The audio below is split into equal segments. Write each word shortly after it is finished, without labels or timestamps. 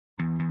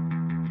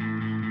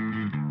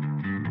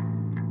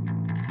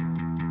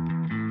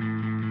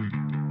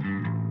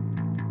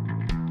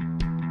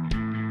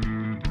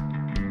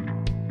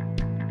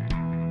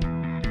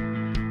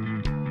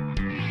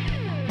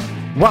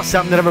What's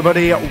happening,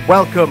 everybody?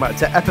 Welcome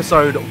to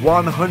episode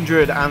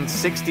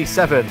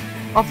 167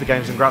 of the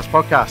Games and Graps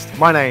podcast.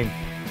 My name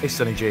is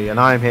Sonny G, and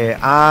I am here,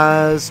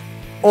 as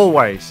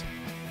always,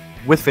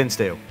 with Finn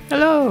Steele.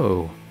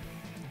 Hello.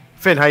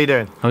 Finn, how you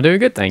doing? I'm doing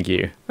good, thank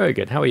you. Very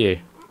good. How are you?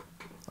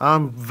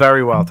 I'm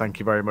very well, thank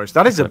you very much.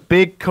 That is a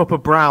big cup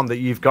of brown that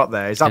you've got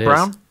there. Is that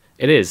brown?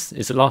 It is.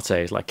 It's a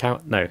latte. It's like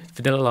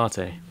vanilla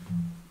latte.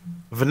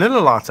 Vanilla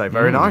latte,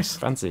 very nice.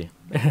 Fancy.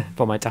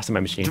 For my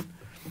Tassimo machine.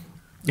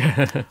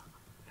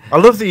 I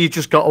love that you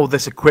just got all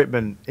this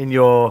equipment in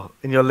your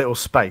little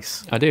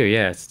space. I do,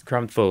 yeah. It's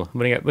crammed full. I'm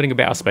running a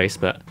bit out of space,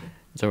 but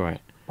it's all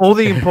right. All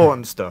the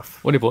important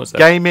stuff. What important stuff?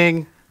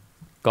 Gaming,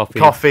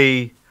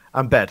 coffee,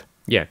 and bed.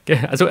 Yeah,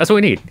 that's all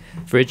we need.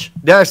 Fridge.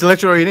 Yeah, it's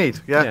literally all you need.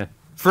 Yeah.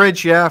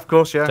 Fridge, yeah, of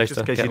course, yeah. Toaster, just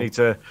in case kettle. you need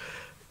to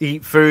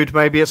eat food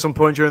maybe at some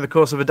point during the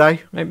course of a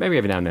day. Maybe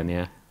every now and then,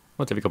 yeah.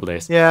 Once every couple of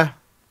days. Yeah.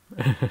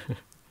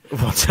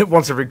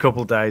 once every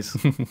couple of days.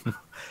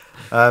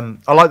 I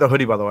like the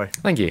hoodie, by the way.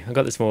 Thank you. I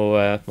got this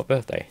for my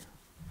birthday.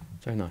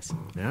 Very nice.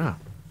 Yeah.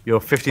 Your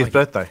 50th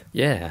birthday.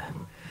 Yeah.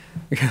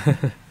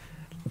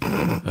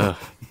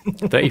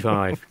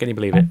 35. Can you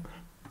believe it?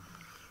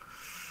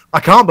 I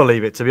can't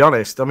believe it, to be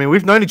honest. I mean,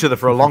 we've known each other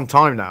for a long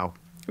time now.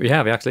 We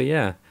have, actually,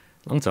 yeah.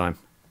 Long time.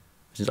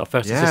 Since our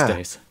first assist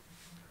days.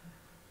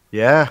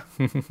 Yeah.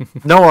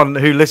 No one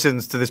who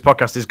listens to this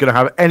podcast is going to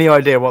have any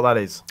idea what that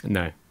is.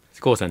 No. It's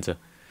a call centre.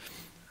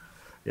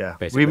 Yeah.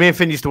 Basically. Me and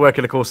Finn used to work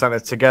in a call centre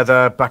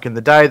together back in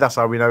the day. That's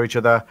how we know each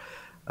other.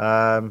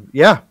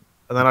 Yeah.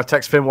 And then I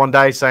text Finn one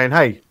day saying,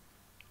 hey,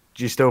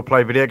 do you still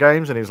play video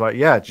games? And he was like,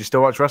 yeah. Do you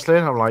still watch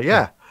wrestling? I'm like,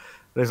 yeah.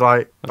 And he's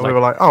like, and we were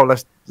like, oh,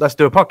 let's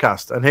do a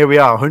podcast. And here we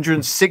are,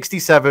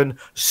 167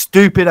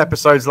 stupid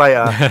episodes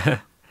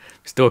later.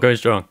 Still going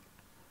strong.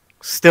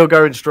 Still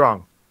going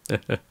strong.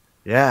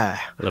 Yeah.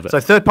 I love it. So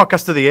third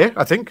podcast of the year,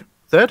 I think.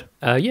 Third?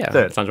 Yeah.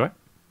 Third. Sounds right.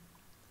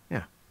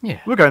 Yeah.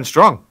 Yeah. We're going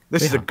strong.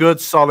 This is a good,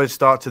 solid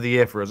start to the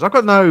year for us. I've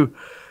got no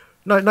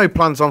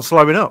plans on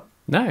slowing up.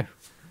 No.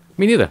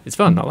 Me neither. It's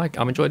fun.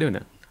 I'm enjoying doing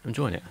it. I'm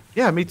enjoying it.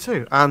 Yeah, me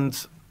too. And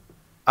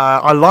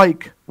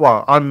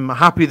I'm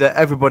happy that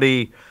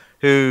everybody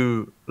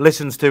who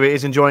listens to it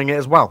is enjoying it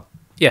as well.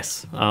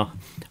 Yes.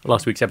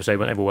 Last week's episode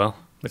went over well,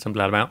 which I'm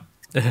glad about.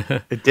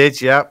 It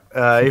did, yeah.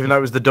 Even though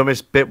it was the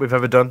dumbest bit we've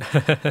ever done.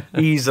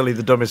 Easily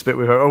the dumbest bit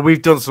we've ever done.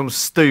 We've done some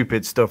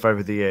stupid stuff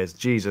over the years,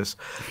 Jesus.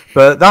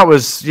 But that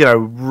was,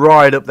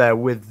 right up there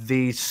with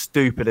the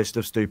stupidest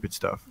of stupid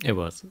stuff. It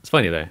was. It's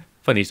funny, though.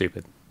 Funny,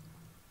 stupid.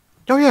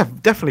 Oh, yeah,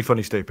 definitely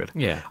funny, stupid.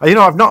 Yeah.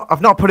 I've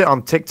not put it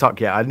on TikTok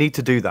yet. I need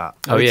to do that.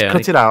 I need to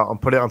cut it out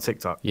and put it on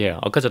TikTok.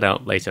 Yeah, I'll cut it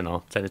out later and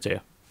I'll send it to you.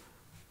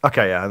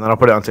 Okay, yeah, and then I'll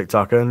put it on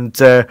TikTok. And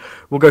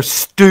we'll go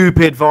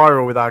stupid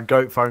viral with our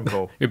goat phone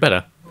call. You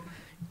better.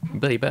 You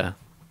better.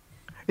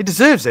 It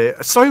deserves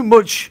it. So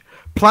much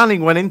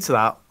planning went into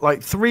that.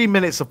 Like 3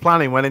 minutes of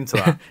planning went into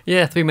that.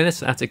 Yeah, 3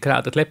 minutes. I had to cut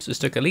out the clips. It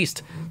took at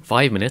least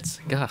 5 minutes.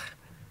 Gah.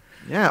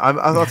 Yeah,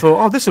 I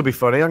thought, this will be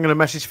funny. I'm going to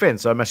message Finn.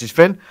 So I messaged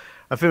Finn.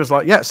 And Finn was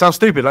like, yeah, sounds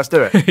stupid. Let's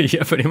do it.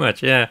 Yeah, pretty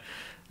much. Yeah,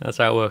 that's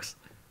how it works.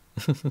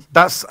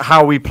 That's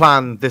how we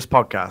plan this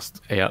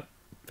podcast. Yeah,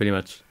 pretty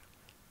much.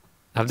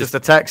 Just a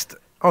text.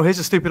 Oh, here's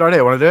a stupid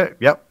idea. Want to do it?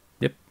 Yep.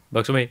 Yep,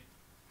 works for me.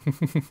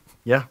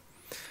 Yeah.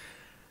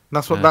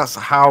 That's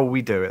how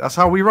we do it. That's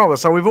how we roll.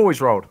 That's how we've always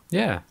rolled.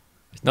 Yeah,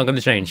 it's not going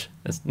to change.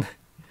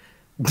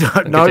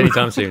 No,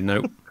 anytime soon.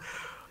 No.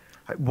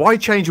 Why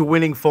change a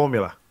winning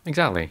formula?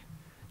 Exactly.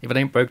 If it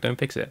ain't broke, don't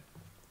fix it.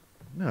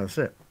 No, that's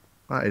it.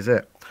 That is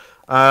it.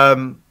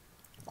 I'm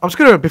just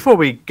gonna, before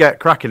we get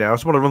cracking now, I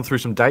just want to run through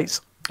some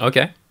dates.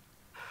 Okay.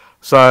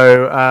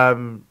 So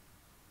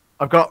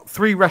I've got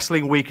 3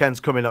 wrestling weekends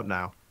coming up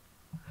now.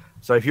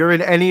 So if you're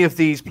in any of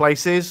these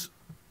places,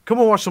 come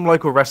and watch some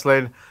local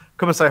wrestling.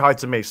 Come and say hi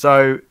to me.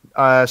 So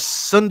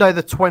Sunday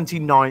the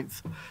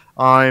 29th,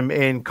 I'm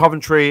in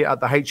Coventry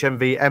at the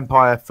HMV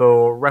Empire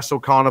for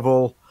Wrestle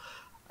Carnival,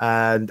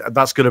 and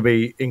that's going to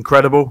be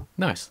incredible.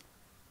 Nice.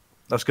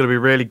 That's going to be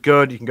really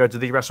good. You can go to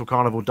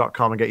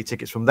thewrestlecarnival.com and get your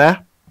tickets from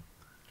there.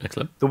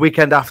 Excellent. The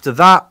weekend after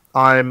that,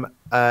 I'm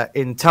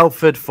in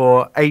Telford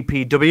for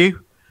APW,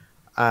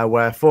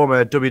 where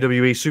former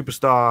WWE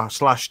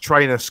superstar /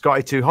 trainer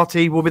Scotty 2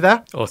 Hottie will be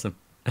there. Awesome.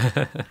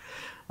 You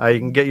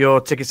can get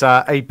your tickets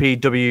at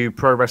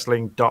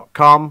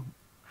apwprowrestling.com.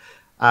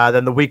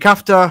 Then the week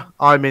after,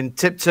 I'm in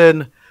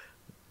Tipton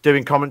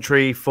doing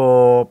commentary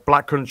for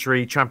Black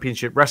Country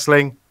Championship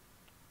Wrestling.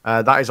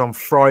 That is on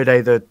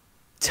Friday, the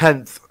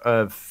 10th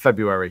of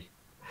February.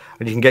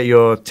 And you can get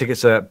your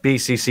tickets at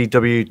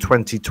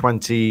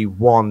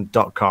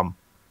bccw2021.com.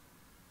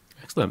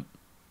 Excellent.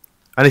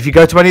 And if you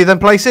go to any of them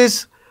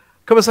places,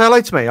 come and say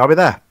hello to me. I'll be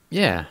there.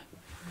 Yeah.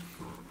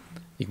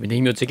 You can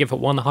redeem your ticket for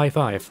 1 high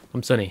five.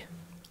 I'm Sonny.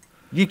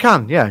 You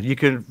can, yeah. You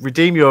can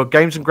redeem your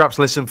Games and Graps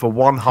listen for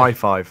 1 high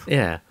five.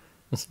 Yeah.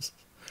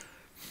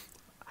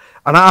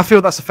 And I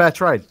feel that's a fair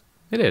trade.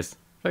 It is.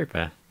 Very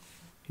fair.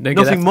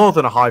 Nothing more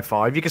than a high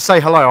five. You can say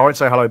hello. I won't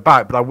say hello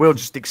back, but I will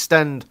just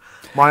extend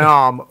my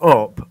arm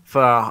up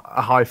for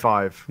a high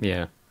five.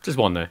 Yeah. Just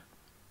one, though.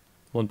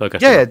 One per Yeah,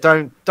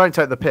 customer. yeah, don't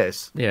take the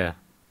piss. Yeah.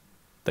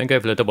 Don't go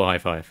for the double high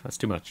five. That's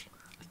too much.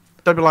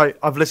 Don't be like,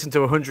 I've listened to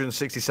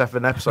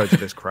 167 episodes of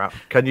this crap.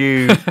 Can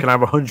I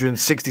have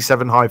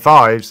 167 high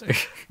fives?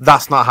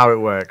 That's not how it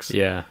works.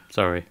 Yeah,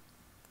 sorry.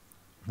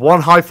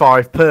 One high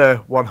five per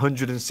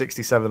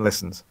 167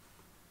 listens.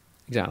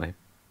 Exactly.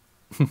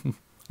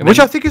 Which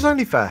I think is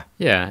only fair.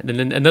 Yeah, and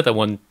then another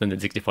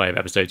 165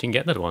 episodes, you can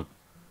get another one.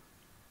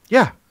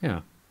 Yeah.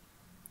 Yeah.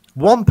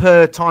 One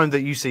per time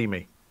that you see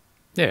me.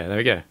 Yeah, there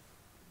we go.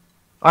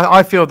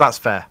 I feel that's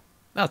fair.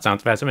 That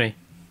sounds fair to me.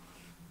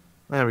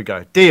 There we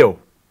go. Deal.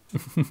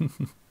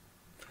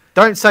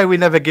 Don't say we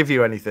never give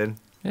you anything.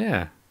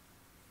 Yeah.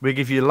 We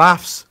give you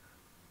laughs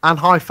and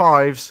high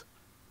fives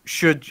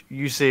should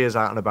you see us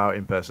out and about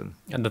in person.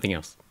 And nothing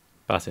else.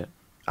 That's it.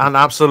 And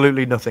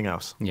absolutely nothing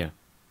else. Yeah.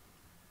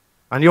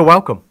 And you're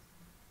welcome.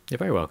 You're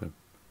very welcome.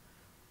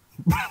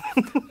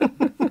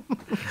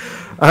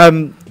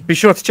 Be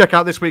sure to check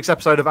out this week's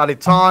episode of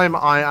Added Time.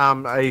 I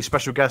am a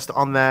special guest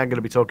on there. I'm going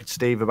to be talking to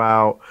Steve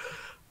about,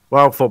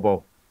 well,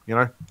 football, you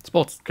know,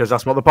 Sports. because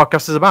that's what the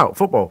podcast is about,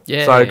 football.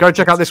 Yeah. So go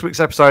check out this week's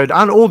episode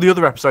and all the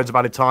other episodes of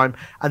Added Time.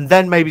 And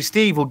then maybe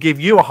Steve will give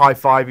you a high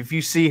five if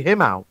you see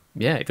him out.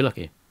 Yeah, if you're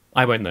lucky.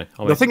 I won't though. I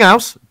won't. Nothing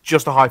else,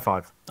 just a high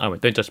five. I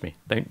won't. Don't touch me.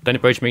 Don't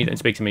approach me. Don't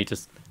speak to me.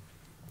 Just,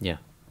 yeah,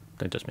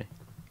 don't touch me.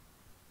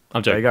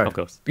 I'm joking, There you go. of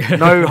course.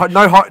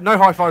 No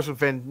high fives from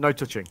Finn, no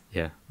touching.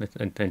 Yeah,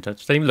 don't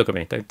touch. Don't even look at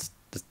me. Don't just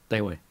stay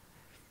away.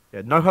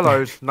 Yeah, no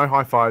hellos, no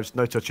high fives,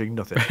 no touching,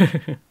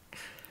 nothing.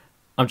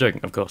 I'm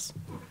joking, of course.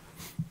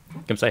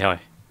 Come say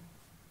hi.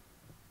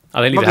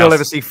 I'll only leave Not the that you'll house.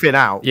 ever see Finn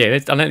out. Yeah,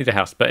 I'll only leave the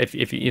house. But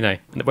if you know,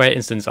 in the rare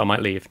instance, I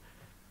might leave.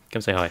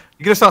 Come say hi.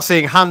 You're going to start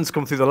seeing hands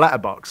come through the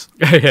letterbox.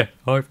 Yeah,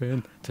 hi,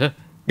 Finn.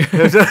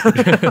 Is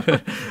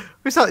that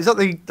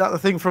the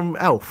thing from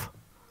Elf?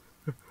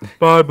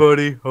 Bye,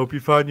 buddy. Hope you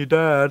find your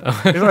dad.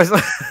 It's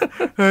like,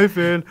 hey,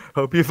 Finn.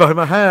 Hope you find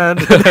my hand.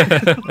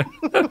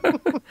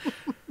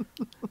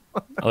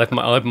 I'll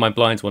open my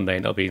blinds one day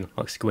and it'll be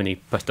like Squinny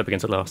pressed up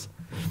against the glass.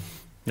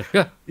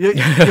 Yeah.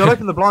 You'll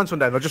open the blinds one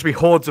day and there'll just be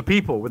hordes of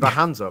people with their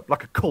hands up,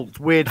 like a cult,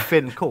 weird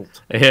Finn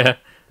cult. Yeah.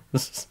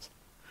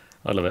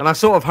 I love it. And I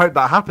sort of hope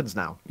that happens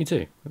now. Me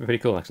too. Pretty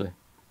cool, actually.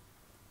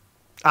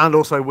 And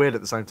also weird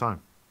at the same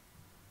time.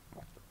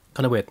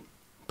 Kind of weird,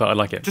 but I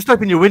like it. Just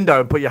open your window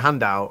and put your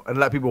hand out and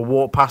let people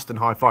walk past and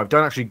high five.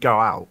 Don't actually go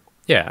out.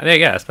 Yeah,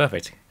 yeah, that's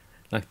perfect.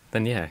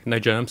 Then yeah, no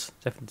germs.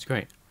 Definitely, it's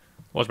great.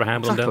 Wash my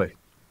hand while I'm done. Exactly.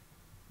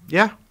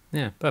 Yeah.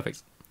 Yeah,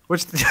 perfect.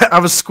 Which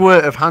have a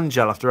squirt of hand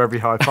gel after every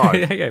high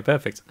five. Yeah,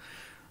 perfect.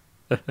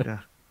 Yeah.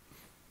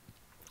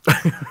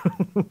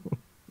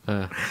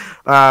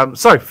 Uh,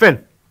 So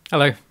Finn,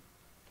 hello.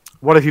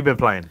 what have you been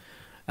playing?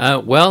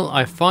 Well,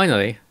 I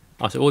finally,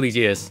 after all these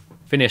years,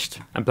 finished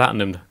and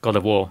platinumed God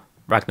of War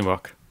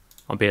Ragnarok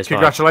on PS5.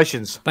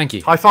 Congratulations. Thank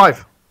you. High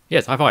five.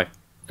 Yes, high five.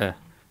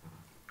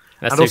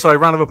 And also a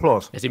round of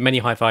applause. Let's do many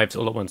high fives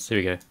all at once. Here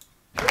we go.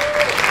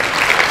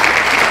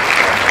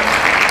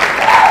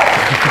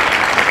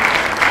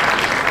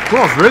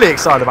 Well, I was really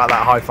excited about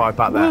that high five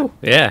back there. Woo.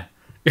 Yeah.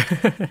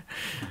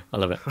 I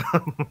love it.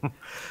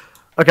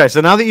 Okay, so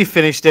now that you've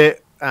finished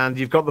it and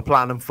you've got the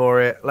platinum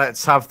for it,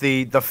 let's have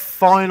the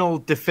final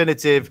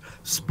definitive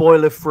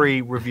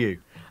spoiler-free review.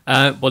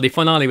 Well, the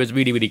finale was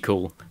really, really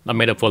cool. I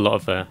made up for a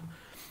lot of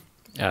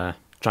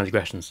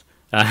transgressions.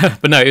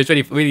 But no, it was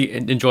really, really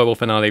enjoyable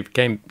finale. It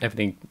became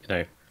everything,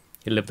 it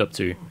lived up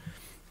to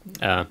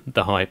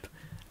the hype.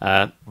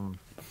 Yeah,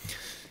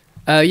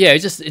 it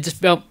just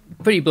felt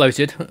pretty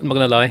bloated. I'm not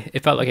gonna lie.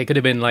 It felt like it could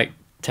have been like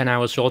 10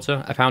 hours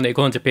shorter. I found it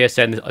according to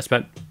PSN. I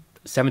spent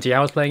 70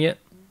 hours playing it.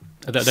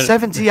 I don't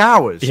 70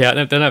 hours? Yeah,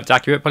 I don't know if it's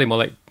accurate. Probably more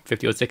like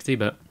 50 or 60,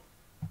 but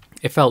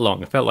it felt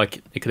long. It felt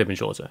like it could have been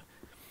shorter.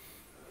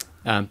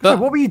 But So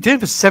what were you doing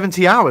for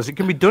 70 hours? It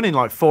can be done in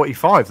like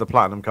 45, the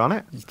platinum, can't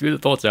it? just through the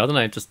thoughts, I don't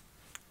know, just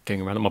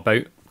going around on my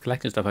boat,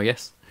 collecting stuff, I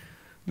guess.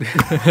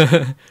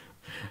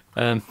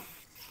 But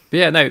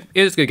yeah, no,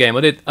 it was a good game.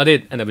 I did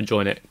end up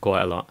enjoying it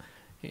quite a lot.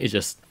 It's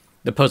just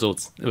the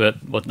puzzles were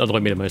what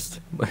annoyed me the most.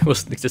 It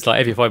was just like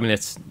every 5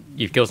 minutes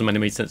you kill some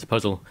enemies, and it's a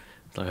puzzle.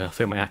 It's like I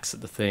throw my axe at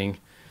the thing,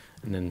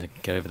 and then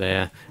go over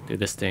there, do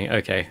this thing,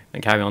 okay,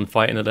 and carry on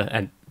fighting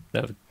another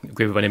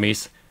group of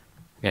enemies.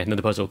 Okay,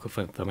 another puzzle,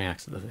 throw my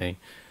axe at the thing.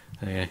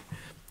 Okay,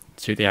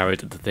 shoot the arrow at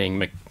the thing,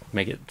 make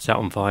it set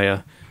on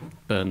fire,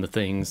 burn the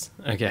things.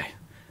 Okay,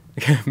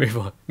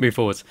 move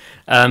forwards.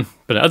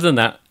 But other than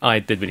that, I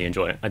did really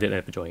enjoy it. I did end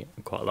up enjoying it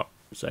quite a lot.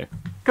 So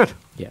Good.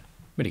 yeah,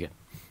 really good.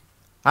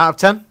 Out of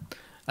 10?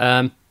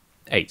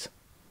 8.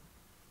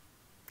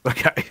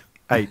 Okay,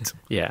 8.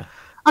 Yeah,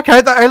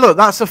 Okay, hey, look,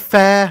 that's a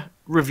fair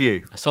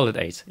review. a solid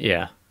 8.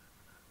 Yeah,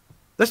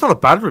 That's not a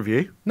bad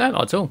review. no,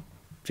 not at all.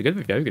 It's a good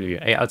review. Good review.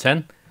 8 out of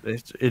 10.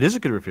 It is a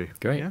good review.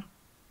 Great. Yeah.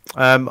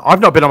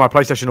 I've not been on my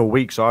PlayStation all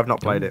week, so I've not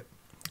played it.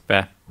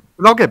 Fair.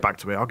 But I'll get back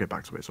to it.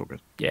 It's all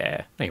good.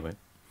 Yeah. Anyway,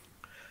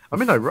 I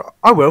mean, I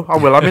will.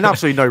 I'm in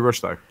absolutely no rush,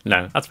 though.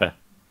 no, that's fair.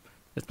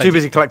 It's Too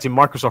busy collecting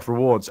Microsoft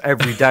rewards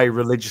every day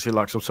religiously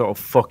like some sort of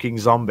fucking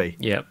zombie.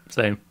 Yeah,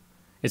 same.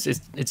 It's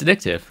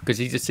addictive because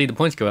you just see the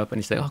points go up and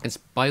you say, oh, I can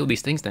buy all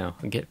these things now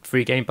and get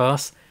free Game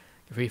Pass,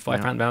 get free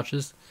 £5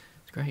 vouchers.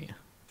 It's great.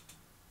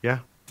 Yeah.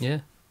 Yeah.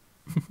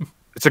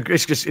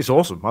 It's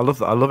awesome. I love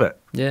that. I love it.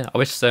 Yeah. I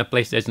wish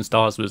PlayStation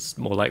Stars was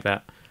more like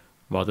that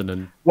rather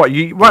than. What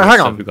you? Wait,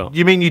 hang on.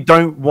 You mean you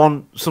don't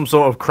want some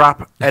sort of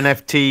crap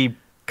NFT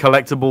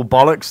collectible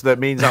bollocks that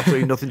means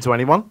absolutely nothing to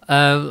anyone?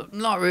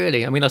 Not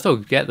really. I mean, I still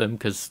get them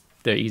because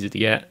they're easy to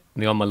get.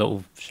 They're on my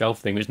little shelf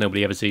thing, which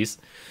nobody ever sees.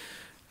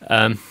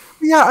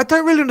 Yeah, I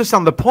don't really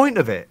understand the point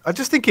of it. I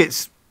just think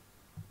it's,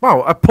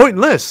 well,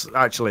 pointless,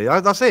 actually.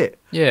 That's it.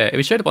 Yeah, if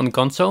it showed up on the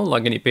console,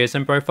 like in your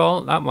PSN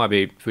profile, that might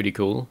be pretty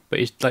cool. But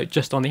it's like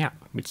just on the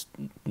app, which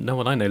no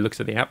one I know looks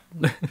at the app.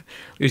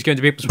 Who's going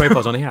to people's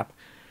profiles on the app?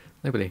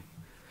 Nobody.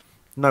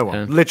 No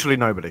one. Literally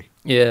nobody.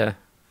 Yeah,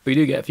 but you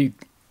do get a few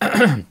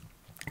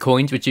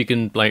coins which you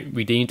can like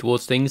redeem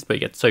towards things, but you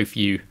get so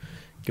few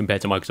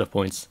compared to Microsoft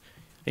points.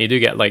 And you do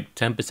get like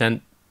 10%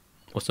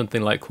 or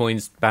something like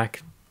coins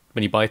back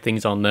when you buy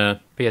things on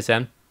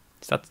PSN.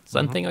 Is that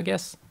something, I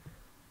guess?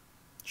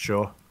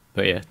 Sure.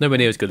 But yeah, nowhere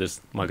near as good as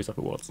Microsoft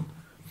Rewards.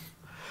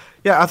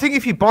 Yeah, I think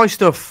if you buy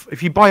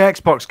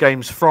Xbox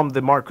games from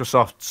the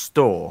Microsoft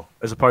store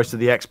as opposed to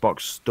the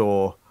Xbox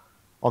store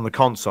on the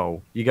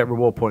console, you get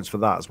reward points for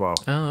that as well.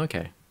 Oh,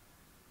 okay.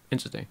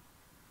 Interesting.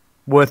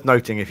 Worth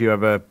noting if you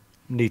ever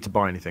need to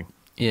buy anything.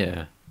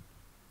 Yeah.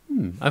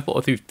 I've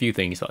bought a few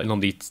things. I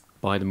normally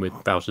buy them with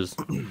vouchers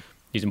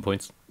using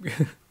points.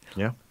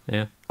 Yeah.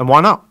 Yeah. And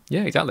why not?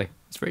 Yeah, exactly.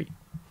 It's free.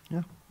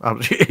 Yeah.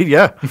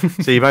 Yeah.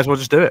 So you might as well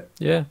just do it.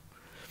 Yeah.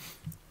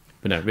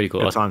 But no, really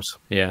cool. Good times.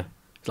 Yeah.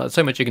 It's like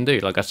so much you can do.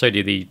 Like I showed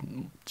you the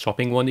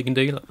shopping one you can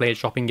do, like play a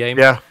shopping game.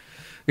 Yeah.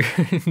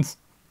 It's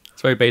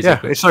very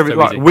basic. Yeah. It's so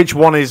like, which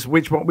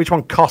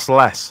one costs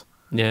less?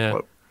 Yeah.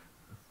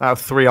 Out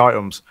of 3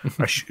 items,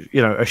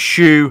 a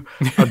shoe,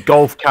 a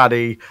golf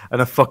caddy,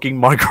 and a fucking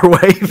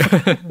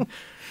microwave.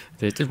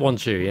 It's just one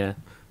shoe, yeah.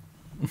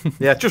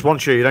 Yeah, just one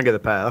shoe. You don't get the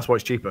pair. That's why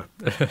it's cheaper.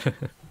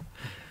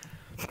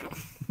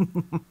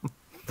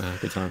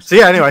 Good times. So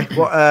yeah, anyway,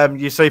 what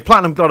you say?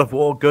 Platinum God of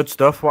War, good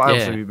stuff. What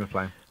else have you been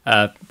playing?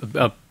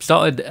 I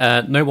started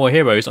No More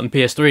Heroes on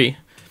PS3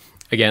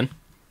 again,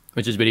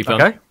 which is really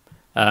fun. Okay.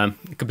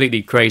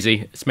 Completely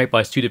crazy. It's made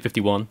by Studio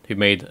 51, who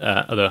made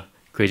other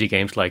crazy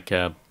games like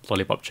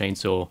Lollipop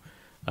Chainsaw,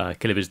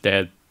 Killer is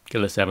Dead,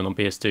 Killer 7 on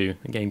PS2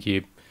 and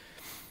GameCube.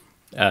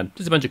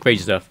 Just a bunch of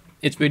crazy stuff.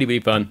 It's really,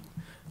 really fun.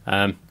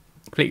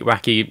 Completely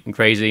wacky and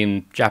crazy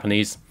and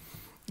Japanese.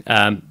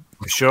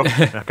 Sure.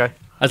 Okay.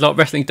 There's a lot of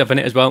wrestling stuff in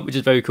it as well, which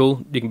is very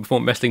cool. You can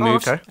perform wrestling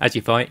moves as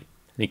you fight.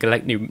 And you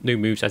collect new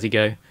moves as you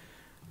go.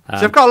 So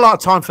I've got a lot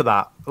of time for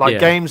that. Like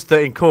games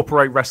that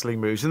incorporate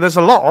wrestling moves. And there's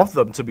a lot of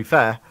them, to be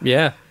fair.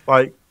 Yeah.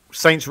 Like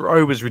Saints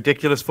Row was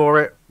ridiculous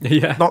for it.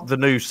 Yeah. Not the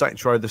new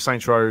Saints Row, the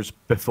Saints Rows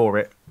before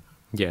it.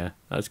 Yeah,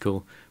 that's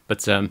cool.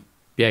 But yeah,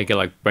 you get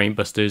like brain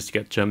busters, you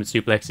get German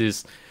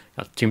suplexes,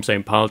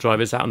 tombstone pile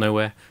drivers out of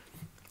nowhere.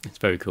 It's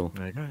very cool.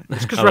 There you go.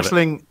 It's because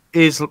wrestling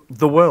is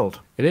the world.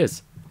 It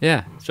is.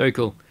 Yeah, it's very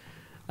cool.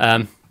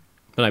 But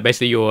like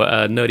basically, you're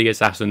a nerdy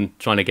assassin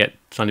trying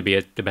to be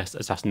the best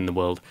assassin in the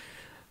world.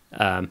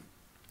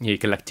 You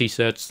collect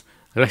T-shirts.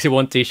 I collected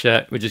one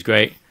T-shirt, which is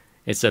great.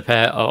 It's a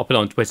pair. I'll put it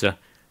on Twitter,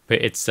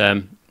 but it's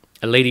a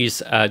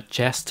lady's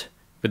chest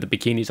with the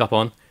bikinis up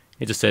on.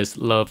 It just says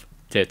 "Love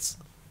Tits."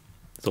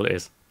 That's all it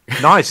is.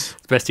 Nice.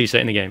 It's the best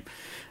T-shirt in the game.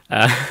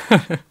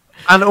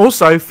 And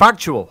also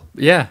factual.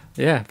 Yeah,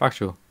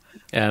 factual.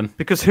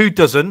 Because who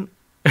doesn't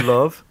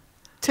love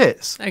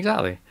tits?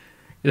 Exactly.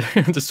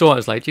 Just saw it, I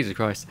was like, Jesus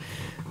Christ.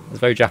 It's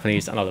very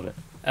Japanese, and I love it.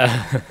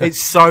 It's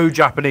so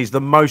Japanese, the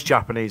most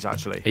Japanese,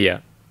 actually. Yeah.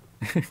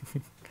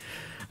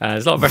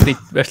 There's a lot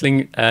of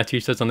wrestling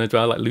T-shirts on there as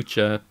well, like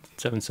Lucha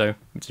 7-So,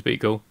 which is pretty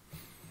cool.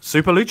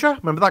 Super Lucha?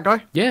 Remember that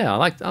guy? Yeah,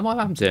 what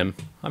happened to him?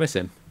 I miss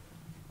him.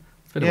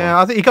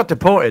 Yeah, I think he got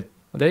deported.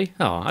 Oh, did he?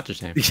 Oh, that's a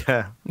shame.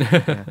 Yeah.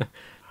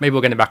 Maybe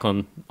we'll get him back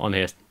on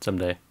here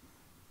someday.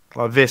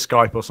 Like via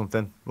Skype or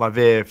something. Like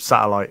via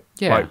satellite.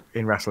 Yeah. Like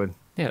in wrestling.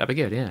 Yeah, that'd be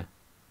good, yeah.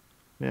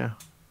 Yeah.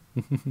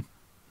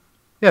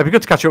 Yeah, it'd be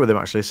good to catch up with him,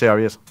 actually, see how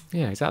he is.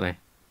 Yeah, exactly.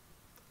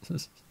 So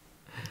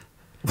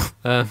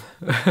yeah,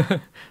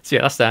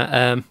 that's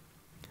that.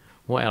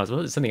 What else?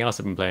 Well, something else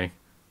I've been playing.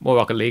 More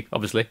Rocket League,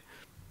 obviously.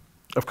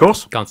 Of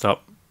course. Can't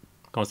stop,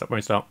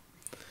 won't stop.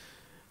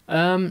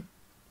 There's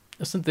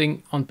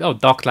something on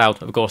Dark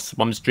Cloud, of course.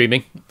 I'm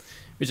streaming,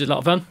 which is a lot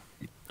of fun.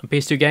 A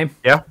PS2 game.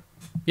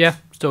 Yeah.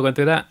 Still going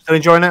through that. Still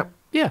enjoying it?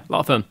 Yeah, a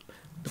lot of fun.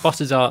 The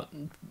bosses are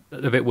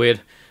a bit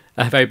weird,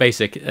 very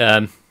basic.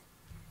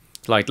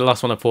 Like the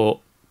last one I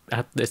fought,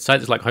 this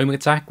site is like homing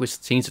attack, which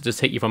seems to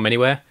just hit you from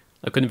anywhere.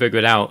 I couldn't figure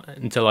it out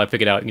until I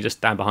figured out you can just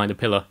stand behind a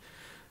pillar,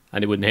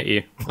 and it wouldn't hit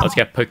you. I just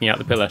kept poking out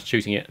the pillar,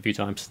 shooting it a few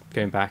times,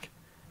 going back,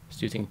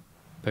 shooting,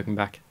 poking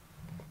back,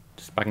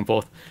 just back and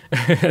forth.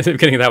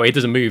 Getting it that way, it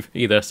doesn't move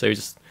either, so it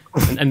just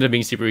ended up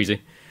being super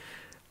easy.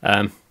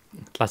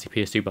 Classic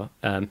PS2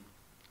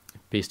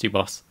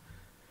 boss.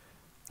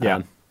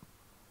 Yeah.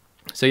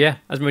 So yeah,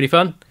 that's been really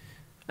fun.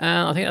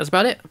 I think that's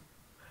about it.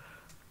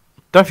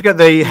 Don't forget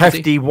the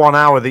hefty 1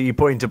 hour that you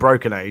put into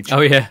Broken Age.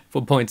 Oh yeah,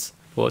 4 points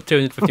or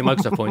 250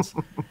 Microsoft points.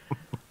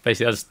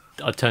 Basically,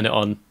 I turned it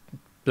on,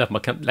 left my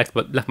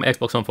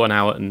Xbox on for an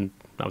hour, and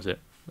that was it.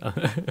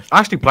 I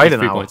actually played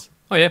an hour. Points.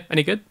 Oh yeah,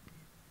 any good?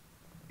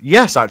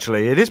 Yes,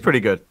 actually, it is pretty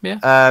good. Yeah.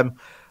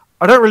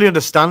 I don't really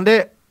understand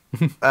it.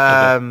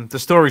 The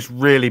story's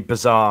really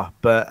bizarre,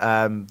 but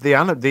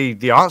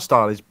the art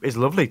style is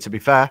lovely. To be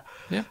fair,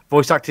 yeah.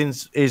 Voice acting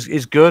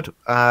is good.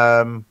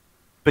 But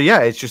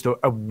yeah, it's just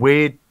a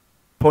weird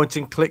point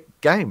and click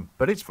game,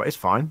 but it's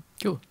fine.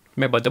 Cool.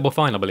 Made by Double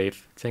Fine, I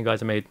believe. Same guys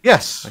that made like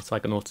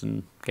Psychonauts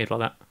and games like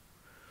that.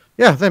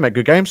 Yeah, they make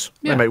good games.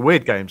 Yeah. They make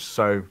weird games.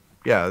 So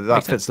yeah,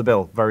 that fits the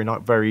bill very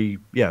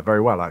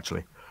well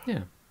actually.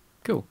 Yeah,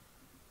 cool.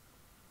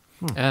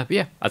 But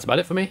yeah, that's about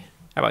it for me.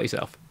 How about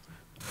yourself?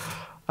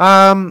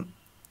 I've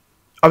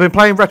been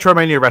playing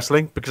Retromania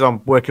Wrestling because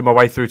I'm working my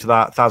way through to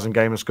that 1,000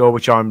 gamer score,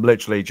 which I'm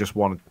literally just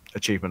one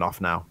achievement off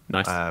now.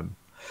 Nice. A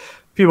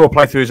few more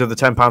playthroughs of the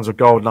 £10 of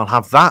gold, and I'll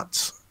have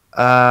that.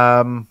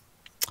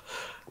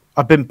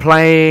 I've been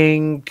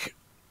playing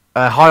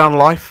High on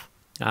Life.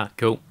 Ah,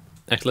 cool.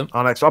 Excellent.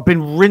 On Xbox. I've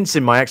been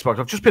rinsing my Xbox.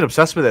 I've just been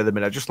obsessed with it at the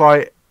minute. Just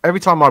like every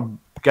time I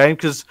game,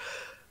 because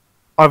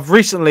I've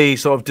recently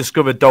sort of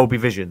discovered Dolby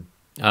Vision.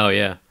 Oh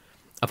yeah,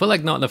 I feel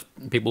like not enough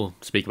people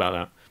speak about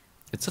that.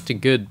 It's such a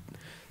good,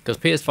 because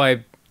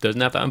PS5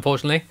 doesn't have that,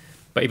 unfortunately.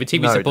 But if your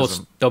TV supports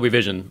Dolby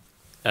Vision,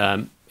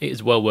 it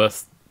is well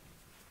worth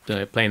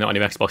playing it on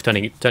your Xbox.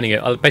 Turning it.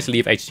 I'll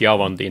basically leave HDR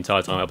on the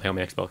entire time I play on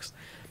my Xbox,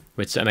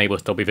 which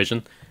enables Dolby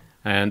Vision.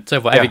 And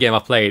so for every game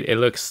I've played, it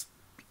looks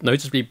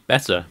noticeably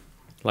better.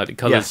 Like the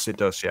colors, yes, it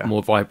does. Yeah,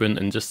 more vibrant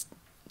and just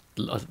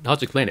hard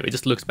to explain it. It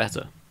just looks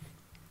better.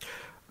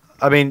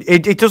 I mean,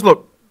 it does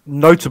look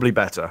notably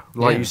better,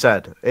 like you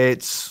said.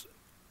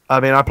 I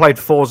mean, I played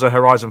Forza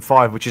Horizon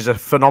 5, which is a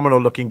phenomenal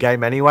looking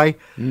game anyway.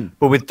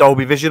 But with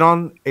Dolby Vision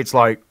on, it's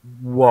like,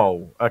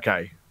 whoa,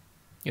 okay.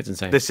 It's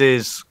insane. This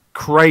is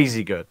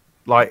crazy good.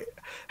 Like,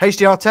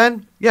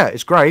 HDR10, yeah,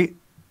 it's great.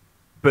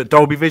 But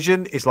Dolby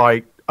Vision is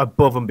like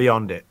above and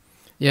beyond it.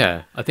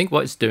 Yeah, I think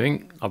what it's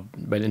doing, I've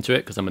read into it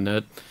because I'm a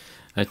nerd,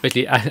 it's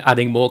basically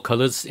adding more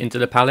colors into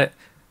the palette.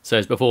 So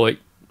as before,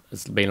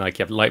 it's been like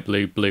you have light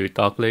blue, blue,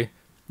 dark blue.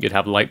 You'd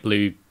have light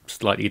blue,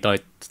 slightly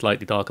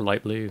darker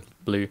light blue,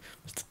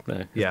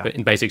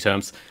 in basic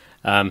terms.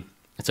 So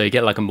you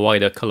get like a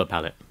wider color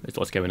palette is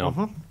what's going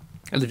on.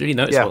 And it's really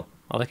noticeable.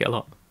 I like it a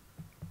lot.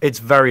 It's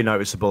very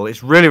noticeable.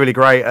 It's really, really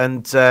great.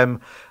 And a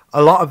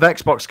lot of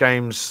Xbox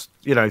games,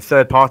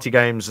 third-party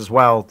games as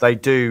well, they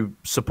do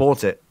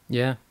support it.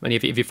 Yeah, and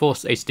if you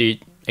force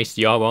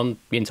HDR on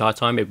the entire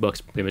time, it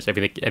works pretty much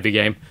every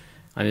game.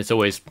 And it's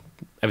always,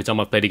 every time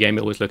I've played a game,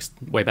 it always looks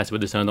way better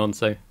with it turned on.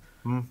 So,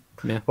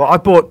 yeah. Well, I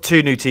bought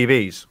 2 new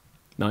TVs.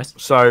 Nice.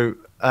 So,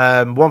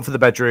 one for the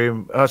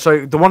bedroom.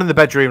 So the one in the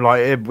bedroom,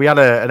 like we had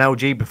an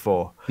LG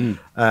before,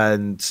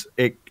 and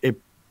it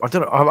I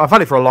don't know. I've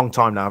had it for a long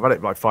time now. I've had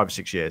it like 5 or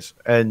 6 years,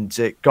 and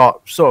it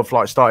got sort of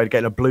like started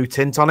getting a blue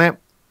tint on it.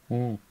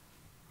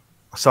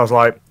 So I was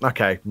like,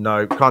 okay,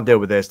 no, can't deal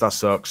with this. That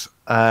sucks.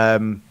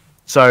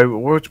 So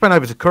we went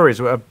over to Curry's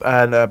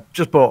and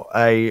just bought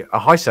a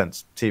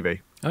Hisense TV.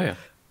 Oh yeah.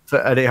 So,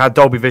 and it had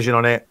Dolby Vision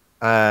on it,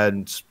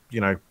 and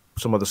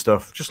some other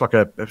stuff, just like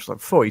it was like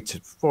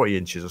 40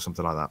 inches or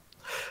something like that.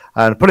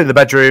 And put it in the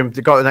bedroom.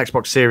 They got an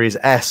Xbox Series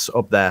S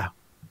up there,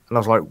 and I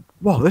was like,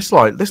 "Whoa, this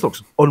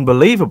looks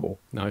unbelievable."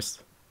 Nice.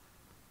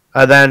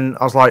 And then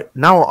I was like,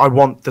 "Now I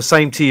want the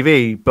same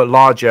TV but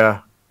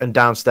larger and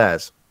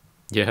downstairs."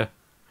 Yeah.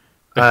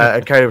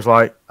 And Kayla was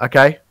like,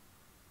 "Okay."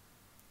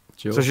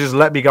 Sure. So she just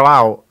let me go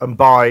out and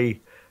buy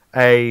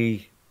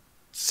a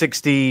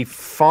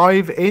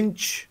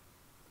 65-inch.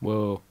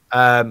 Whoa.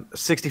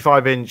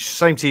 65-inch,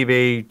 same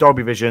TV,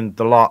 Dolby Vision,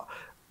 the lot.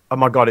 Oh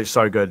my god, it's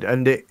so good.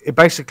 And it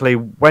basically,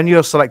 when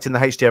you're selecting the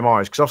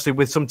HDMIs, because obviously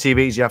with some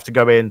TVs you have to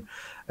go in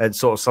and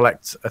sort of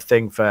select a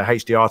thing for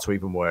HDR to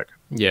even work.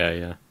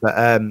 Yeah.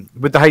 But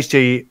with the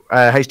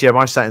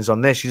HDMI settings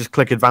on this, you just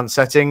click Advanced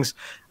Settings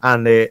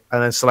and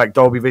then select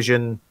Dolby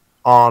Vision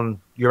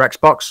on your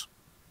Xbox.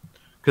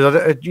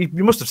 Because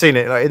you must have seen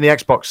it like, in the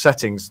Xbox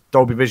settings.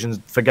 Dolby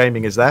Vision for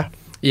gaming is there.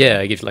 Yeah,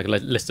 it gives you like a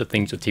list of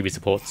things with TV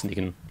supports, and you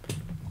can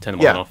turn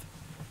them on and off.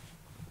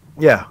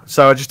 Yeah,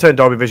 so I just turned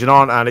Dolby Vision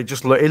on, and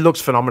it looks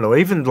phenomenal.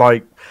 Even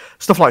like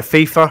stuff like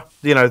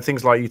FIFA,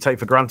 things like you take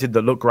for granted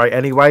that look great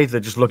anyway, they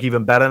just look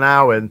even better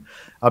now. And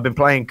I've been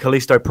playing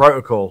Calisto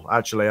Protocol.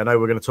 Actually, I know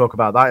we're going to talk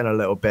about that in a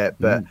little bit,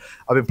 but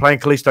I've been playing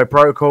Calisto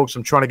Protocol because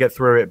I'm trying to get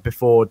through it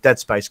before Dead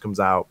Space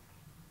comes out.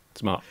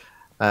 Smart.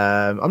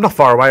 I'm not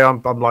far away.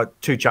 I'm like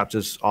 2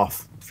 chapters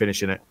off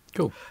finishing it.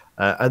 Cool.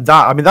 And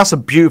that's a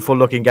beautiful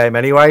looking game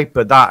anyway,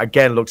 but that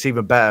again looks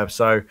even better.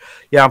 So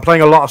yeah, I'm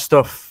playing a lot of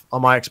stuff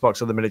on my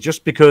Xbox at the minute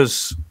just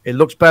because it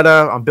looks better.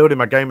 I'm building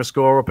my gamer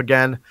score up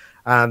again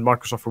and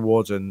Microsoft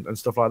rewards and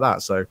stuff like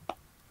that. So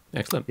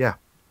excellent. Yeah.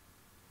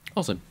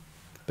 Awesome.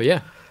 But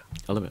yeah,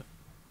 I love it.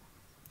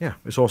 Yeah,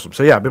 it's awesome.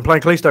 So yeah, I've been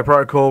playing Calisto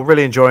Protocol,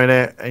 really enjoying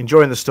it,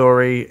 enjoying the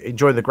story,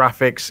 enjoying the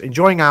graphics,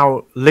 enjoying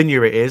how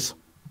linear it is.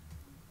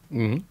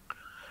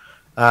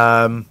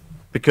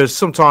 Because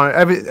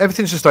sometimes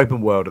everything's just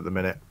open world at the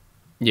minute.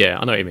 Yeah,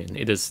 I know what you mean.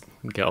 It does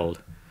get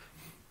old.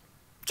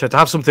 So to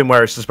have something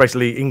where it's just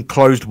basically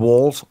enclosed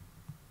walls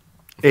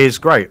is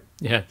great.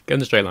 Yeah, go in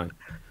the straight line.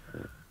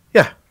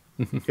 Yeah,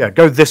 yeah,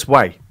 go this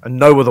way and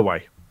no other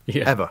way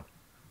ever.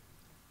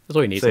 That's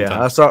all you need.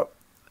 So so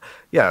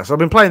I've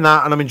been playing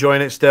that and I'm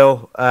enjoying it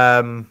still.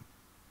 No,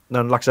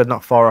 like I said,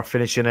 not far off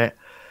finishing it.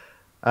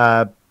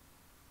 Been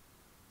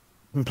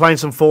playing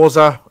some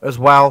Forza as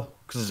well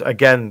because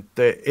again,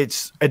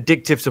 it's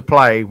addictive to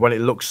play when it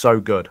looks so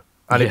good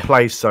and it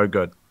plays so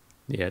good.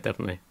 Yeah,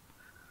 definitely.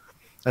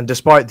 And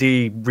despite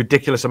the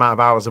ridiculous amount of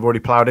hours I've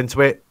already plowed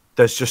into it,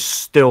 there's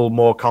just still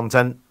more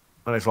content,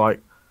 and it's like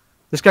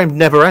this game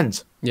never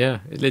ends.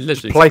 Yeah, it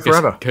literally play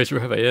forever. Goes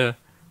forever. Yeah,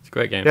 it's a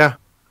great game. Yeah,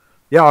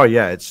 yeah, oh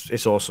yeah,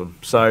 it's awesome.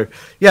 So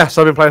yeah,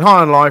 so I've been playing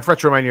High on Life,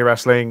 Retromania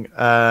Wrestling,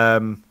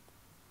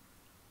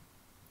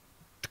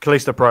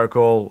 Calisto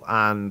Protocol,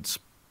 and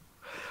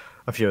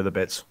a few other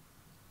bits.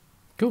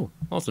 Cool,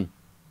 awesome.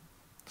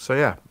 So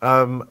yeah,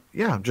 I'm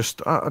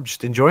just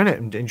enjoying it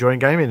and enjoying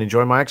gaming,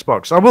 enjoying my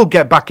Xbox. I will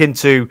get back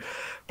into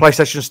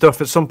PlayStation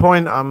stuff at some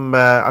point. I've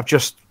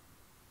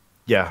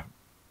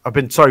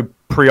been so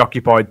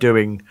preoccupied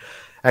doing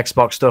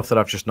Xbox stuff that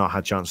I've just not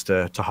had a chance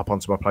to hop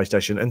onto my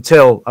PlayStation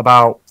until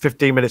about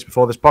 15 minutes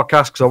before this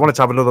podcast because I wanted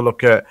to have another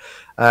look at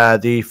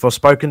the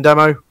Forspoken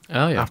demo.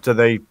 Oh yeah. After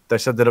they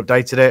said they'd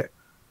updated it.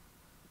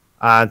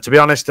 And to be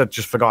honest, I'd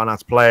just forgotten how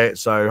to play it,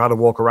 so I had to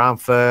walk around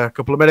for a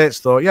couple of minutes.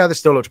 Thought, yeah, this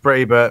still looks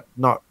pretty, but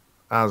not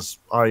as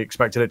I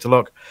expected it to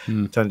look.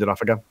 Turned it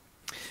off again.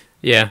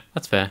 Yeah,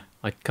 that's fair.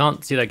 I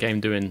can't see that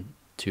game doing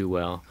too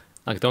well.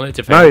 Like, I don't want it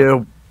to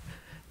fail.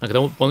 I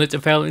don't want it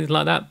to fail or anything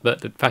like that, but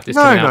the fact it's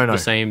coming out the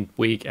same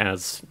week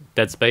as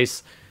Dead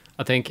Space,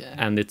 I think,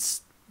 and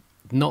it's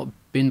not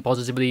been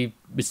positively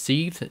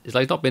received. It's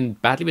like not been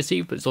badly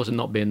received, but it's also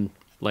not been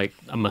like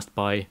a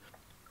must-buy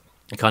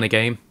kind of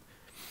game.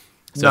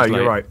 So no,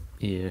 you're right.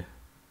 Yeah.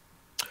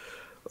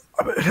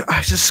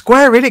 It's just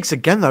Square Enix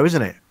again, though,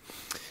 isn't it?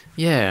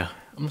 Yeah.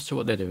 I'm not sure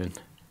what they're doing.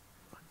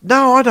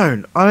 No, I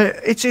don't.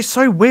 It's just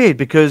so weird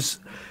because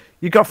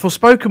you got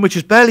Forspoken, which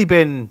has barely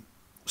been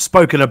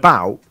spoken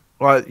about.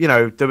 Like, you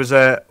know, there was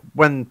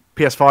when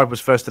PS5 was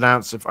first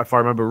announced, if I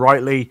remember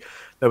rightly,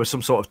 there was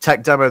some sort of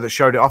tech demo that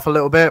showed it off a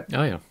little bit.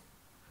 Oh, yeah.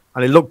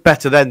 And it looked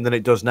better then than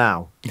it does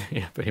now.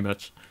 Yeah, pretty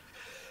much.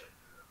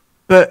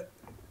 But,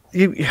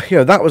 you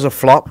know, that was a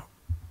flop.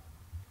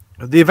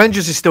 The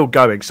Avengers is still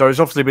going, so it's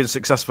obviously been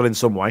successful in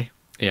some way.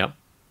 Yeah.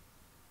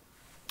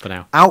 For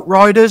now.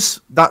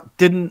 Outriders, that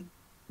didn't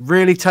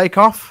really take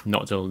off.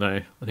 Not at all, no.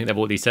 I think they've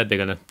already said they're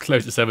going to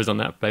close the servers on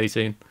that fairly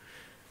soon.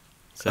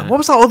 So. What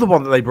was that other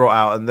one that they brought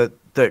out and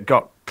that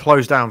got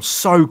closed down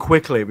so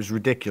quickly? It was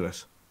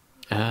ridiculous.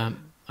 I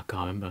can't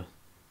remember.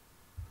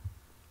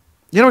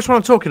 You know which one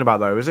I'm talking about,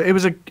 though? It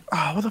was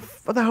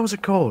what the hell was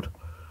it called?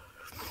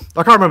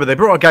 I can't remember. They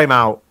brought a game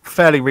out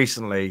fairly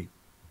recently,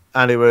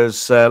 and it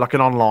was like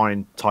an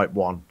online type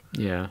one.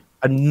 Yeah.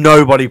 And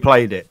nobody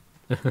played it.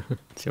 See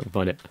if I can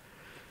find it.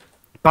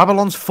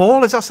 Babylon's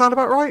Fall? Does that sound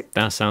about right?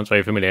 That sounds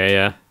very familiar,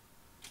 yeah.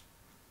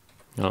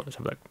 Oh, let's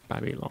have a look.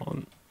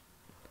 Babylon.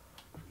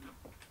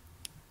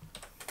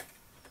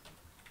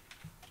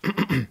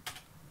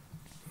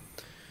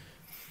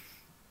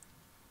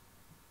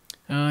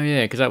 Oh,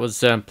 yeah, because that was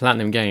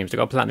Platinum Games. They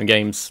got Platinum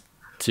Games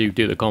to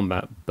do the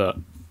combat, but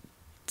it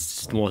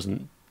just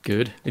wasn't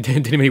good. It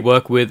didn't really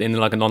work in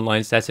like an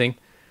online setting.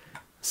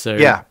 So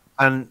yeah,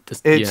 and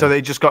so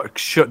they just got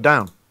shut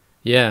down.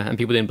 Yeah, and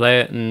people didn't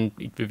play it, and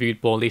it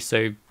reviewed poorly.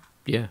 So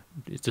yeah,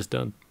 it's just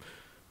done.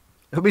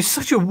 It'll be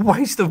such a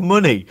waste of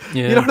money.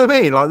 Yeah. You know what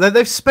I mean? Like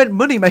they've spent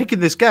money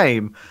making this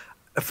game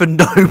for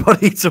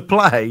nobody to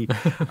play,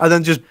 and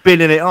then just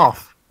binning it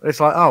off. It's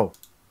like, oh,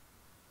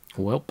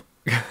 welp.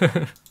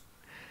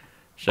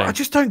 I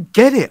just don't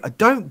get it. I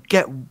don't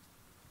get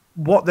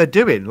what they're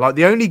doing. Like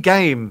the only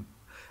game,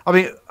 I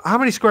mean, how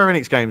many Square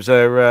Enix games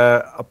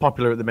are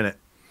popular at the minute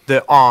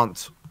that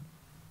aren't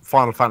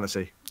Final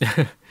Fantasy?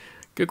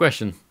 Good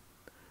question.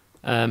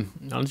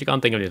 Honestly,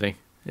 can't think of anything.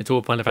 It's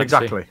all Final Fantasy.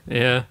 Exactly.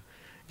 Yeah.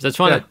 They're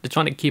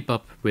trying to keep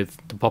up with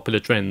the popular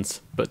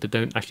trends, but they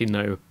don't actually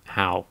know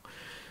how.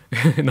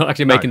 Not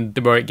actually making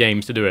the right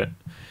games to do it.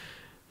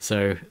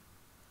 So,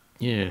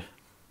 yeah.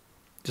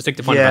 Just take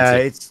the Final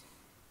Fantasy.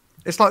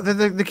 It's like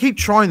they keep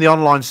trying the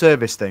online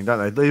service thing, don't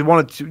they? They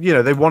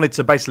wanted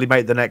to basically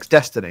make the next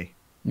Destiny.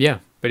 Yeah,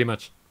 pretty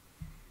much.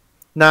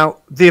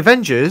 Now, the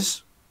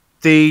Avengers,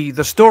 the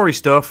story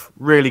stuff,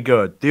 really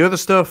good. The other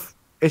stuff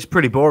is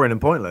pretty boring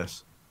and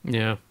pointless.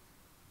 Yeah.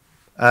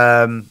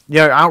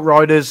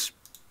 Outriders,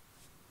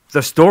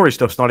 the story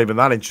stuff's not even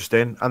that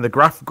interesting, and the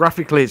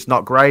graphically it's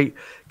not great.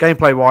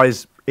 Gameplay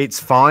wise,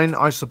 it's fine,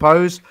 I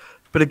suppose.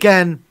 But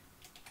again,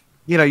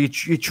 you know,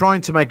 you're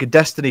trying to make a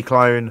Destiny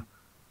clone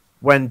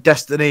when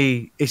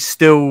Destiny is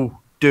still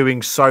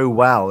doing so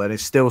well and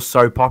is still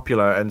so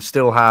popular and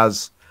still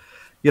has,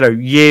 you know,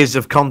 years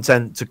of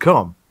content to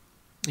come.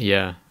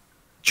 Yeah.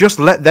 Just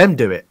let them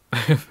do it.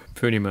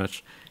 Pretty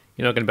much.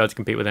 You're not going to be able to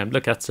compete with them.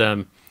 Look at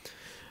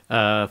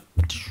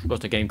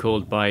What's the game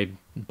called by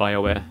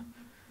BioWare?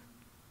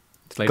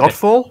 It's like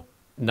Godfall?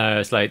 no,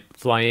 it's like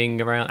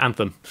flying around.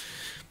 Anthem.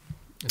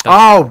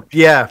 Oh,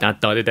 yeah.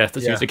 That died a death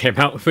as soon as it came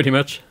out, pretty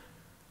much.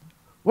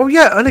 Well,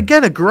 yeah, and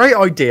again, a great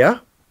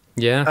idea.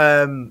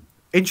 Yeah.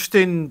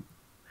 Interesting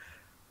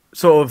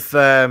sort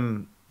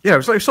of,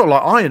 it's like, sort of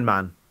like Iron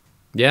Man.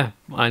 Yeah,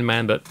 Iron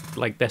Man, but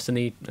like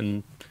Destiny,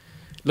 and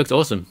it looked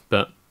awesome.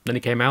 But then it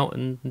came out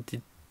and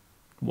it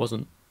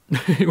wasn't.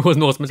 It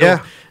wasn't awesome at all.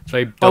 Yeah. It's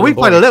very Well, dull we and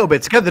played a boring. little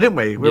bit together, didn't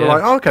we? We were Yeah.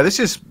 like, oh, okay, this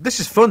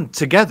is fun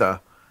together.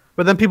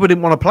 But then people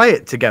didn't want to play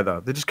it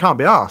together. They just can't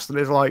be asked. And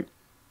it's like,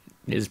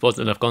 It just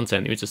wasn't enough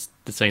content. It was just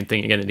the same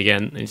thing again and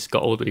again. And it just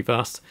got old really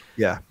fast.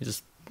 yeah. It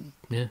just,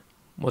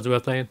 wasn't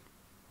worth playing.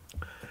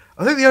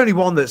 I think the only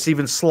one that's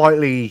even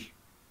slightly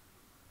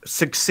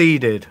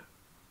succeeded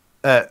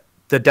at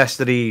the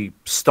Destiny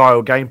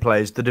style gameplay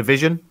is The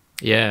Division.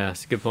 Yeah,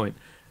 that's a good point.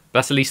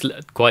 That's at least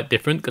quite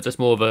different because it's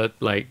more of a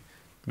like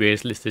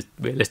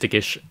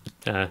realistic-ish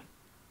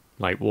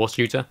like war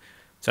shooter.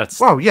 So that's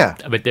Well, yeah.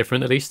 a bit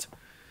different at least.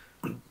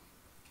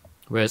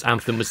 Whereas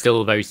Anthem was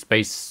still very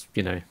space,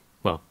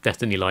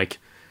 Destiny-like.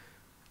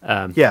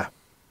 Yeah.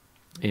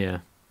 Yeah,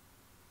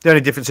 The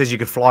only difference is you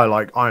could fly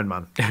like Iron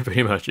Man.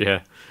 pretty much.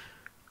 Yeah,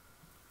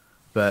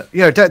 But,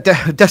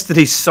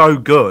 Destiny's so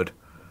good.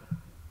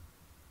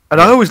 And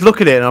I always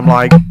look at it and I'm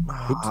like,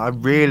 I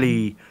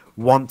really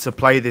want to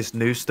play this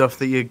new stuff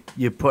that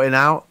you're putting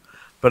out.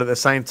 But at the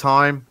same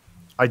time,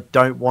 I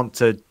don't want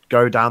to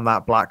go down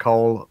that black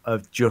hole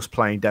of just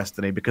playing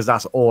Destiny because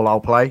that's all I'll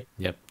play.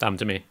 yep, happened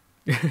to me.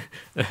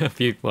 a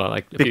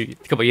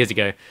couple of years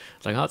ago,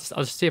 it's like I'll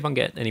just see if I can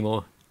get any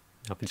more.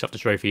 I'll finish up the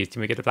trophies to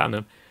make it to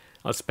platinum.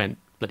 I spent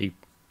bloody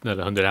another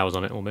 100 hours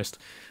on it almost.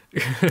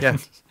 Yeah.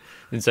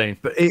 Insane.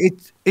 But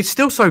it's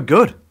still so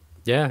good.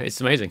 Yeah, it's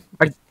amazing.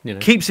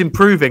 It keeps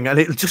improving and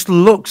it just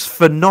looks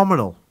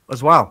phenomenal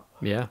as well.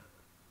 Yeah,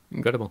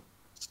 incredible.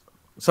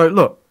 So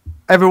look,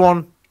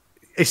 everyone,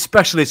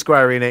 especially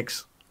Square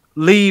Enix,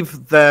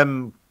 leave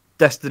them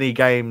Destiny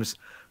games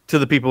to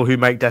the people who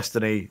make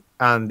Destiny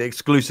and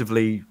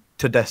exclusively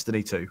to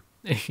Destiny 2.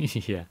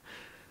 Yeah,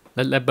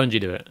 let Bungie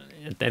do it.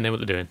 They know what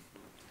they're doing.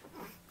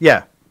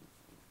 Yeah.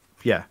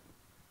 But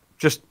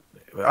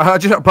I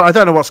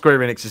don't know what Square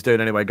Enix is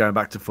doing anyway, going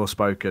back to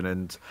Forspoken.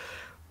 And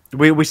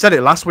we said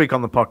it last week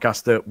on the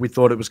podcast that we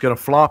thought it was going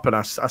to flop, and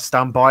I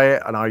stand by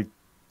it, and I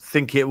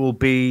think it will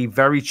be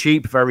very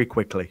cheap very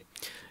quickly.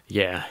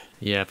 Yeah,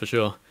 for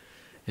sure.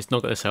 It's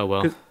not going to sell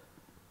well.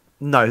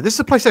 No, this is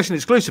a PlayStation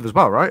exclusive as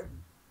well, right?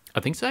 I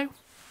think so.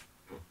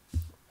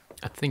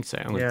 I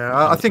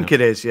think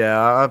it is,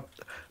 yeah.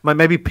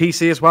 Maybe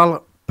PC as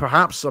well,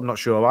 perhaps. I'm not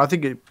sure. I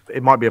think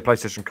it might be a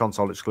PlayStation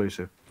console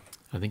exclusive.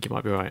 I think you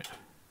might be right.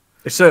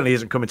 It certainly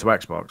isn't coming to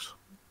Xbox.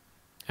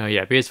 Oh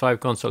yeah, PS5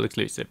 console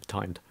exclusive,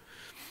 timed.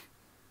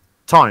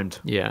 Timed?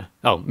 Yeah.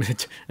 Oh,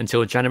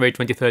 until January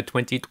 23rd,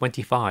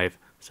 2025.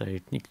 So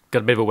you got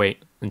a bit of a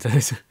wait until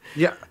this.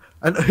 Yeah.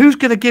 And who's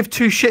going to give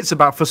two shits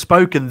about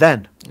Forspoken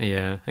then?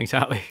 Yeah,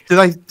 exactly. Do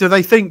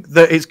they think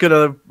that it's going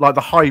to, like,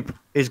 the hype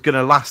is going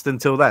to last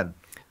until then?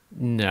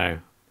 No.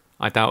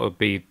 I doubt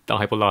the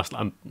hype will last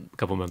a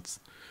couple of months.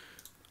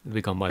 It'll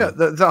be gone by Yeah,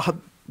 then.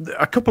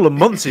 a couple of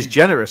months is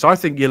generous. I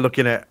think you're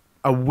looking at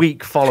a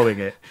week following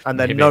it, and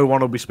then Maybe. no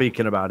one will be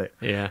speaking about it.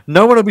 Yeah.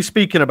 No one will be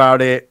speaking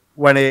about it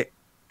when it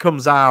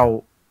comes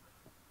out.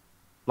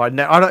 Like,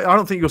 I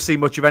don't think you'll see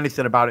much of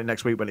anything about it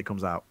next week when it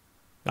comes out.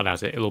 I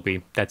doubt it. It'll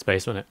be Dead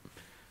Space, won't it?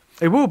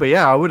 It will be,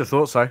 yeah. I would have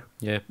thought so.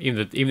 Yeah.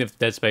 Even if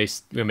Dead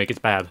Space remake is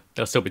bad,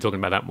 they'll still be talking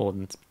about that more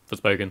than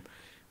Forspoken.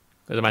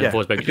 Because imagine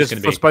Forspoken because is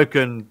going to be.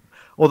 Forspoken,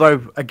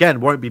 although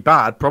again won't be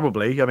bad,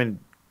 probably. I mean,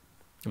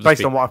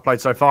 based on what I've played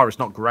so far, it's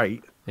not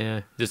great.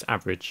 Yeah, just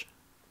average.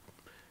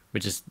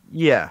 Which is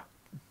Yeah.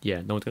 no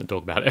one's going to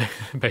talk about it,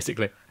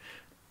 basically.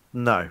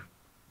 No,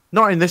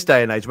 not in this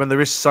day and age when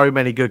there is so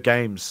many good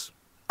games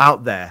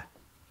out there.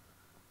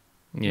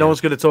 Yeah. No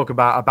one's going to talk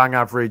about a bang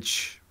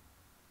average,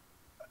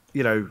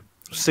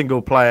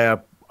 single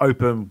player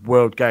open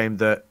world game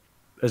that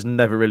has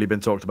never really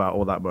been talked about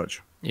all that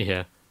much.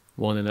 Yeah,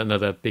 one in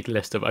another big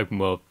list of open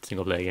world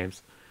single player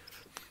games.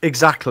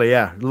 Exactly.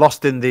 Yeah,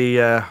 lost in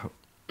the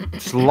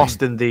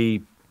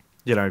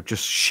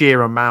just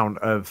sheer amount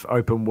of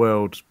open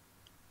world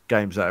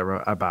games that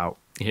are about.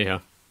 Yeah.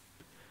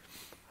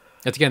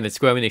 That's again, the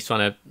Square Enix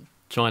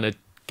trying to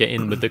get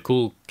in with the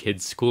cool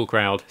kids, cool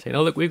crowd, saying,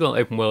 "Oh look, we've got an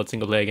open world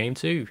single player game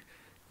too.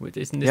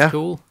 Isn't this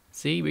cool?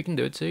 See, we can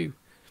do it too."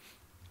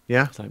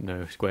 Yeah. It's like,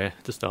 no, Square,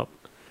 just stop.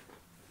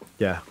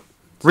 Yeah.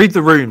 Read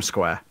the room,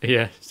 Square.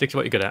 Yeah, stick to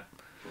what you're good at.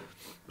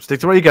 Stick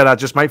to what you're good at.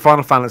 Just make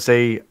Final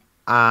Fantasy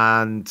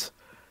and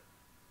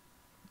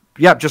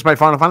just make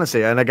Final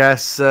Fantasy. And I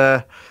guess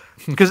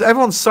because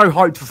everyone's so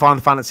hyped for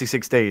Final Fantasy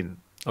 16.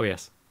 Oh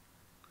yes.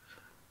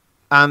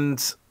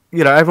 And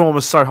everyone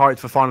was so hyped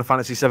for Final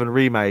Fantasy 7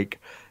 Remake.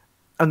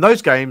 And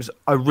those games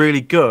are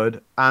really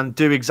good and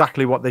do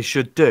exactly what they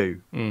should do.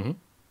 Mm-hmm.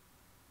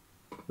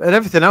 And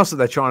everything else that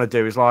they're trying to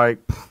do is like,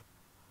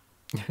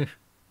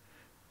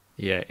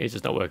 yeah, it's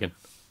just not working.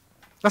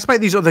 let's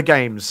make these other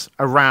games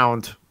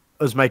around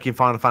us making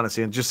Final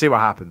Fantasy and just see what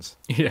happens.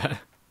 Yeah.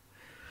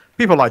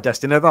 People like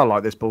Destiny, they'll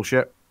like this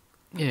bullshit.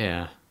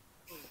 Yeah.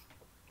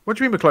 What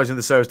do you mean we're closing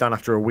the servers down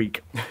after a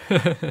week?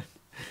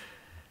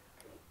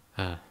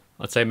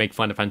 I'd say make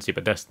Final Fantasy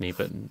but Destiny,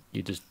 but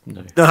you just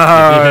no.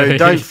 No,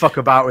 don't fuck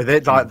about with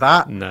it like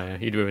that. No,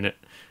 you'd ruin it.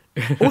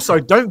 Also,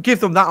 don't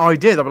give them that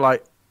idea. They'll be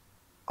like,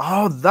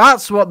 "Oh,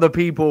 that's what the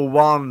people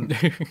want."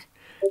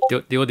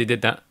 They already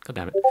did that. God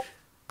damn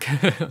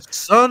it!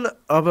 Son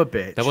of a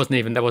bitch. That wasn't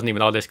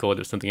even our Discord.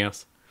 It was something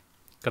else.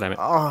 God damn it!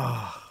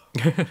 Oh,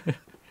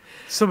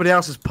 somebody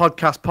else's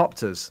podcast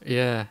popped us,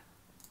 Yeah.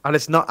 and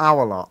it's not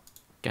our lot.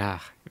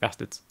 Ah, you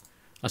bastards!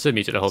 I should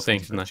muted the whole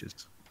thing, shouldn't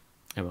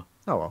I?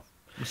 Oh well,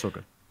 it's all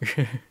good. I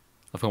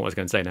forgot what I was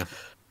going to say now.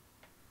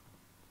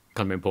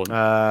 Kind of important.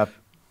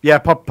 Yeah,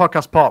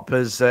 podcast pop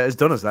has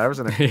done us there,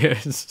 hasn't it?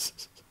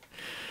 Yes.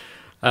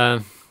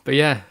 But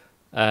yeah,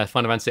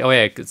 Final Fantasy. Oh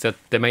yeah, so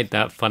they made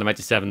that Final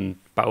Fantasy 7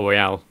 Battle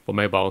Royale for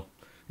mobile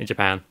in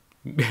Japan,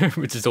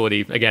 which is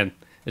already again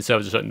the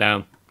servers are shutting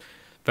down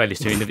fairly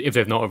soon if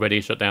they've not already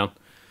shut down.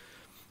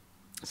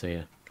 So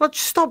yeah. Like,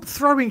 just stop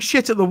throwing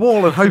shit at the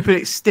wall and hoping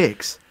it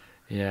sticks.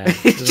 Yeah,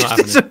 it just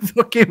isn't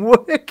fucking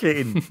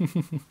working.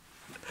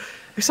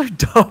 It's so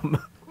dumb.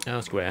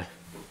 Oh, Square.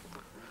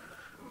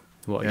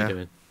 What are you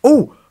doing?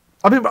 Oh,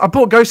 I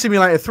bought Ghost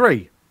Simulator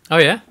 3. Oh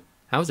yeah,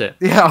 how's it?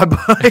 Yeah,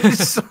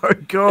 it's so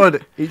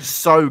good. It's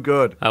so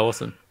good. Oh,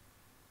 awesome.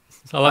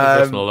 I like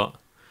the first one a lot.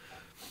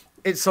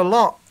 It's a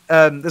lot.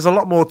 There's a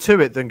lot more to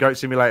it than Goat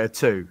Simulator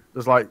 2.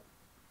 There's like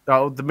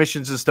the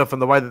missions and stuff,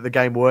 and the way that the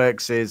game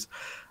works is,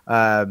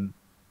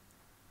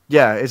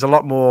 is a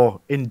lot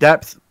more in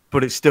depth,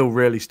 but it's still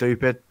really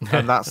stupid,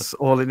 and that's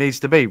all it needs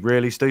to be.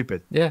 Really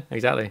stupid. Yeah,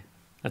 exactly.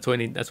 That's what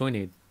we need. That's what we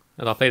need.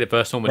 And I played the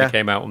first one when it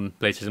came out on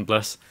PlayStation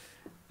Plus.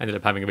 Ended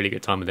up having a really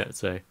good time with it.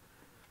 So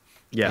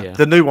yeah.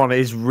 The new one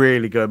is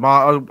really good.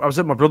 I was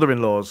at my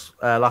brother-in-law's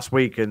last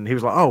week, and he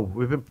was like, "Oh,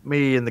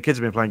 me and the kids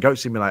have been playing Goat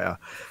Simulator."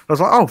 I was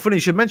like, "Oh, funny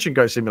you should mention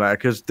Goat Simulator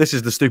because this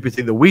is the stupid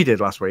thing that we did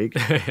last week."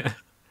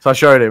 So I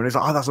showed him, and he's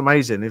like, "Oh, that's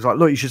amazing." He's like,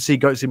 "Look, you should see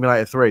Goat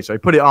Simulator 3." So he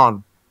put it on,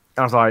 and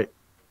I was like,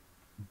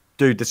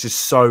 "Dude, this is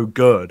so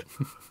good."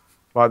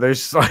 Like,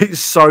 it's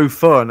so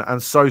fun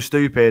and so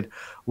stupid.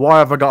 Why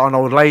have I got an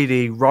old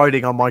lady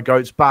riding on my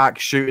goat's back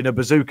shooting a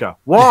bazooka?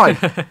 Why?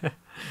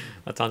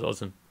 That sounds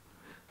awesome.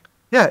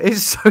 Yeah,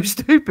 it's so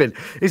stupid.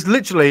 It's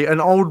literally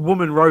an old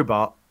woman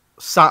robot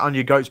sat on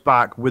your goat's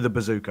back with a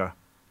bazooka.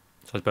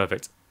 Sounds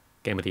perfect.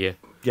 Game of the year.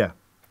 Yeah.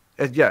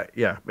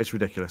 Yeah. It's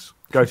ridiculous.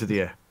 Go to the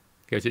year.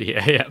 Go to the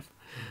year, yeah.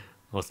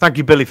 Awesome. Thank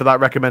you, Billy, for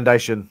that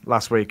recommendation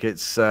last week.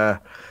 It's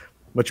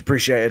much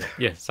appreciated.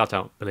 Yeah, shout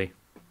out, Billy.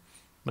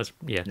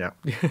 Yeah.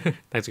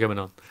 Thanks for coming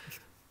on.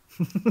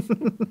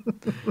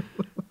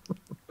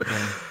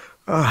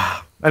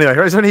 Anyway,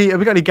 have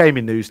we got any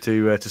gaming news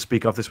to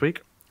speak of this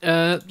week?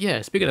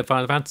 Yeah, speaking of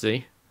Final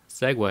Fantasy,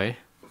 segue.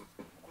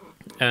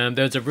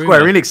 There's a rumor.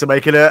 Square Enix are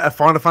making a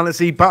Final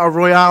Fantasy Battle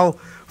Royale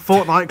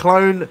Fortnite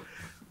clone.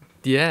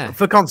 Yeah.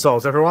 For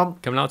consoles, everyone.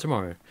 Coming out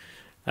tomorrow.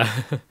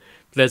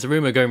 There's a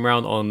rumor going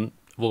around on,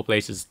 of all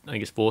places, I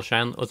think it's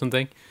 4chan or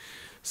something.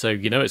 So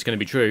you know it's going to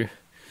be true.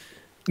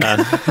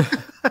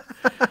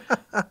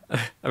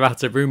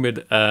 About a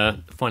rumoured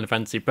Final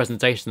Fantasy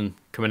presentation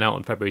coming out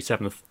on February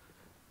 7th,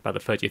 about the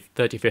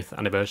 35th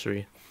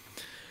anniversary.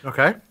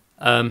 Okay.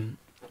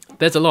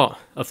 There's a lot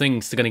of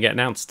things that are going to get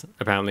announced,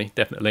 apparently,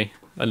 definitely,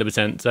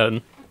 100%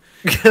 certain.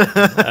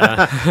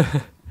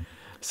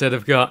 So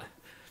they've got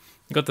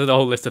the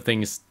whole list of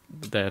things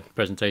their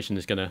presentation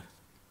is going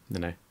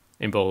to,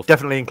 involve.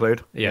 Definitely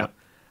include. Yeah.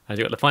 And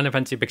you've got the Final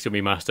Fantasy Pixel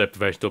Remaster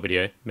promotional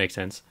video, makes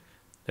sense.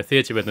 The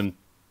Theatre Rhythm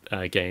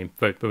game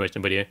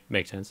promotional video,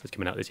 makes sense, it's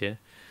coming out this year.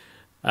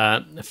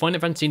 The Final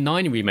Fantasy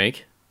 9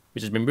 remake,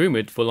 which has been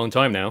rumoured for a long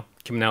time now,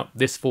 coming out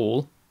this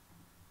fall.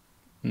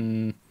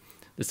 The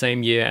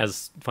same year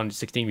as Final Fantasy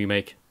 16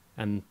 remake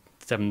and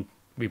 7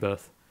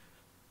 Rebirth.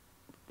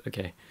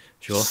 Okay,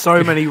 sure.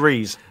 So many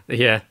re's.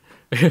 Yeah,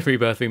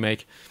 Rebirth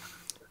remake.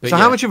 But so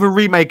how much of a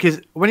remake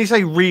is, when you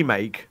say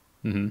remake,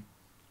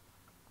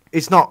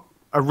 it's not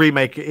a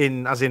remake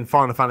as in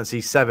Final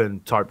Fantasy 7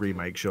 type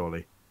remake,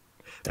 surely?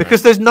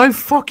 Because there's no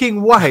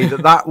fucking way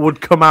that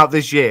would come out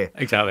this year.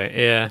 Exactly,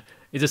 yeah.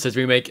 It just says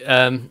remake.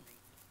 I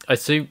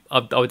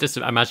would just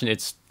imagine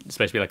it's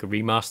supposed to be like a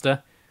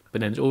remaster, but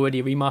then there's already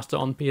a remaster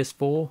on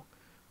PS4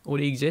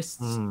 already exists.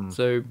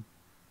 So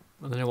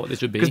I don't know what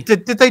this would be.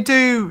 Did they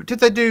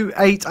do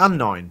 8 and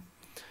 9?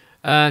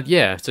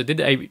 Yeah. So did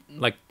 8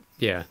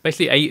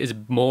 basically 8 is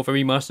more of a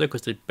remaster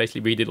because they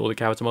basically redid all the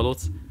character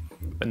models.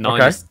 But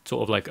 9 is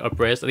sort of like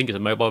up-res. I think it's a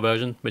mobile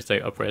version, which they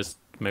up-res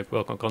to make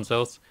work on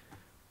consoles.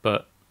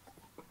 But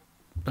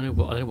I don't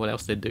know what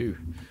else they do.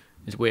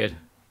 It's weird.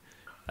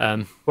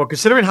 Well,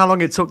 considering how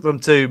long it took them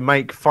to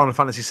make Final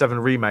Fantasy VII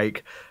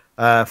Remake,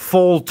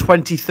 fall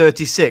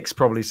 2036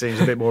 probably seems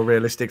a bit more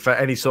realistic for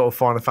any sort of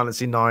Final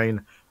Fantasy IX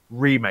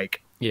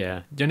remake.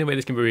 Yeah, the only way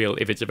this can be real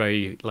if it's a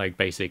very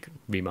basic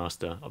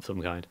remaster of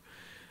some kind.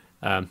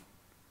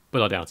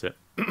 But I doubt it.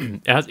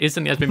 It has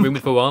been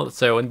rumored for a while,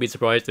 so I wouldn't be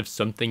surprised if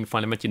something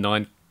Final Fantasy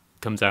IX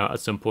comes out at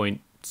some point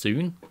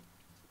soon.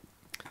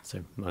 So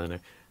I don't know.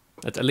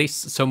 That's at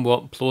least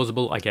somewhat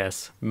plausible, I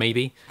guess.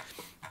 Maybe.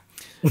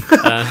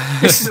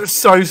 It's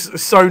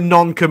so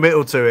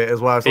non-committal to it as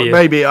well. It's like, Yeah.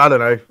 maybe, I don't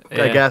know. I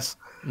Yeah. guess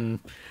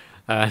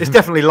it's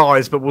definitely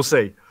lies, but we'll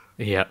see.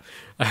 Yeah.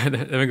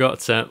 Then we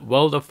got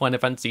World of Final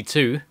Fantasy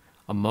 2,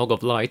 A Mog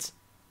of Light.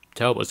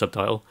 Terrible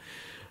subtitle.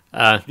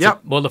 Yep. So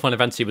World of Final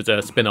Fantasy was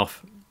a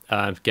spin-off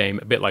game,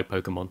 a bit like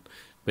Pokemon,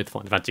 with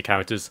Final Fantasy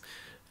characters.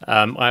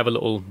 I have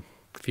a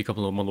few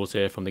couple of models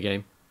here from the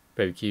game.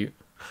 Very cute.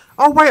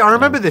 Oh wait, I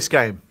remember this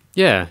game.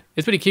 Yeah,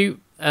 it's pretty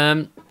cute.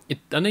 I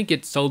don't think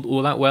it sold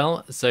all that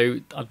well, so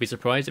I'd be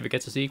surprised if it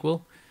gets a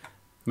sequel.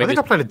 I think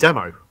I played a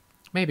demo.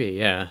 Maybe,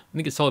 yeah. I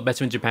think it sold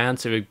better in Japan,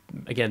 so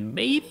again,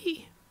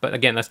 maybe. But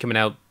again, that's coming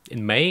out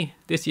in May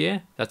this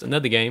year. That's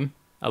another game,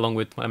 along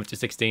with Final Fantasy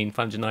 16,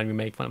 Final Fantasy 9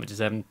 Remake, Final Fantasy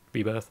 7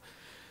 Rebirth,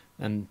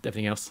 and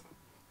everything else.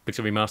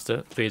 Pixel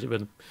Remaster, please with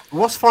them.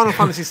 What's Final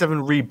Fantasy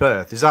 7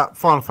 Rebirth? Is that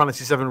Final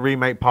Fantasy 7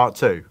 Remake Part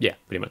 2? Yeah,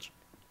 pretty much.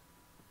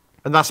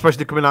 And that's supposed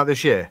to be coming out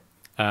this year?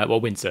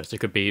 Well, winter, so it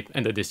could be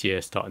end of this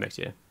year, start of next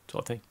year,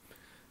 sort of thing.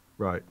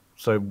 Right.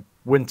 So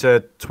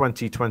winter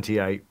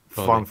 2028,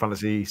 Probably. Final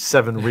Fantasy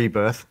 7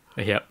 Rebirth.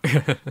 Yep.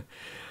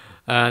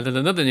 And then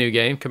another new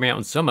game coming out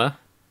in summer.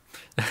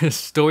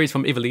 Stories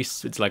from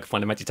Ivalice. It's like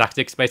Final Fantasy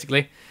Tactics,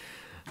 basically.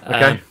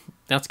 Okay.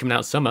 That's coming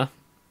out summer.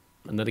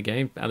 Another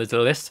game added to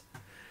the list.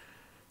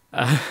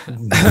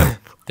 Then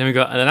we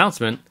got an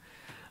announcement.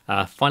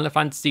 Final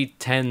Fantasy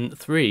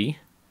X-3.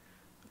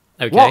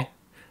 Okay. What?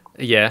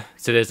 Yeah.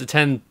 So there's a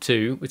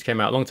 10-2, which came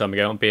out a long time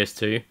ago on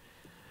PS2.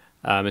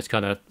 It's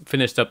kind of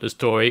finished up the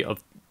story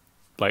of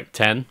like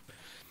 10.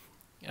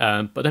 But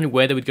I don't know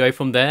where they would go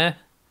from there,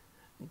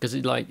 because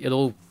it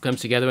all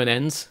comes together and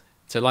ends.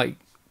 So I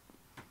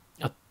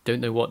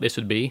don't know what this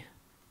would be.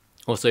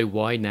 Also,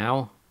 why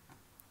now?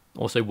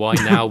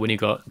 When you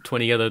got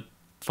 20 other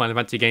Final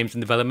Fantasy games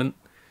in development?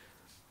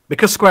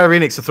 Because Square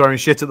Enix are throwing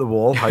shit at the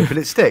wall, hoping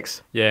it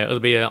sticks. Yeah, it'll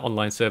be an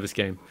online service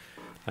game,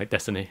 like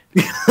Destiny.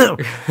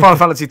 Final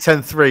Fantasy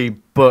X-3,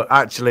 but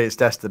actually it's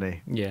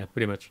Destiny. Yeah,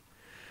 pretty much.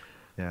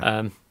 Yeah.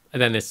 And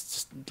then there's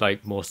just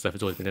like more stuff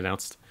that's always been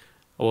announced.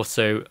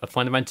 Also, a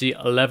Final Fantasy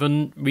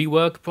 11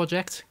 rework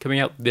project coming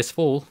out this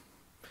fall.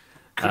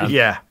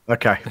 Yeah.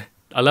 Okay.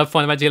 I love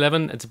Final Fantasy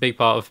 11. It's a big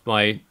part of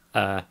my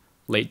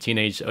late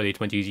teenage, early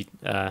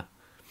 20s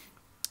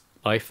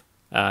life.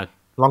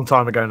 Long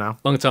time ago now.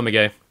 Long time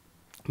ago,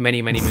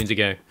 many moons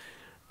ago.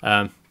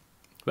 But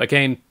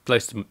again,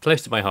 close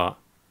to my heart.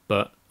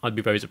 But I'd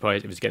be very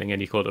surprised if it's getting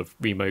any sort of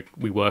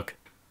rework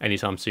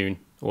anytime soon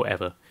or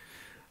ever,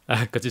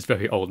 because it's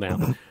very old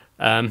now.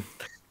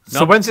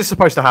 So when's this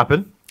supposed to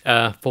happen?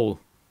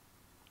 Fall.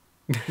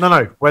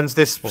 No. When's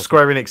this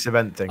Square Enix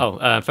event thing? Oh,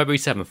 February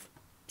 7th.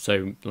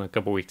 So like a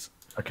couple of weeks.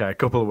 Okay, a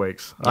couple of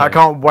weeks. Yeah. I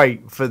can't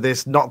wait for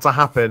this not to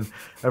happen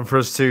and for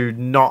us to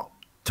not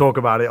talk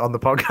about it on the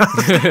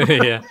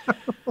podcast. Yeah.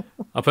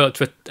 I'll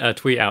put a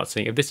tweet out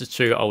saying if this is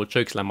true, I will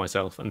chokeslam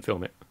myself and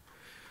film it.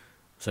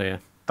 So yeah,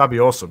 That'd be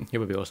awesome. it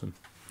would be awesome.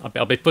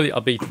 I'll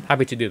be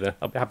happy to do that.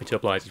 I'll be happy to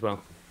oblige as well.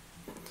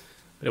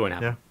 But it won't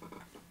happen. Yeah.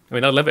 I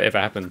mean, I'd love it if it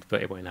happened,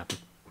 but it won't happen.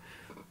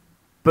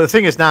 But the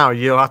thing is now,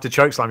 you'll have to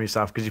chokeslam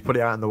yourself because you put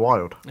it out in the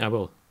wild. I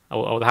will. I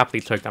will happily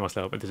choke down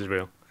myself if this is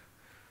real.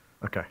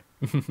 Okay.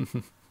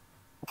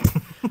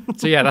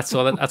 So yeah, that's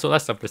all that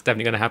stuff that's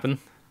definitely going to happen.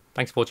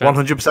 Thanks for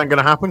 100% going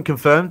to happen,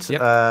 confirmed.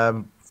 Yep.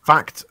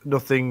 Fact,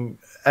 nothing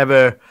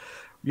ever,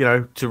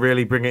 to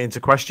really bring it into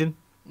question.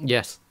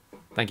 Yes.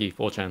 Thank you,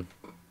 4chan,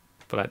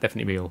 for that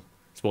definitely real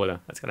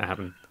spoiler. That's going to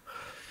happen.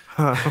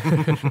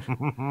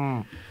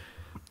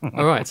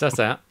 All right, so that's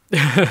that.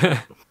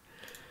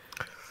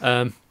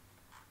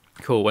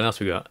 Cool. What else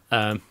we got?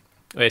 I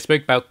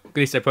spoke about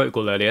Calisto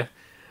Protocol earlier.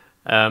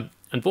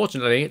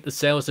 Unfortunately, the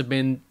sales have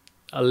been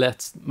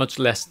much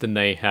less than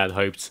they had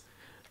hoped.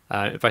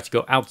 In fact, it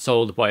got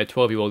outsold by a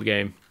 12-year-old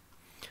game.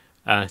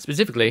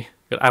 Specifically,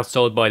 got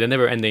outsold by the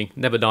never-ending,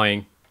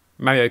 never-dying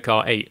Mario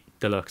Kart 8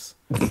 Deluxe.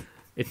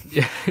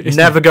 It's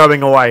Never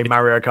going away,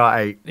 Mario Kart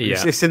 8.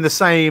 Yeah. It's in the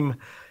same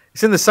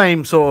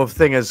sort of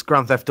thing as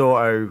Grand Theft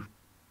Auto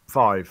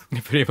 5.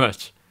 Pretty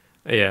much.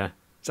 Yeah.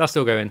 So that's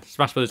still going.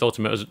 Smash Bros.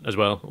 Ultimate as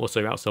well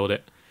also outsold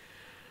it.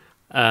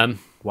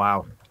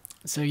 Wow.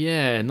 So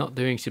yeah, not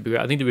doing super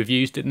great. I think the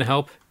reviews didn't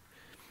help.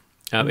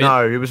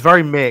 No, it was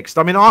very mixed.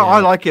 I mean, I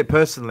like it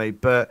personally,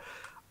 but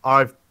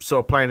I've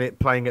sort of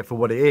playing it for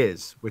what it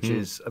is, which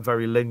is a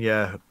very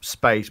linear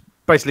space,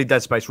 basically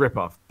Dead Space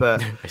ripoff.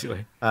 But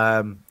basically,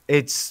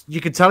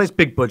 you can tell it's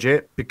big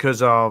budget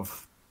because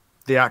of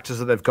the actors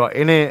that they've got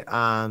in it,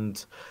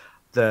 and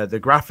the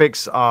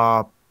graphics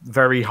are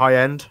very high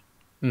end.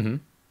 Mm-hmm.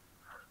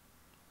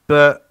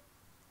 But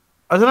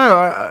I don't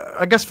know.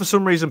 I guess for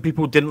some reason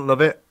people didn't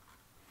love it.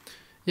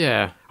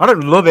 yeah, I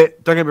don't love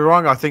it. Don't get me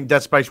wrong. I think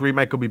Dead Space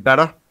Remake will be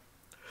better.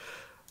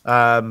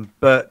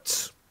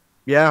 But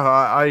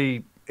yeah,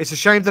 it's a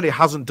shame that it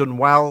hasn't done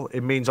well.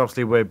 It means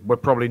obviously we're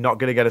probably not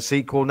going to get a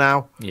sequel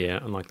now. yeah,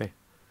 unlikely.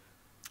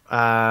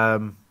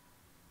 But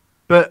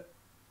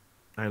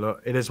hey,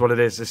 look, it is what it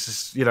is. This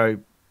is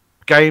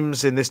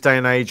games in this day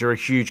and age are a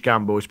huge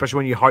gamble, especially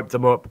when you hype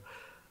them up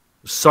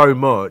so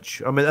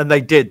much. I mean, and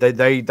they did. They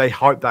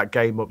hyped that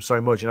game up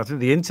so much, and I think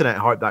the internet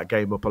hyped that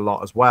game up a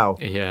lot as well.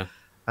 Yeah.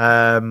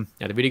 Um,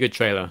 Yeah, the really good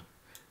trailer,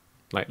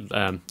 like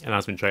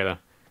announcement trailer.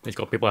 It's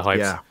got people hyped.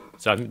 Yeah.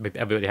 So I think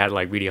everybody had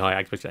like really high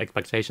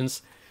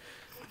expectations,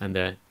 and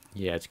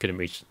yeah, it couldn't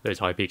reach those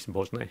high peaks,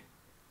 unfortunately.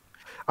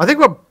 I think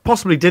what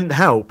possibly didn't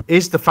help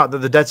is the fact that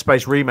the Dead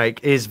Space remake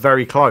is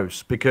very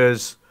close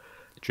because,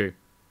 True.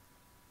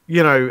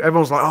 you know,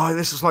 everyone's like, oh,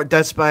 this is like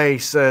Dead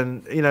Space,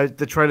 and you know,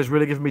 the trailer's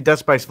really giving me Dead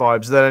Space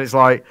vibes. Then it's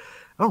like,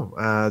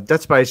 oh,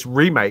 Dead Space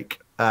remake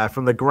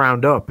from the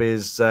ground up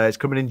is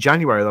coming in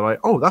January. They're like,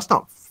 oh, that's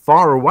not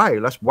far away.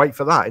 Let's wait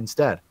for that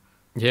instead.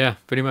 Yeah,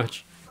 pretty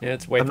much. Yeah,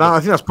 it's wait. And I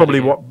think that's probably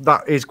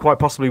that is quite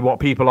possibly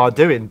what people are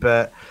doing.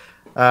 But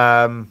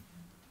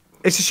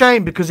it's a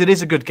shame because it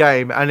is a good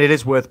game and it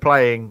is worth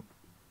playing.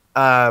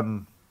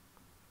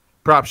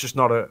 Perhaps just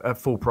not a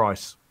full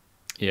price.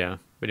 Yeah,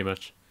 pretty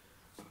much.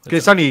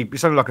 It's only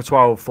like a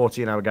 12,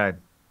 14-hour game.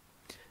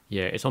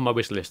 Yeah, it's on my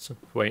wish list,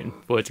 waiting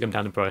for it to come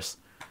down in price.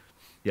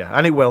 Yeah,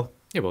 and it will.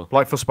 It will.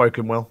 Like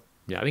Forspoken will.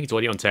 Yeah, I think it's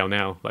already on sale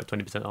now, like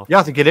 20% off. Yeah,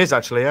 I think it is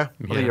actually. Yeah,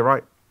 I think you're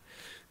right.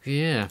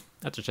 Yeah,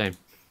 that's a shame.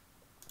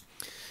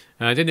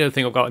 The other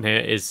thing I've got in here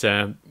is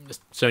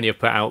Sony have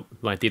put out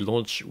like the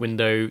launch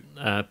window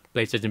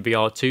PlayStation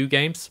VR 2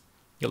 games.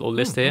 Got a little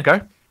list here.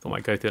 Okay. I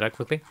might go through that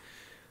quickly.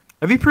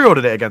 Have you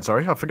pre-ordered it again?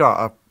 Sorry, I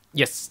forgot.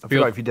 Yes, I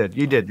forgot if you did.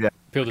 You did, yeah.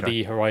 Pre-ordered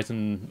the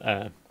Horizon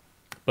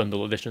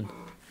bundle edition.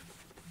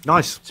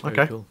 Nice. Very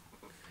Okay. cool.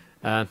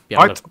 Yeah,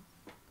 Hyped?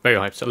 Very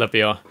hyped. I love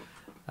VR.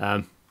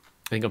 I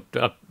think I'm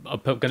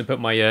going to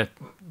put my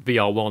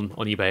VR 1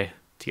 on eBay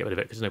to get rid of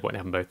it because there's no point in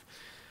having both.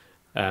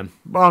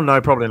 Well, no,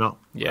 probably not.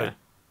 Yeah.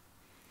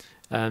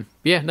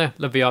 Yeah, no,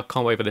 love VR.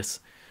 Can't wait for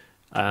this.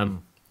 The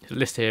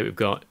list here we've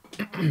got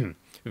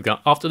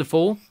After the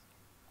Fall.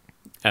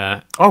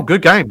 Oh,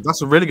 good game.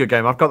 That's a really good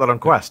game. I've got that on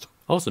Quest.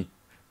 Awesome,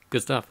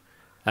 good stuff.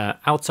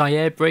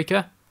 Altair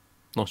Breaker.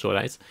 Not sure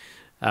what that is.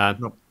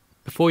 No.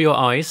 Before Your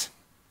Eyes.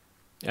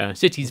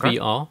 Cities Okay.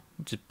 VR,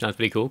 which sounds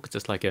pretty cool because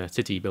it's like a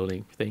city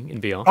building thing in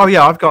VR. Oh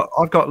yeah, I've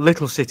got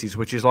Little Cities,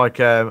 which is like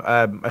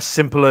a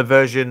simpler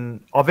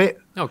version of it.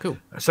 Oh, cool.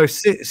 So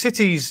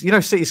cities, you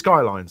know, City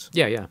Skylines.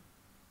 Yeah.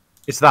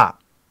 It's that,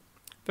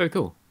 Very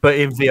cool. but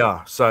in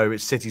VR. So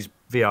it's Cities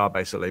VR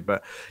basically.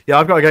 But yeah,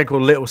 I've got a game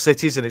called Little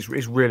Cities, and it's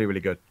really really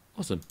good.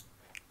 Awesome.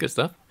 Good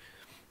stuff.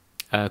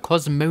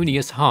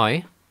 Cosmonious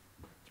High.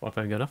 That's my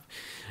phone going off.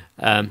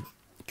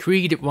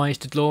 Creed Rise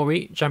to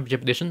Glory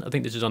Championship Edition. I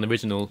think this is on the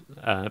original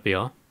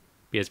VR.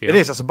 PSVR. It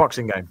is. That's a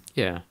boxing game.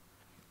 Yeah.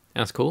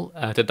 That's cool.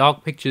 The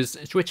Dark Pictures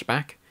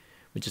Switchback,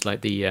 which is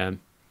like the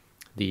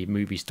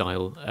movie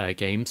style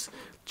games.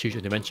 Choose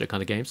your adventure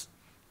kind of games.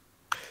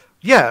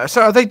 Yeah.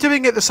 So are they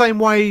doing it the same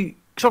way?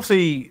 Because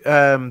obviously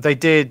they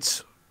did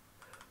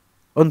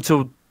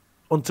Until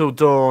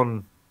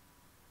Dawn,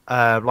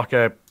 like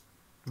a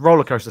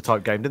roller coaster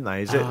type game, didn't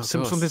they? Is it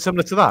something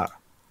similar to that?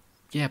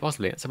 Yeah,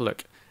 possibly. Let's have a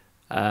look.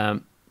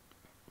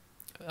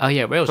 Oh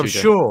yeah, rail shooter. I'm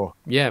sure.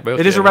 Yeah, rail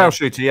It is a shooter, rail yeah.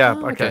 shooter. Yeah.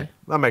 Oh, okay. okay.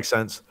 That makes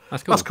sense.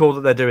 That's cool. That's cool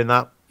that they're doing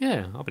that.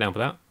 Yeah, I'll be down for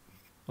that.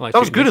 I like That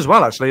was shooting good games. as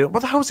well, actually.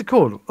 What the hell was it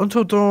called?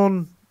 Until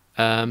Dawn.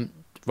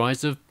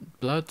 Rise of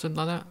Blood, something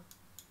like that.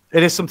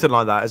 It is something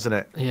like that, isn't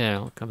it? Yeah,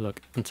 I'll have a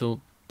look. Until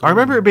I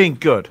remember it being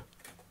good.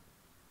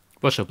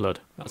 Rush of Blood.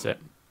 That's it.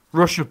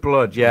 Rush of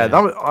Blood. Yeah, Yeah.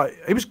 that was.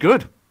 It was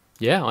good.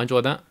 Yeah, I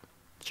enjoyed that.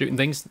 Shooting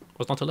things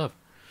was not to love.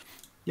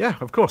 Yeah,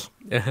 of course.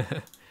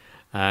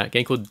 A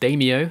game called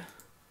Daimyo.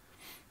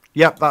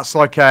 Yep, that's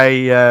like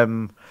a.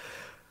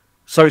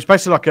 So it's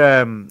basically like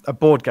a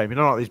board game. You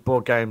know, like these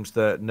board games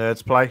that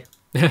nerds play.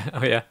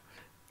 Oh yeah,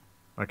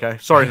 Okay,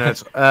 sorry,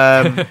 nerds.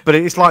 But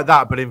it's like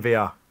that, but in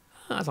VR.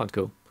 that sounds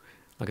cool.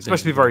 Like It's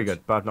supposed to be very good,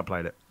 but I've not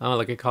played it. Oh,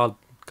 like a card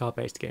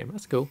based game.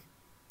 That's cool.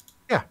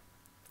 Yeah.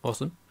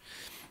 Awesome.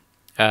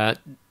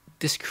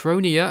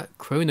 Dyschronia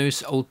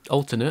Chronos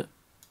Alternate.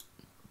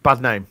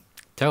 Bad name.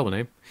 Terrible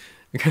name.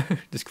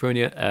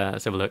 Dyschronia.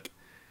 Let's have a look.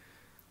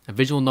 A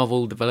visual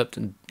novel developed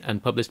and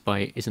published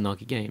by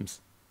Izanagi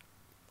Games.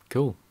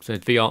 Cool. So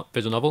VR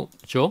visual novel,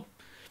 sure.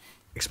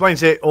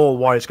 Explains it all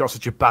why it's got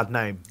such a bad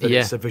name. That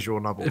Yeah. It's a visual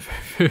novel.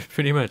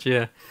 Pretty much,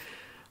 yeah.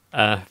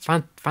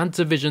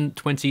 Fantavision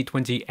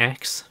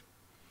 2020X.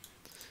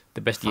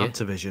 The best year.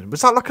 Fantavision.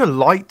 Was that like a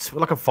light,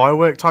 like a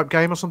firework type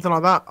game or something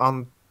like that?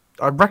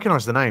 I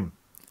recognise the name.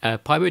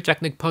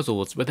 Pyrotechnic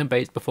puzzles,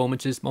 rhythm-based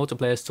performances,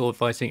 multiplayer sword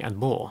fighting, and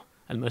more.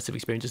 Immersive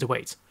experiences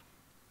await.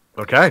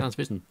 Okay. Sounds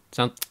vision.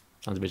 Sounds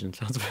vision.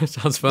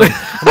 Sounds fun.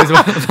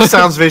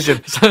 Sounds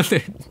vision.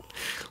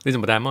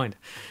 Losing my damn mind.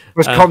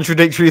 Most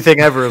contradictory thing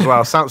ever as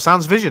well.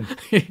 Sounds vision.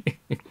 I'm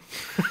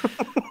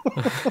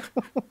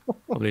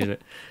losing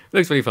it.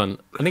 Looks really fun.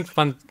 I think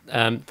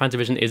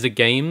Fantavision is a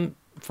game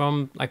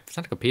from it's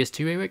like a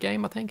PS2 era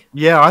game, I think.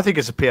 Yeah, I think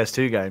it's a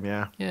PS2 game,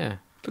 yeah. Yeah,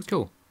 looks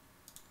cool.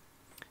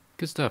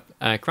 Good stuff.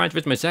 Gran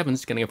Turismo 7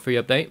 is getting a free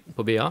update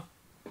for VR.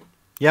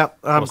 Yeah,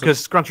 Awesome.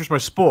 because Gran Turismo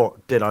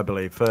Sport did, I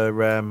believe, for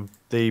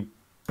the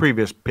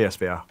previous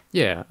PSVR.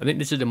 Yeah, I think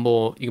this is a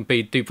more you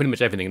can do pretty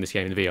much everything in this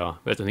game in VR.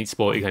 Whereas I think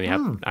sport you can only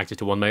have access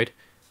to one mode,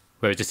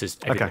 whereas this is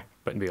everything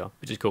but in VR,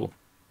 which is cool.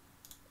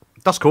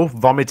 That's cool.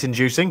 Vomit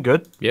inducing,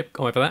 good. Yep,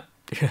 can't wait for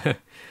that.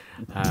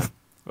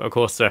 Of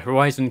course,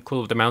 Horizon Call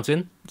of the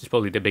Mountain, which is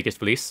probably the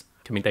biggest release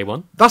coming day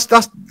one. That's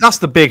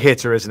the big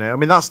hitter, isn't it? I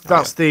mean, that's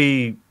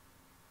the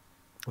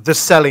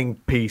selling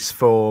piece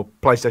for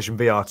PlayStation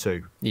VR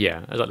 2.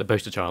 Yeah, it's like the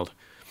poster child,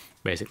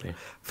 basically.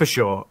 For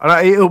sure.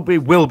 And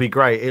it will be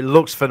great. It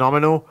looks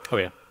phenomenal. Oh,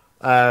 yeah.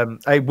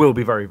 It will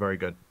be very, very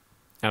good.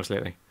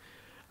 Absolutely.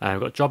 We've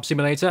got Job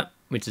Simulator,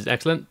 which is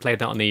excellent. Played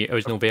that on the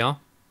original VR.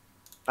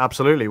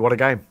 Absolutely. What a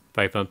game.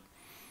 Very fun.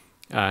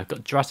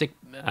 Got Jurassic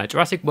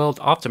World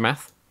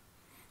Aftermath.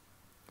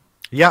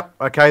 Yep.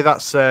 Okay.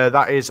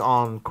 That is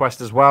on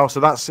Quest as well. So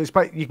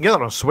you can get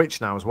that on Switch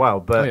now as well.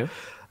 But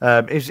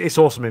it's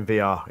awesome in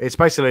VR. It's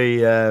basically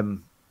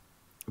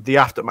the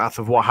aftermath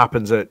of what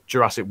happens at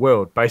Jurassic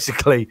World.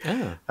 Basically.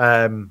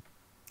 Yeah.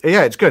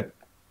 It's good.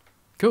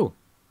 Cool.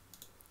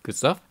 Good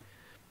stuff.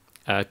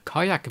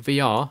 Kayak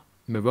VR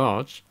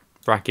Mirage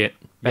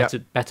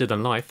better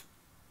than life.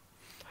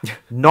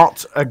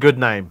 Not a good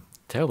name.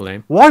 Terrible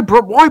name. Why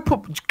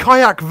put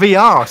Kayak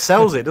VR?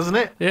 Sells it, doesn't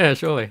it? Yeah,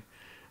 surely.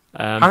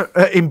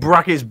 In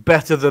brackets,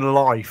 better than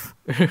life.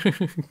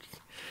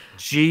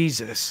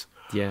 Jesus.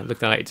 Yeah,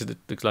 looks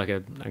like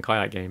a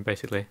kayak game,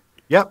 basically.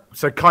 Yep.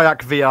 So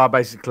Kayak VR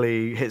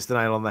basically hits the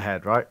nail on the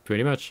head, right?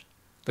 Pretty much.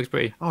 Looks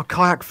pretty. Oh,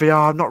 Kayak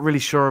VR. I'm not really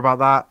sure about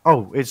that.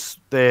 Oh, it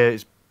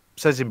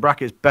says in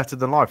brackets, better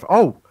than life.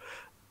 Oh,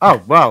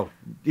 well,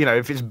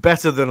 if it's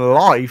better than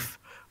life,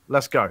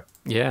 let's go.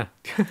 Yeah.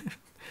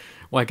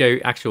 Why go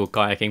actual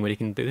kayaking when you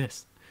can do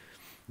this?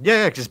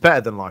 Yeah, because it's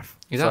better than life.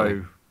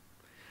 Exactly. So,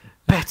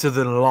 better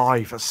than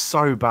life. That's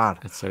so bad.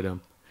 That's so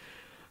dumb.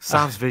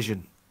 Sounds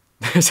vision.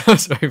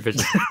 Sounds very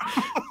vision.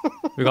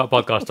 We got a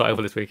podcast title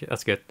for this week.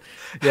 That's good.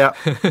 Yeah.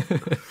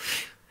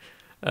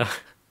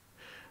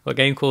 A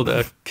game called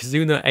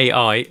Kazuna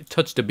AI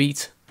Touch the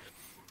Beat,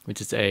 which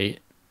is a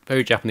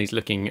very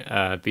Japanese-looking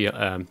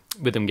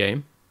rhythm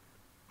game.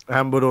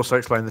 And would also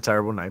explain the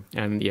terrible name.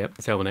 And yeah,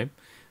 the terrible name.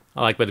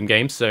 I like rhythm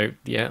games, so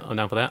yeah, I'm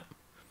down for that.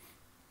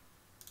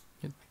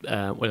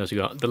 What else we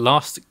got? The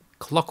Last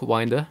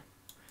Clockwinder,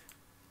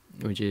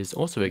 which is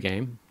also a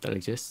game that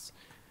exists.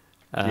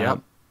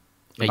 About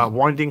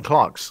winding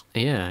clocks.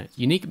 Yeah,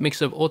 unique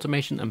mix of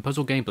automation and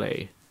puzzle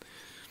gameplay.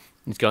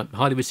 It's got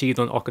highly received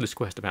on Oculus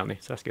Quest apparently,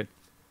 so that's good.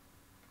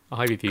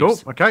 High reviews.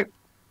 Cool. Okay.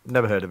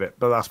 Never heard of it,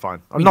 but that's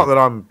fine. Not that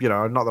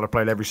I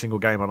played every single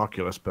game on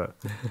Oculus, but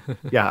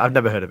yeah, I've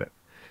never heard of it.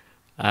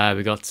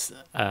 We got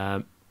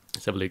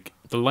let's have a look.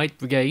 The Light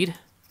Brigade,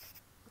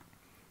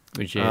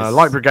 which is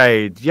Light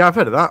Brigade. Yeah, I've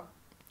heard of that.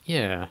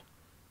 Yeah,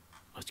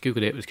 I just googled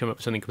it. It was coming up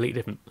with something completely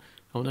different.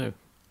 Oh no.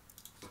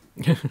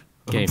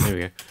 Game. Here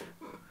we go.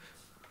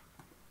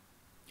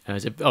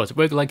 It's a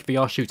roguelike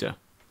VR shooter.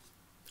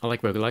 I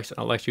like roguelikes.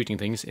 I like shooting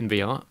things in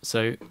VR,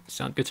 so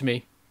sounds good to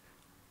me.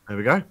 There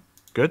we go.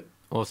 Good.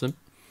 Awesome.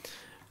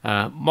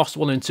 Moss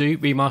 1 and 2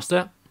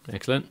 remaster.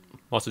 Excellent.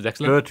 Moss is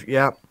excellent. Good.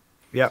 Yeah.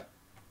 Yep.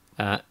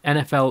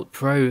 NFL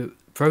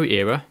Pro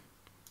era.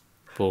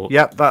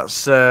 Yep,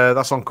 that's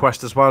on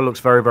Quest as well. Looks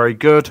very, very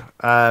good.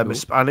 Cool.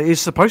 And it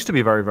is supposed to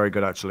be very, very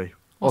good, actually.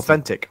 Awesome.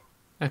 Authentic.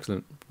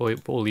 Excellent. For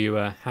all you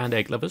hand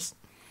egg lovers.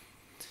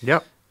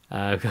 Yep.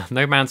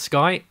 No Man's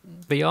Sky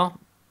VR.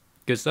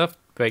 Good stuff.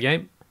 Great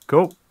game.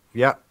 Cool.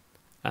 Yeah.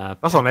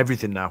 That's on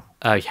everything now.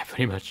 Yeah,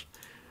 pretty much.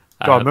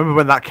 God, remember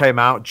when that came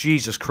out?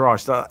 Jesus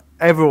Christ.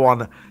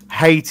 Everyone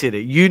hated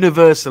it.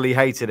 Universally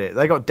hated it.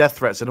 They got death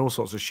threats and all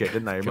sorts of shit,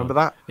 didn't they? Remember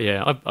that?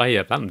 Yeah,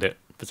 I banned it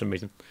for some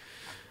reason.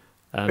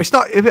 It's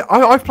not.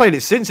 I've played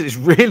it since, and it's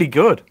really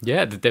good.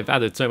 Yeah, they've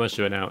added so much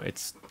to it now.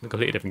 It's a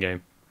completely different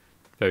game.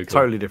 Very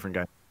cool. Totally different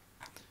game.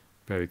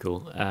 Very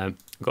cool.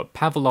 We've got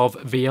Pavlov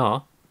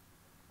VR.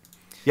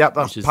 Yep,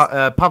 that's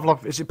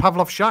Pavlov. Is it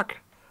Pavlov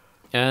Shack?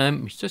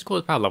 It's just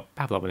called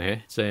Pavlov in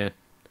here. It's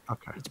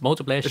it's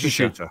multiplayer shooter. It's a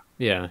shooter.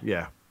 Yeah.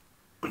 Yeah.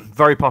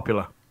 Very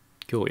popular.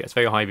 Cool. Yeah, it's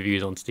very high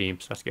reviews on Steam,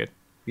 so that's good.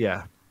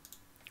 Yeah.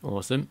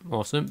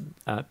 Awesome.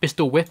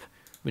 Pistol Whip,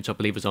 which I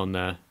believe was on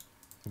the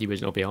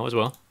original VR as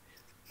well.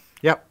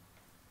 Yep.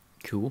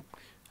 Cool.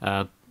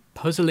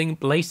 Puzzling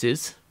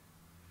Places,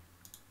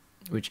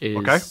 which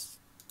is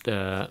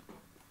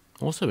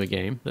also a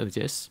game that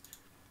exists.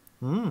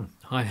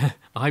 High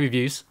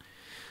reviews.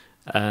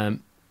 Let's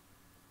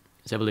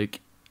have a look.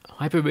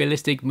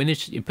 Hyper-realistic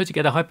miniatures. You put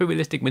together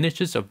hyper-realistic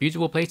miniatures of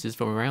beautiful places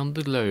from around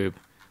the globe.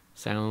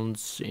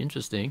 Sounds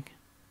interesting.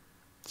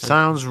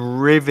 Sounds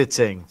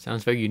riveting.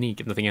 Sounds very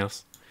unique, if nothing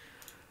else.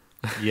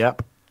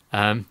 Yep.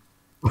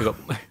 We've got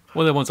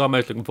one of the ones I'm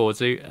most looking forward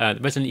to, the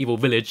Resident Evil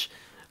Village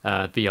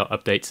VR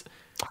update.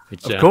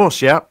 Which, of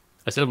course, yeah.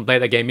 I still haven't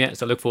played that game yet,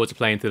 so I look forward to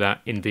playing through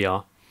that in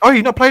VR. Oh,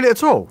 you've not played it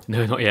at all?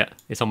 No, not yet.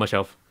 It's on my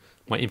shelf.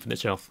 My infinite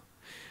shelf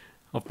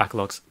of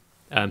backlogs.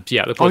 So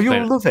yeah, look forward to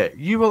playing you'll love it.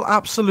 You will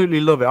absolutely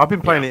love it. I've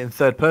been playing it in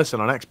third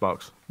person on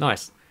Xbox.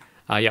 Nice.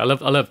 Yeah, I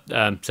love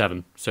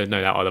 7, so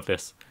no doubt I love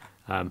this.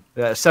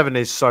 7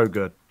 is so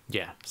good.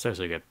 Yeah, so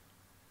good.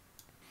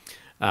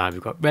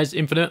 We've got Res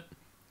Infinite,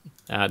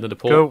 another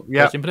port. Cool,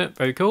 yeah. Res Infinite,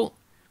 very cool.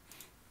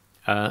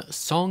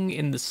 Song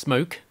in the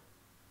Smoke.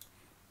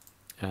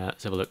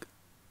 Let's have a look.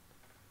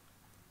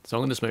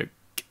 Song in the Smoke.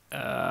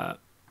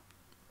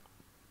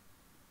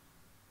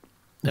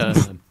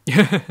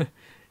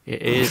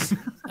 It is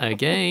a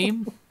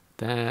game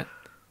that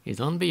is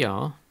on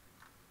VR.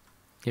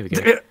 Here we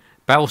go.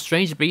 Battle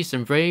strange beasts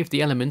and brave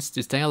the elements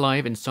to stay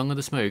alive in Song of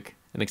the Smoke,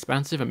 an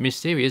expansive and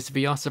mysterious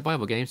VR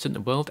survival game set in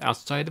a world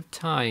outside of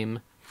time.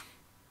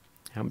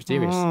 How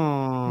mysterious.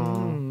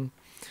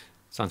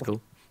 Sounds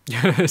cool.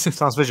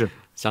 Sounds vision.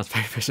 Sounds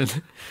very vision.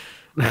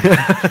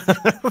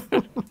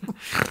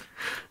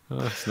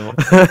 Snort.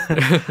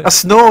 A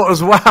snort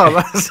as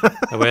well.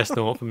 A wear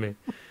snort for me.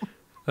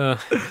 God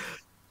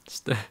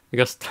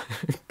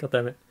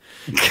damn it.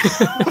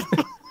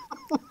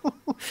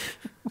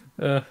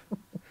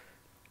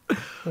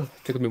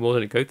 Took me more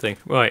than a good thing.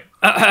 Right.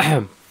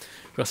 We've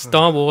got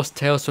Star Wars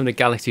Tales from the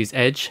Galaxy's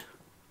Edge.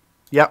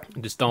 Yep.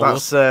 The Star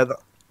Wars.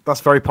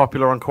 That's very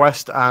popular on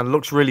Quest and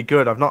looks really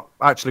good. I've not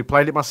actually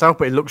played it myself,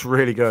 but it looks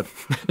really good.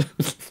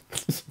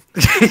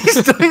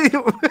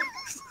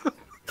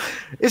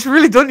 It's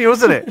really done you,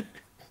 isn't it?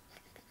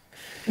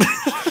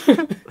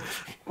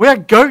 We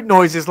had goat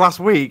noises last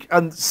week,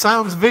 and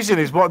sounds vision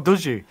is what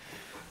does you.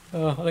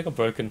 Oh, I think I'm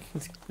broken.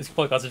 This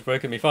podcast has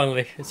broken me,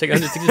 finally. It's taken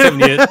 167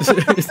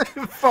 years.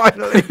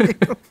 Finally.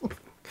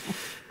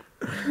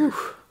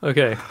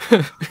 Okay.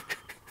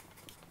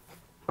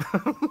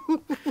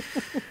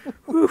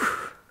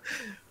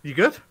 You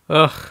good?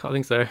 Oh, I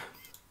think so.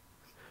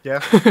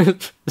 Yeah.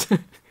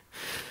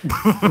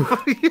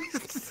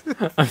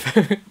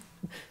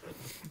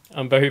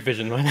 I'm very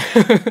vision right now.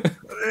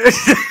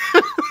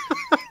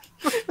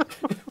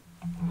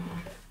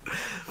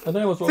 I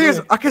know what's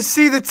wrong. I can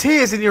see the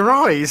tears in your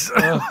eyes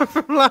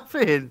from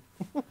laughing.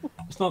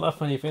 It's not that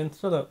funny, Finn.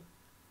 Shut up.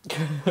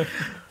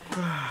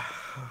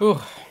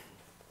 Ooh.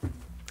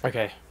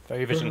 Okay,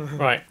 very vision.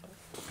 Right.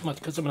 I might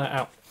cut some of that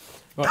out.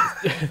 Right.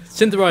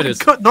 Cinder Riders.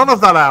 Cut none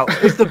of that out.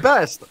 It's the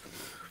best.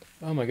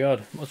 Oh my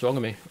god, what's wrong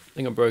with me? I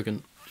think I'm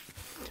broken.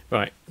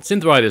 Right.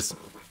 Cinder Riders.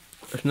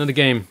 Another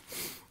game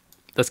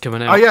that's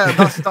coming out. Oh yeah,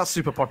 that's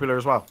super popular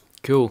as well.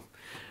 Cool.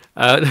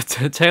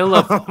 The Tale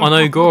of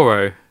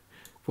Onogoro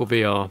for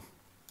VR.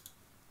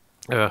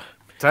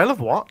 Tale of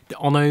what?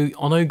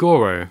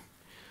 Onogoro.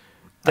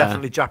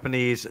 Definitely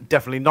Japanese.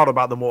 Definitely not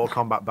about the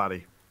Mortal Kombat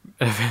baddie.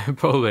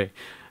 Probably.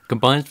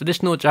 Combines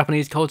traditional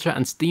Japanese culture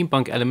and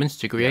steampunk elements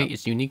to create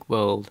its unique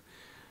world.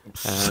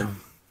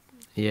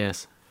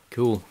 Yes.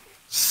 Cool.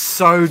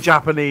 So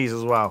Japanese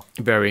as well.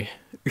 Very.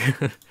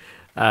 We've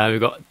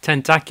got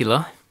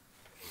Tentacular.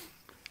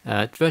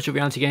 Virtual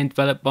reality game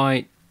developed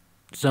by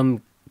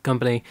some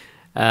company.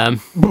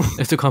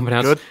 It's still can't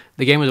pronounce. Good.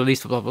 The game was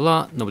released for blah blah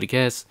blah. Nobody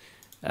cares.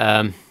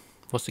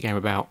 What's the game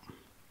about?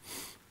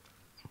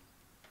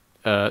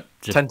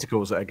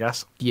 Tentacles, I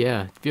guess.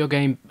 Yeah, video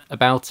game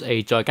about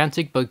a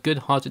gigantic but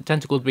good-hearted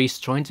tentacled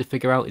beast trying to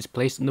figure out its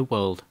place in the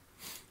world.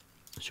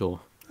 Sure.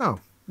 Oh,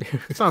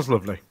 sounds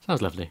lovely.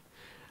 Sounds lovely.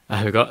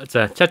 We've got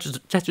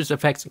Tetris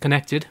Effect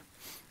Connected.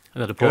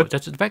 Another port of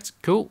Tetris Effect.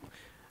 Cool.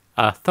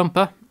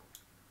 Thumper.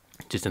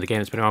 Just another game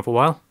that's been around for a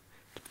while.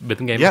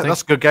 Rhythm game. Yeah,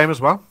 that's a good game as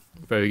well.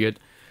 Very good.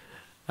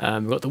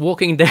 We've got The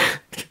Walking Dead.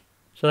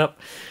 Shut up.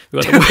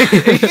 We've got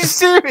Are you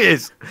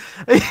serious?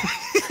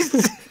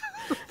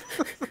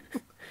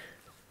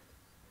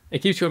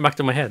 It keeps going back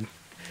to my head.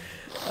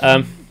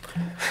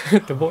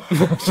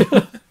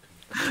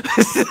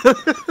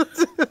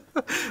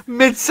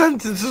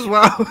 Mid-sentence as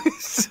well.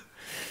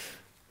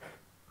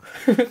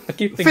 I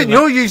keep thinking Finn,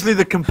 you're usually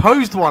the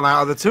composed one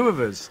out of the two of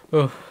us.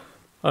 Oh,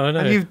 I don't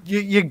know. And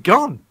you're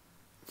gone.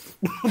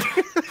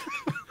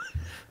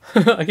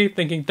 I keep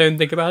thinking, don't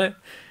think about it.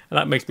 And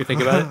that makes me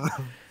think about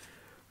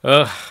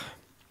it.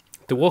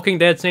 The Walking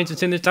Dead Saints and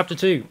Sinners Chapter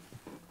 2.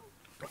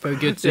 Very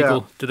good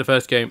sequel to the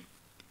first game.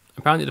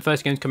 Apparently the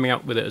first game's coming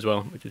out with it as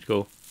well, which is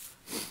cool.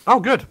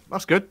 Oh, good.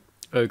 That's good.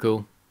 Very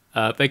cool.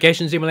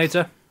 Vacation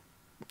Simulator.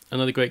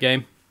 Another great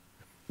game.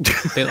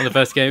 Played on the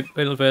first game.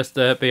 Played on the first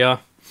VR.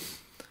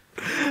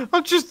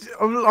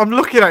 I'm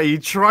looking at you,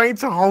 trying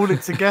to hold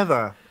it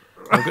together.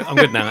 I'm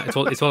good now.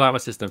 It's all out of my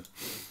system.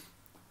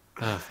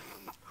 We've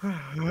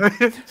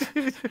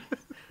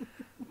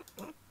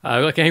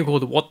got a game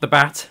called What the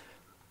Bat.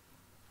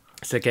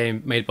 It's a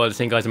game made by the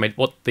same guys who made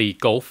What the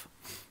Golf,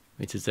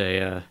 which is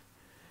a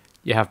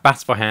you have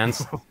bats for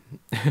hands.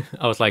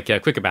 I was like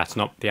cricket bats,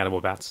 not the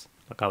animal bats,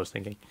 like I was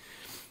thinking.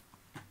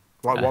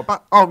 Like what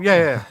bat? Oh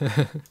yeah.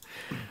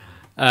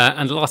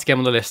 And the last game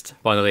on the list,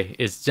 finally,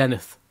 is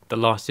Zenith: The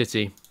Last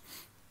City.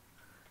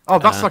 Oh,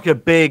 that's like a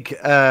big.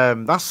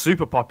 That's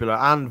super popular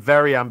and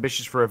very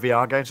ambitious for a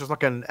VR game. So it's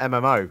like an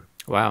MMO.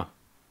 Wow,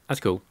 that's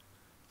cool.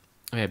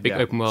 Oh, yeah, big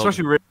open world. It's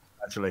actually really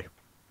actually.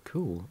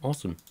 Cool,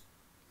 awesome.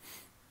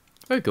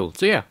 Very cool.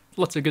 So yeah,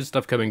 lots of good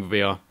stuff coming for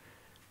VR.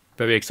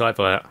 Very excited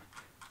for that.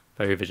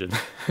 Very vision.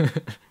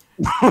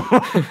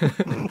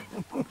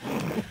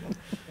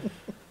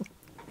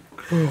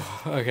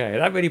 Okay,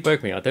 that really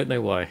broke me. I don't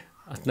know why.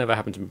 That's never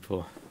happened to me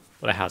before.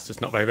 Well, it has.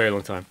 Just not very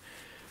long time.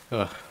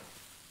 Ugh.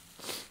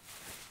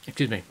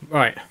 Excuse me.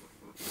 Right.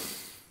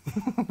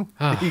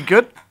 You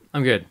good?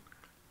 I'm good.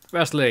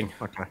 Wrestling.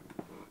 Okay.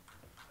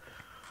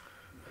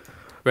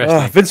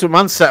 Wrestling. Vince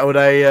McMahon settled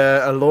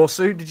a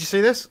lawsuit. Did you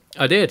see this?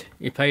 I did.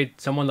 He paid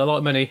someone a lot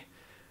of money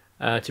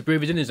to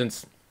prove his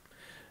innocence.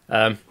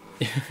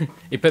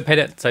 He paid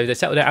it, so they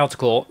settled it out of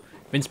court.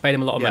 Vince paid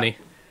him a lot of money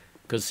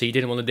because he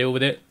didn't want to deal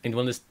with it. He didn't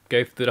want to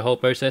go through the whole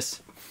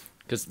process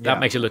because that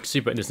makes you look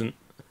super innocent.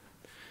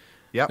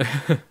 Yep.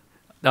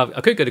 Now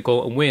I could go to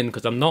court and win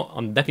because I'm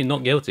definitely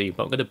not guilty,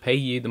 but I'm going to pay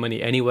you the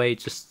money anyway,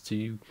 just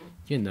to,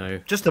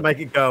 just to make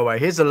it go away.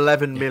 Here's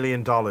 $11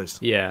 million.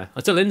 Yeah,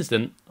 I'm still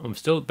innocent. I'm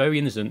still very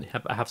innocent.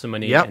 I have some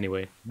money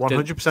anyway.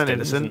 100%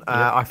 innocent.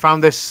 I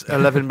found this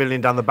 $11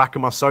 million down the back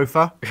of my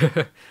sofa.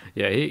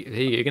 Yeah,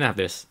 you're gonna have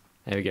this.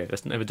 There we go.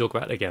 Let's never talk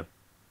about it again.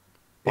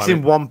 It's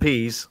in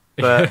 1p's,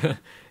 but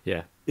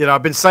yeah.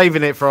 I've been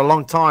saving it for a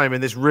long time in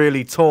this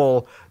really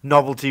tall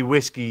novelty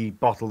whiskey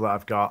bottle that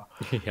I've got.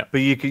 Yeah. But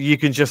you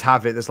can just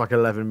have it. There's like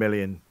 $11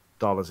 million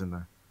in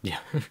there. Yeah.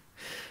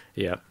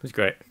 Yeah, it's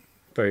great.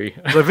 Very.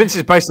 So Vince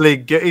is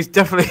basically,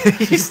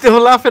 he's still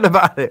laughing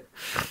about it.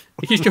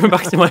 It keeps coming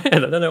back to my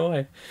head. I don't know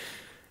why.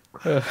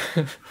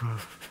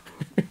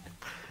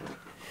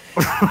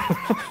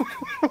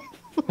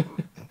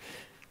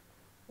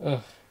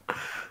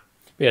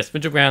 Yes,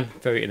 Vince McMahon,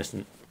 very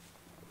innocent.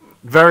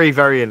 Very,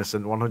 very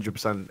innocent.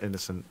 100%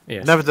 innocent.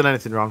 Yes. Never done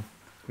anything wrong.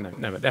 No,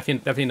 never.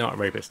 Definitely not a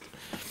rapist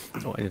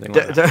or anything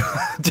like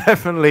that.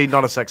 Definitely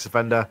not a sex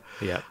offender.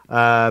 Yeah.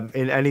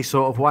 In any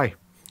sort of way.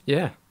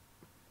 Yeah.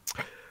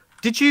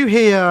 Did you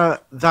hear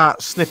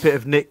that snippet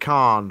of Nick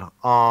Khan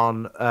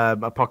on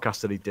a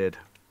podcast that he did?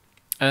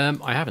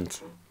 I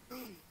haven't.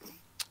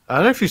 I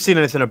don't know if you've seen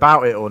anything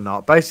about it or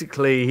not.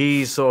 Basically,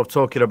 he's sort of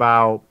talking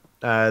about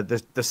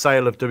the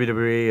sale of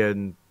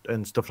WWE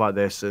and stuff like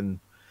this, and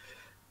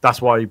that's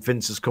why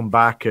Vince has come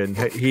back, and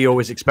he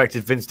always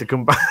expected Vince to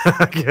come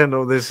back and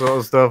all this sort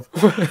of stuff.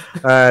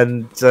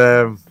 And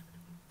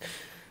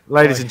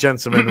ladies and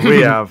gentlemen,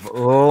 we have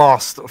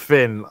lost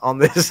Finn on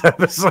this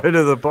episode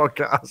of the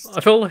podcast.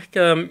 I feel like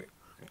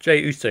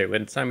Jay Uso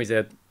when Sami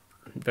said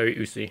very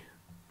Uso.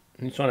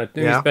 He's trying to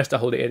do his best to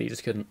hold it in, he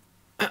just couldn't.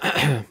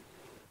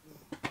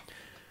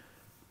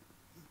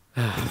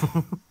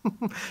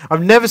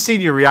 I've never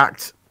seen you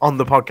react on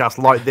the podcast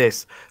like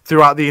this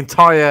throughout the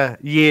entire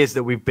years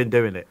that we've been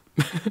doing it.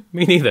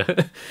 Me neither.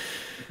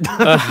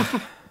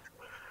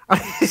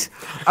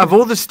 Of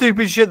all the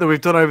stupid shit that we've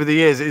done over the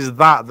years, it is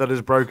that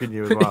has broken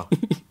you as well.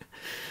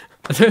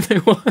 I don't know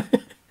why.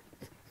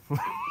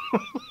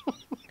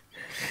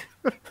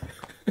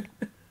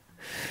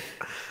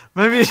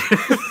 Maybe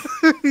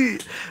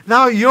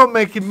now you're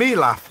making me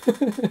laugh.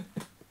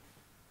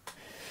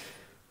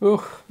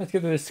 Oh, let's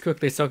get to this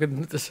quickly so I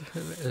can.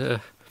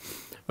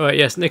 Right,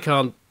 yes, Nick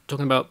Khan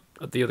talking about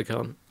the other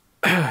Khan.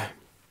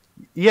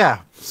 Yeah,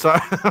 so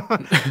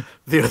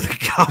the other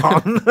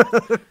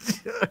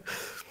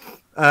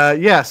Khan.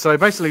 Yeah, so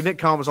basically Nick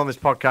Khan was on this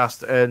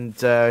podcast and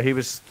he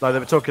was like, they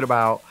were talking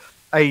about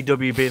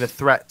AEW being a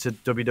threat to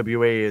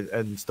WWE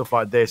and stuff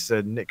like this,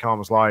 and Nick Khan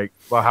was like,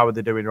 well, how are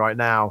they doing right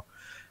now?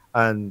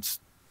 And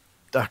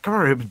I can't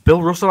remember, it was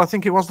Bill Russell, I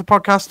think it was, the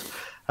podcast.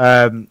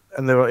 And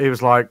he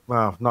was like,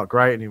 well, not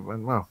great. And he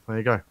went, well, there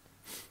you go.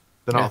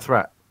 They're not a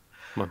threat.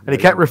 Well, and he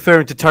kept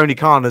referring to Tony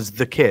Khan as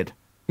the kid.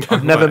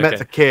 I've never met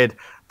the kid,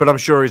 but I'm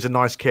sure he's a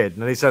nice kid.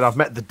 And he said, I've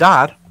met the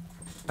dad,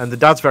 and the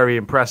dad's very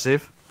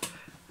impressive.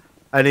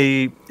 And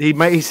he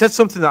said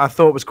something that I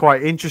thought was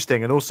quite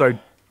interesting and also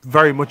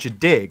very much a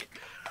dig.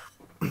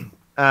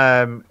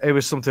 It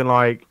was something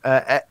like,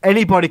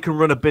 anybody can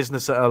run a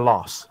business at a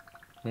loss.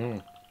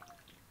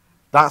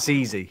 That's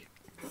easy.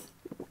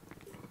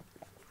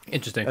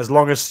 Interesting. As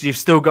long as you've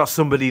still got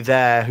somebody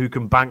there who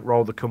can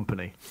bankroll the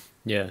company.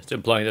 Yeah, it's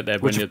implying that they're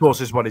which, of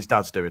course, is what his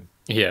dad's doing.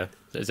 Yeah,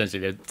 essentially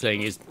they're saying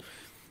he's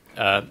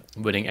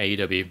winning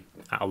AEW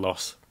at a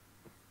loss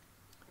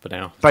for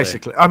now.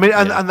 Basically. I mean,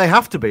 and they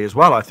have to be as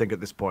well, I think,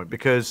 at this point.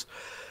 Because,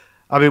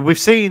 I mean, we've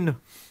seen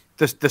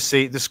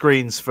the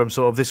screens from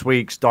sort of this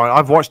week's Dynamite.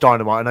 I've watched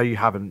Dynamite. I know you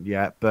haven't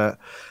yet, but...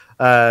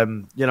 I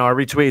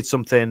retweeted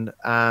something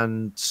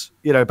and,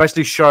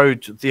 basically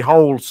showed the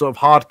whole sort of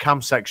hard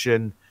cam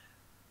section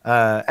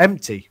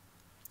empty.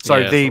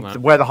 So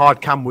where the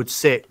hard cam would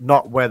sit,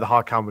 not where the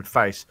hard cam would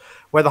face.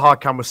 Where the hard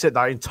cam would sit,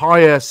 that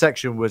entire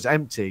section was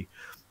empty.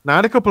 Now, I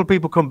had a couple of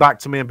people come back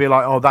to me and be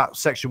like, oh, that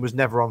section was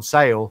never on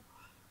sale.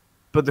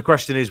 But the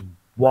question is,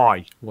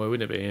 why? Why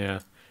wouldn't it be? Yeah.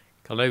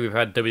 I know we've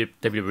had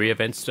WWE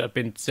events that have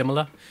been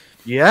similar.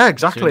 Yeah,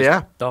 exactly,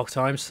 yeah. Dark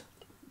times.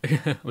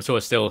 I'm sure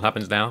it still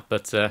happens now,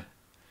 but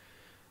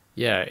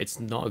yeah, it's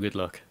not a good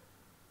look.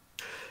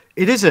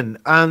 It isn't,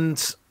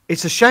 and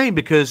it's a shame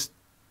because,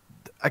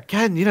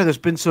 again, there's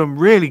been some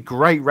really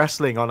great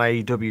wrestling on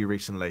AEW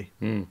recently.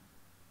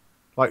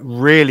 Like,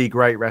 really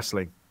great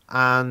wrestling.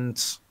 And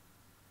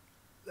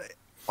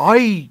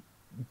I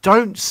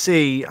don't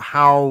see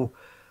how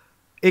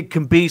it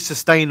can be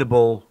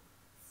sustainable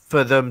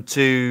for them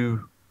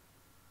to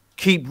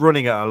keep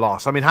running at a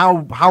loss. I mean,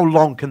 how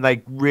long can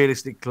they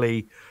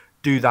realistically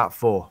do that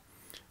for?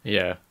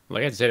 Yeah,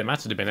 like I had to say, the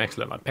matches have been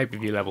excellent. Like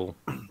pay-per-view level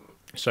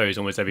shows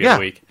almost every Yeah. other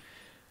week.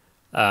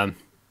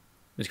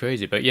 It's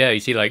crazy, but yeah, you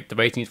see like the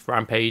ratings for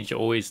Rampage are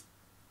always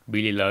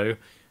really low,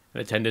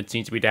 and attendance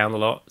seems to be down a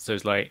lot. So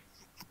it's like,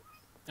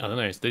 I don't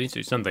know, they need to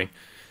do something.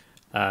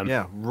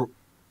 Yeah,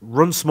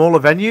 run smaller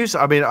venues.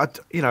 I mean, I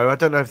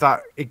don't know if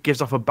that it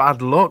gives off a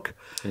bad look,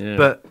 Yeah,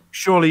 but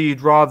surely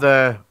you'd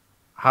rather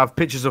have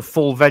pictures of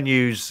full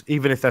venues,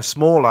 even if they're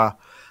smaller,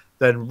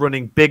 than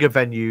running bigger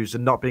venues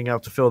and not being able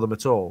to fill them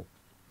at all.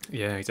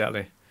 yeah,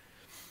 exactly.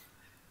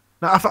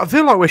 Now, I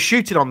feel like we're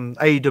shooting on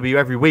AEW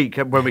every week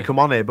when we come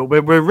on here, but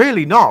we're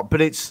really not. But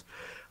it's,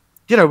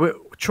 we're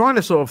trying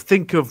to sort of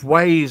think of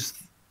ways,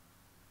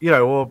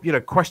 or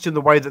question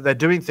the way that they're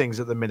doing things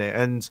at the minute,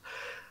 and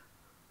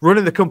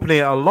running the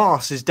company at a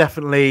loss is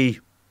definitely,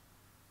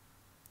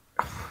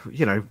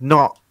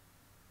 not,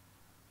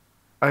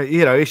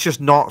 it's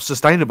just not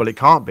sustainable. It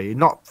can't be,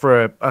 not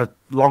for a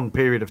long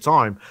period of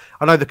time.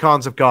 I know the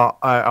Khans have got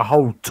a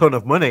whole ton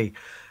of money,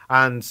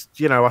 and,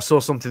 I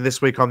saw something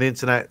this week on the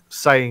internet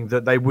saying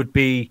that they would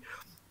be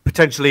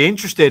potentially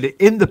interested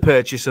in the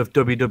purchase of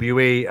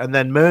WWE and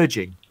then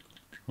merging.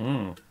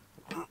 That'd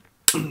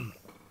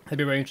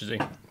be very interesting.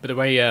 But the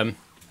way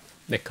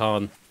Nick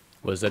Khan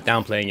was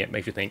downplaying it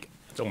makes you think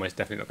it's almost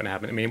definitely not going to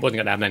happen. I mean, it wasn't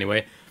going to happen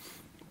anyway,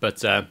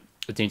 but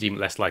it seems even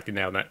less likely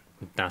now that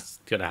that's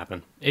going to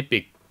happen. It'd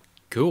be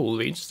cool, it'd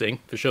be interesting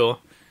for sure.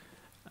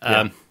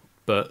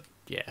 But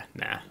yeah,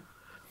 nah.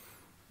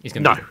 He's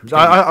gonna No,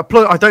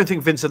 I don't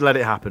think Vince would let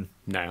it happen.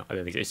 No, I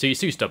don't think so. So he's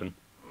too stubborn.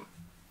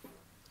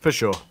 For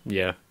sure.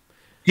 Yeah.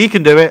 He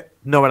can do it.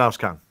 No one else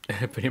can.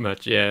 Pretty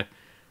much, yeah.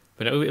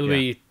 But it'll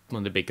be one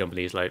of the big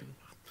companies. Like,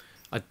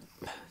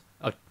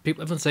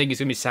 everyone's saying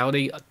it's gonna be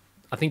Saudi.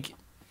 I think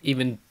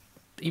even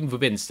for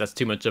Vince, that's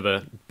too much of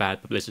a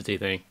bad publicity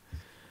thing.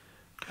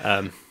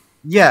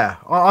 Yeah,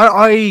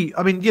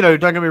 I mean, don't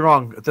get me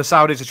wrong. The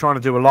Saudis are trying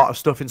to do a lot of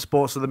stuff in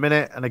sports at the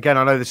minute, and again,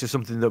 I know this is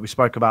something that we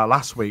spoke about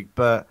last week,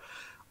 but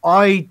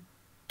I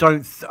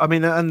don't. I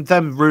mean, and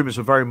them rumors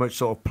were very much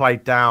sort of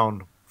played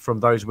down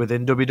from those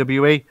within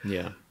WWE.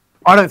 Yeah.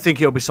 I don't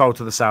think it'll be sold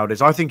to the Saudis.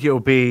 I think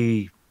it'll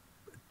be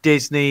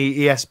Disney,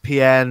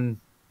 ESPN,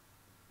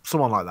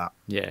 someone like that.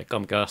 Yeah,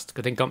 Comcast.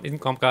 I think isn't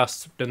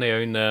Comcast, don't they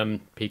own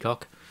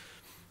Peacock?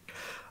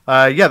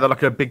 Yeah, they're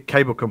like a big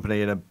cable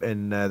company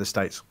in the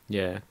States.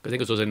 Yeah, I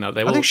think it was in that.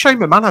 I think Shane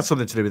McMahon had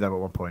something to do with them at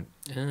one point.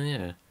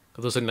 Yeah,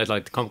 because also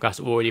like Comcast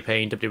already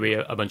paying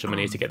WWE a bunch of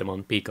money to get them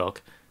on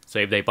Peacock. So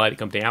if they buy the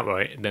company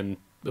outright, then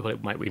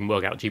it might even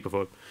work out cheaper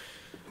for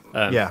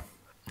them. Yeah,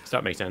 so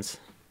that makes sense.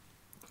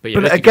 But, yeah,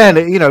 but again,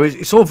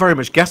 it's all very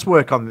much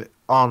guesswork on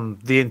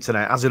the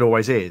internet, as it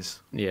always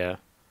is. Yeah.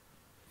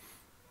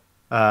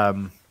 But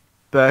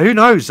who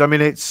knows? I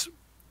mean, it's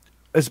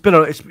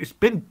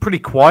been pretty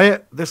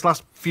quiet this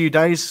last few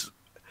days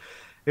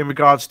in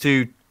regards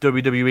to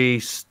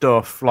WWE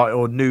stuff,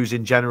 or news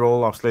in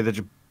general. Obviously, they're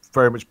just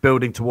very much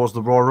building towards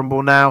the Royal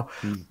Rumble now.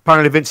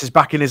 Apparently, Vince is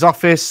back in his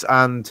office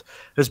and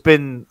has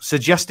been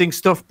suggesting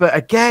stuff. But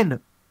again,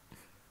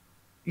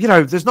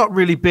 there's not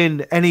really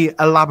been any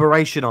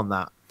elaboration on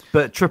that.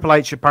 But Triple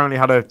H apparently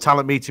had a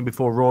talent meeting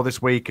before Raw this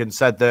week and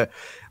said that,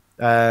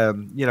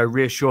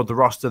 reassured the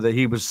roster that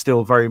he was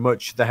still very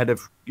much the head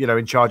of,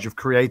 in charge of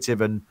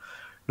creative, and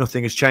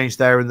nothing has changed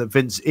there, and that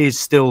Vince is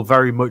still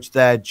very much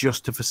there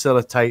just to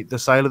facilitate the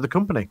sale of the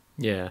company.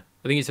 Yeah.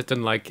 I think he said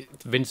something like,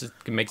 Vince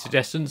can make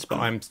suggestions, but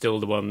I'm still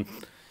the one,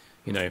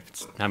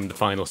 having the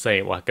final say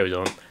in what goes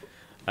on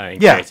in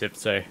creative.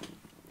 So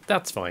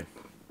that's fine.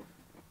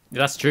 If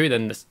that's true,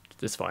 then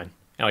that's fine.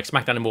 Like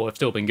SmackDown and Raw have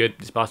still been good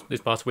this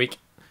past week.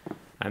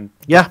 And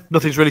yeah,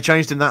 nothing's really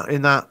changed in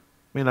that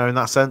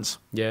sense.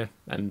 Yeah,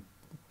 and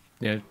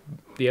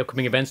the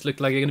upcoming events look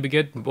like they're going to be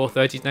good. Raw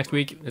 30s next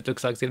week. It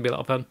looks like it's going to be a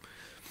lot of fun.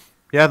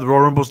 Yeah, the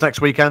Royal Rumble's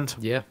next weekend.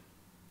 Yeah,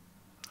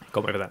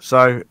 can't wait for that.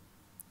 So,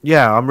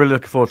 yeah, I'm really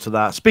looking forward to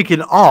that.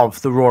 Speaking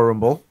of the Royal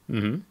Rumble,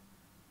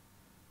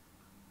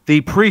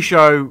 the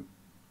pre-show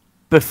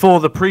before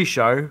the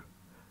pre-show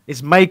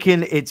is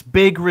making its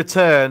big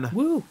return.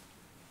 Woo!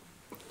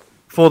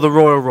 For the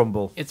Royal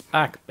Rumble. It's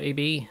back,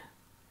 baby.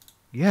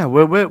 Yeah,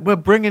 we're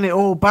bringing it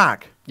all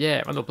back.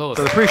 Yeah, round of applause.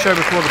 So the pre-show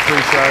before the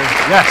pre-show.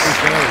 Yes.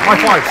 High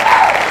fives.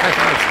 High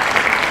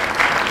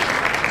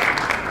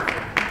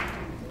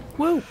fives.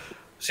 Woo.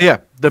 So yeah,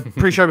 the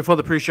pre-show before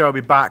the pre-show will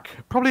be back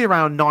probably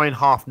around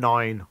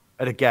 9:30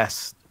 at a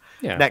guess.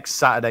 Yeah. Next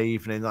Saturday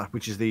evening,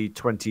 which is the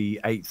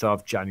 28th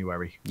of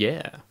January.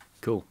 Yeah.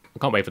 Cool. I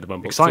can't wait for the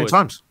Rumble. Exciting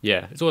times.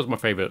 Yeah, it's always my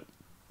favourite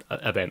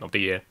event of the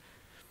year.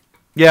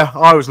 Yeah,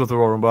 I always love the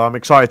Royal Rumble. I'm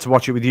excited to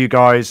watch it with you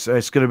guys.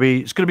 It's gonna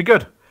be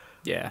good.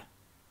 Yeah,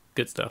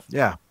 good stuff.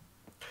 Yeah.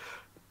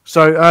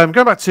 So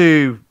going back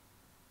to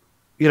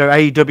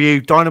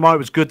AEW, Dynamite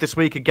was good this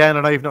week again.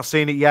 I know you've not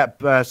seen it yet,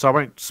 so I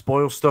won't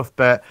spoil stuff.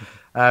 But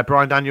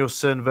Bryan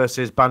Danielson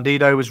versus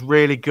Bandido was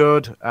really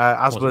good,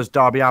 as was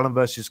Darby Allin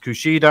versus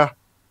Kushida.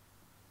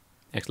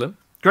 Excellent.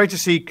 Great to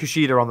see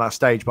Kushida on that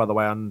stage, by the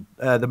way, on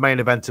the main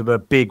event of a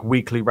big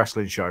weekly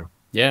wrestling show.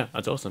 Yeah,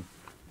 that's awesome.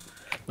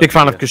 Big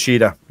fan of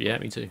Kushida. Yeah,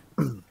 me too.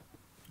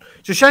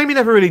 It's a shame he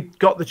never really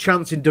got the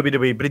chance in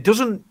WWE, but it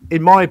doesn't,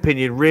 in my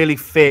opinion, really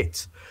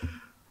fit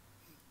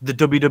the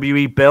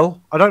WWE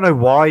bill. I don't know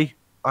why.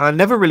 And I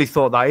never really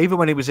thought that, even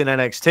when he was in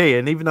NXT.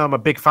 And even though I'm a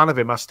big fan of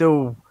him, I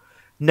still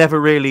never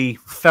really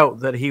felt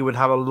that he would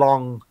have a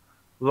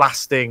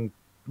long-lasting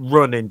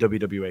run in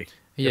WWE,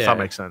 if that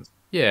makes sense.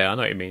 Yeah, I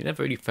know what you mean. It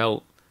never really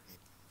felt,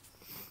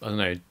 I don't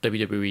know,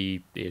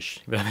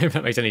 WWE-ish, if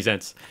that makes any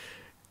sense.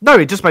 No,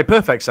 it just made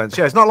perfect sense.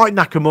 Yeah, it's not like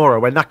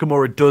Nakamura, where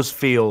Nakamura does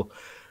feel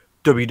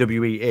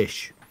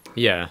WWE-ish.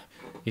 Yeah,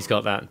 he's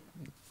got that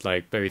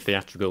like very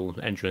theatrical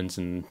entrance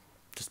and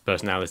just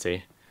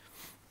personality.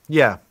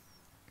 Yeah.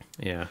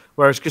 Yeah.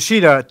 Whereas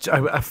Kushida,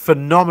 a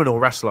phenomenal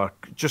wrestler,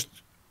 just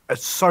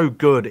so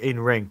good in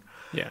ring.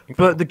 Yeah.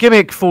 But the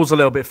gimmick falls a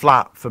little bit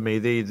flat for me.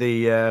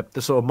 The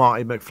sort of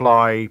Marty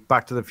McFly,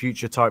 Back to the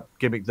Future type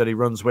gimmick that he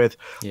runs with.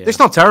 Yeah. It's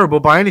not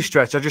terrible by any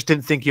stretch. I just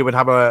didn't think he would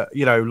have a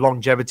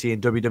longevity in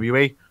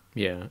WWE.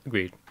 Yeah,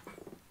 agreed.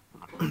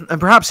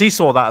 And perhaps he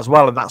saw that as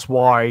well, and that's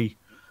why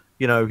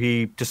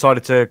he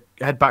decided to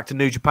head back to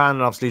New Japan.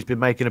 And obviously, he's been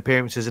making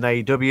appearances in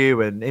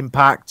AEW and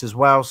Impact as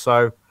well.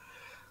 So,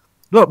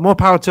 look, more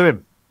power to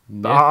him.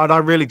 Yeah. And I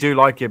really do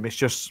like him. It's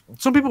just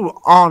some people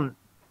aren't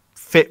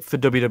fit for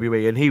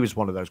WWE, and he was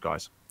one of those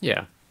guys.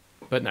 Yeah,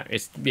 but no,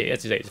 as you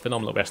say, it's a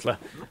phenomenal wrestler.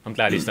 I'm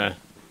glad he's made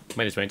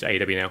his way into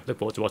AEW now. Look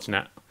forward to watching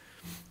that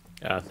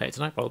later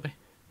tonight, probably.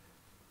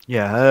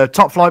 Yeah,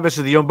 Top Flight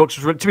versus the Young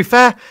Bucks was to be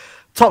fair,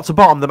 top to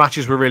bottom, the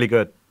matches were really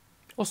good.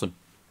 Awesome.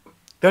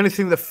 The only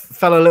thing that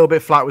fell a little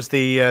bit flat was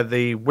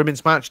the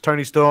women's match,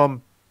 Toni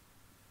Storm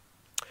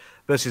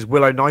versus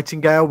Willow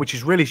Nightingale,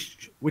 which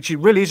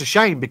really is a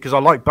shame because I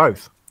like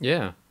both.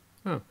 Yeah.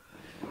 Oh.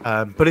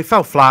 But it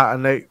fell flat,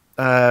 and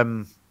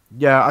the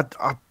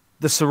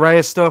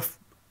Saraya stuff,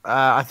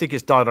 I think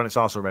it's died on its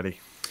arse already.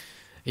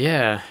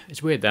 Yeah,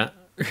 it's weird that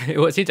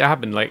it seemed to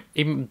happen. Like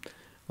even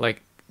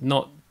like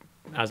not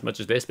as much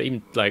as this, but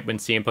even like when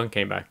CM Punk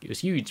came back, it was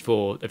huge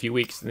for a few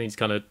weeks, and then he's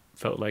kind of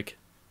felt like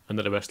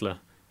another wrestler.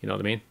 You know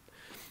what I mean?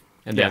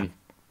 And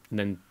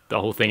then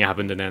the whole thing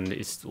happened, and then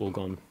it's all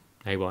gone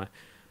haywire.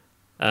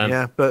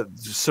 But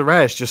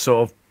Saraya's just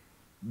sort of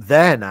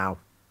there now.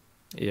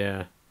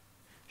 Yeah,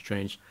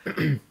 strange.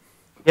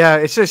 Yeah,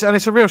 it's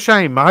a real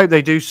shame. I hope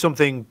they do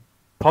something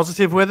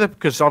positive with her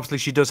because obviously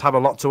she does have a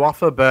lot to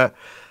offer. But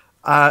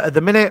at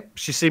the minute,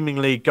 she's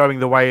seemingly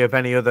going the way of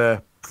any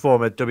other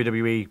former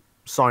WWE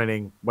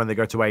signing when they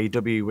go to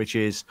AEW, which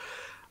is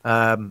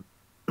sort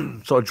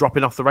of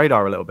dropping off the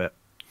radar a little bit.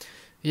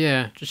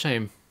 Yeah, it's a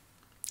shame.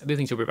 I do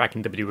think she'll be back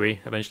in WWE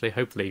eventually,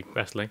 hopefully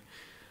wrestling.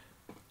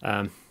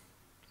 But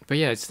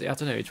yeah, I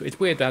don't know. It's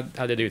weird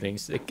how they do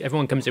things. Like,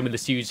 everyone comes in with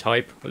this huge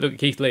hype. Look at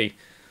Keith Lee.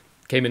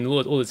 Came in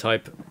all this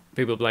hype.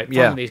 People were like,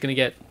 finally, he's going to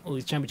get all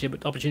these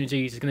championship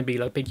opportunities. He's going to be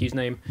like big huge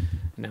name.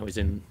 And now he's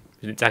in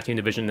the tag team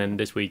division. And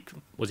this week,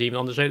 was he even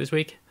on the show this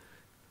week?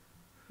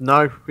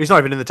 No, he's not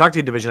even in the tag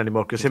team division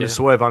anymore because him and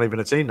Swerve aren't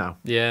even a team now.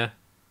 Yeah,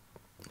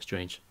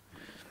 strange.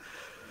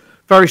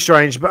 Very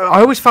strange. But I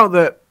always felt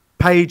that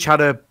Paige had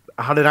an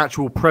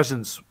actual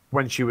presence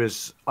when she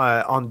was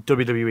on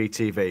WWE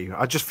TV.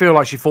 I just feel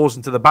like she falls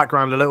into the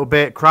background a little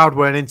bit. Crowd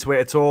weren't into it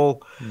at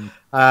all.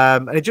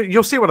 And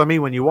you'll see what I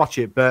mean when you watch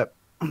it. But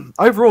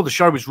overall, the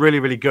show was really,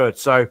 really good.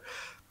 So,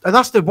 and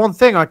that's the one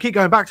thing I keep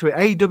going back to it.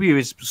 AEW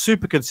is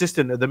super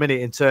consistent at the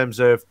minute in terms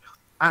of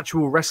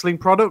actual wrestling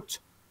product.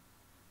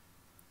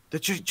 There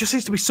just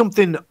seems to be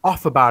something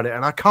off about it,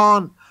 and I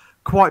can't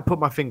quite put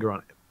my finger on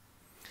it.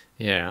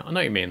 Yeah, I know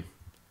what you mean.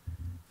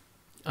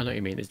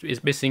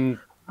 It's missing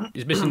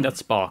that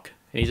spark.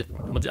 And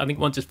I think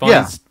once it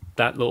finds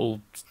that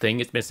little thing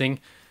it's missing,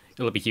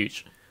 it'll be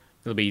huge.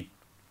 It'll be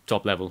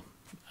top level.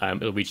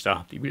 It'll reach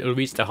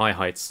the high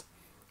heights.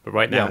 But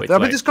right now,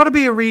 there's got to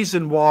be a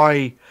reason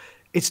why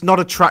it's not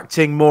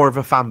attracting more of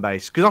a fan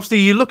base. Because obviously,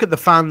 you look at the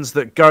fans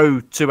that go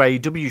to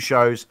AEW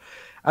shows,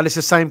 and it's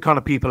the same kind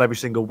of people every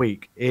single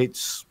week.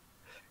 It's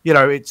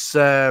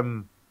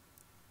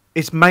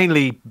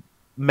mainly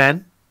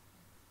men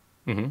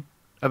of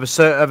a late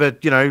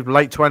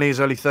 20s,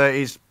 early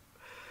 30s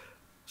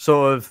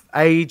sort of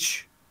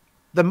age.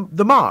 The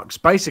marks,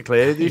 basically.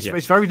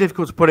 It's very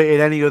difficult to put it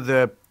in any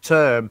other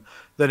term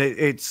than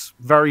it's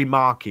very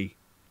marky.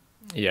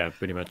 Yeah,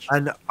 pretty much.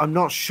 And I'm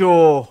not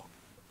sure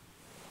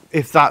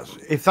if that's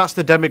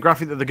the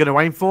demographic that they're going to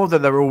aim for,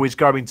 then they're always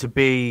going to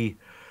be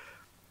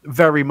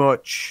very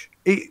much...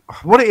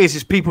 what it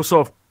is people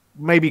sort of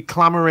maybe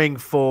clamoring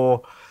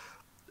for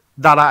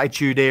that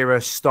Attitude Era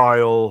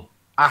style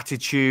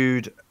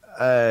attitude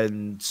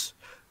and,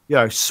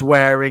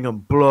 swearing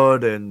and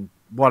blood and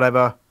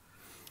whatever.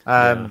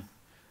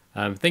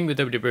 Thing with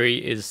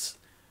WWE is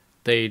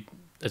they,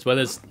 as well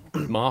as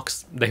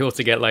marks, they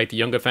also get like the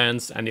younger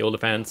fans and the older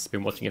fans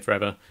been watching it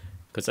forever.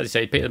 Because as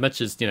you say, as much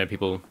as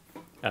people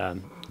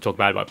talk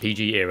about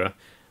PG era,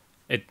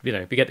 you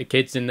get the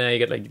kids in there, you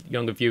get like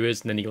younger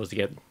viewers, and then you also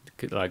get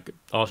like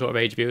our sort of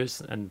age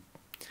viewers, and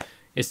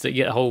you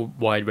get a whole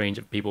wide range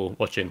of people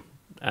watching.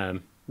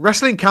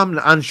 Wrestling can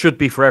and should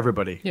be for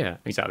everybody. Yeah,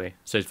 exactly.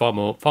 So it's far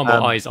more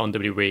eyes on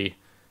WWE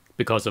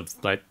because of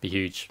like the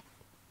huge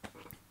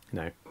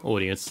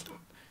audience.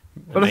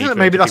 But I think that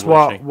maybe that's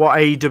what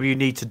AEW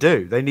need to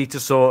do. They need to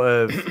sort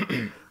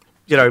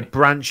of,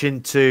 branch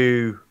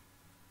into,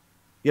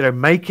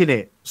 making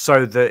it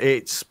so that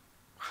it's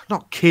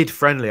not kid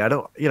friendly. I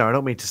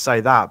don't mean to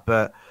say that,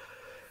 but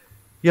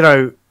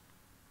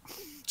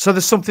so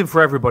there's something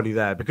for everybody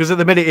there, because at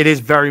the minute it is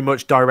very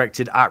much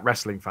directed at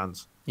wrestling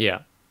fans.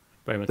 Yeah,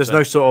 very much. There's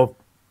no sort of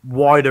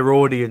wider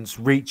audience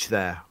reach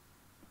there.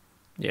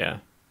 Yeah,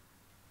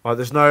 like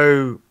there's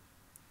no,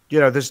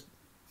 there's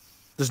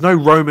no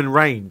Roman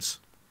Reigns.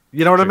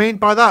 You know what I mean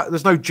by that?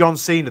 There's no John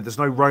Cena. There's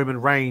no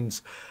Roman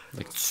Reigns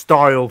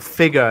style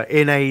figure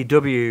in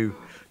AEW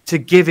to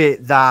give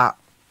it that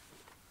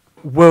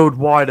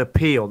worldwide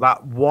appeal,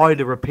 that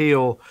wider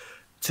appeal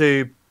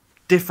to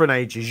different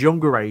ages,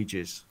 younger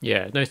ages.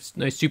 Yeah, no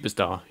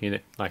superstar,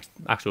 like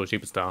actual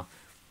superstar.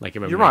 Like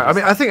you're right. I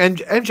mean, I think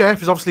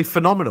MJF is obviously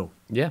phenomenal.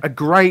 Yeah, a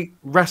great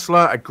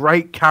wrestler, a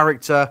great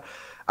character,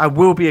 and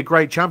will be a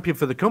great champion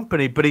for the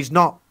company. But he's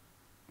not.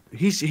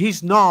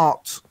 He's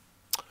not.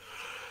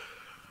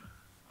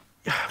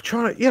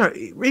 Trying to,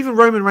 even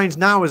Roman Reigns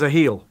now is a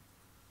heel.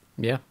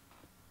 Yeah.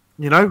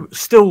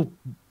 Still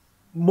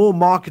more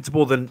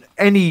marketable than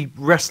any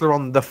wrestler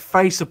on the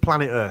face of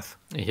planet Earth.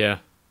 Yeah,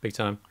 big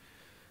time.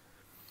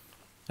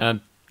 And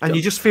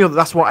you just feel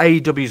that's what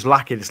AEW is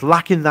lacking. It's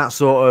lacking that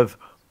sort of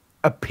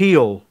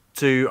appeal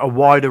to a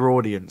wider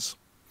audience.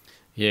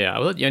 Yeah,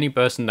 well, the only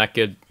person that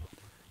could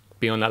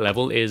be on that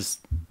level is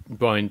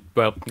Brian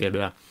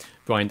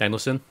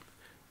Danielson,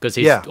 because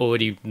he's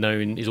already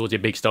known. He's already a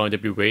big star in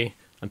WWE.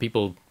 And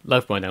people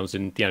love Brian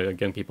Danielson,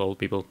 young people, old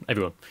people,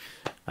 everyone.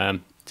 So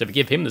if you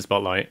give him the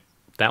spotlight,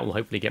 that will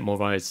hopefully get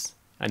more eyes,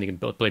 and you can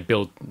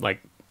build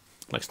like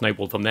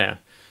snowball from there,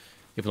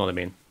 if you know what I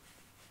mean.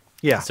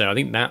 Yeah. So I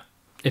think that,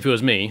 if it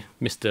was me,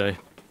 Mr.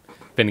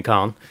 Vin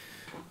Khan,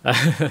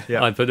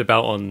 I'd put the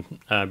belt on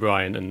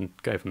Brian and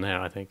go from there,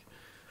 I think.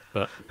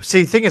 But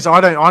see, the thing is, I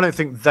don't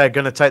think they're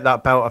going to take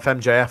that belt off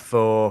MJF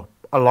for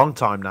a long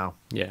time now.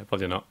 Yeah,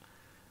 probably not.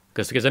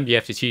 Because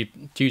MJF is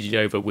hugely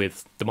over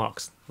with the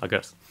marks, I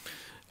guess.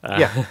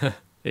 Yeah.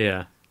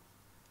 Yeah.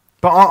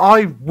 But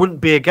I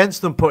wouldn't be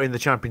against them putting the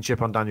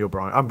championship on Daniel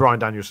Bryan. I'm Brian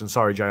Danielson.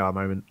 Sorry, JR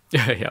moment.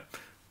 Yeah.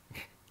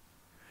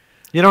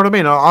 You know what I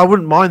mean? I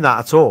wouldn't mind that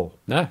at all.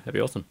 No, that'd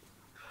be awesome.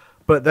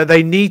 But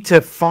they need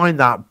to find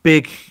that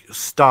big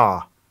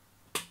star.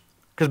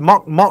 Because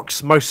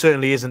Mox most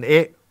certainly isn't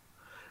it.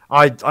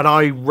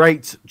 I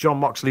rate John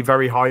Moxley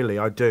very highly.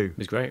 I do.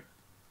 He's great.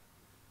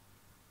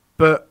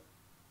 But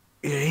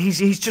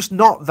he's just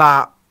not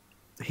that.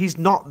 He's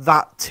not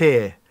that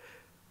tier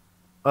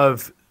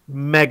of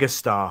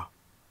megastar.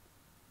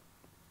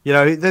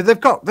 They've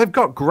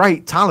got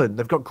great talent.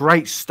 They've got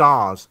great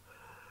stars,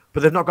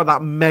 but they've not got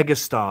that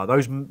megastar.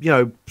 Those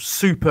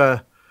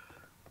super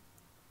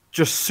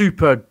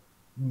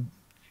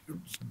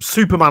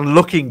Superman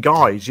looking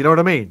guys. You know what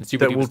I mean?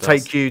 That will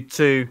take you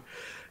to.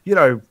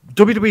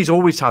 WWE's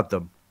always had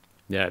them.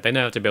 Yeah, they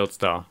know how to build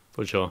star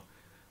for sure.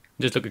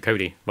 Just look at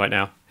Cody right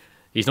now.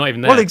 He's not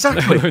even there. Well,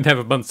 exactly.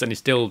 Never months, and he's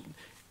still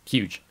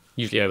huge.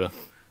 Usually over.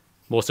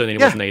 More so than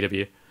he was in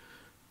AEW.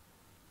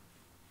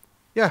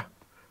 Yeah.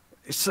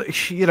 So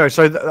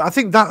I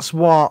think that's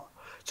what...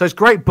 So it's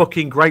great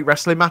booking, great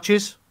wrestling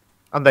matches.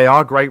 And they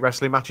are great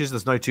wrestling matches.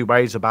 There's no two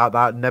ways about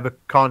that.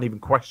 Can't even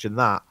question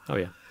that. Oh,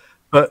 yeah.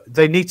 But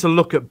they need to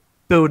look at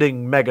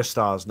building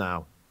megastars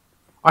now.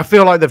 I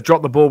feel like they've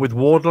dropped the ball with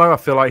Wardlow. I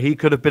feel like he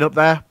could have been up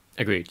there.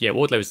 Agreed. Yeah,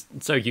 Wardlow was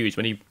so huge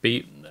when he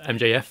beat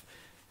MJF.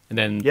 And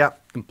then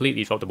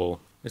completely dropped the ball.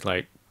 It's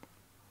like,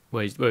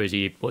 where is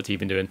he? What's he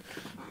been doing?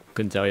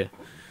 Couldn't tell you.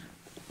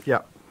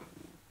 Yeah.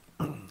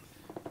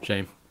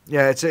 Shame.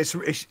 Yeah, it's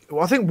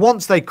I think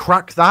once they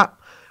crack that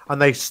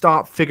and they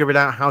start figuring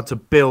out how to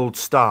build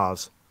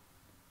stars,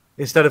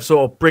 instead of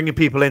sort of bringing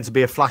people in to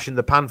be a flash in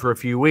the pan for a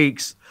few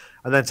weeks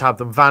and then to have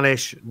them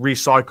vanish,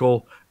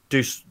 recycle,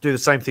 do the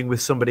same thing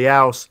with somebody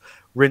else,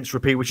 rinse,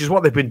 repeat, which is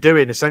what they've been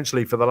doing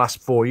essentially for the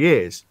last 4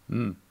 years.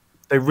 Mm.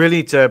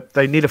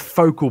 They need a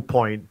focal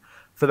point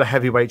for the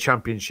heavyweight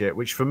championship,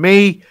 which for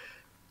me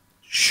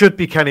should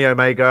be Kenny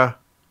Omega,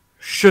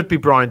 should be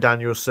Bryan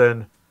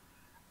Danielson.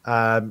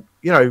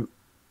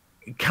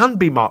 It can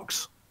be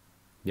Mox.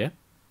 Yeah.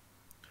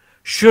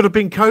 Should have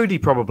been Cody,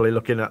 probably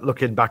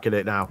looking back at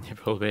it now. Yeah,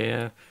 probably,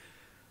 yeah.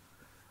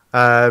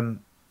 And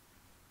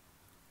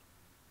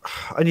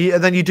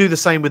then you do the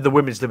same with the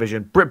women's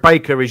division. Britt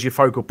Baker is your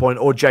focal point,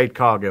 or Jade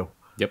Cargill.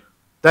 Yep.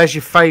 There's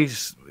your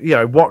face.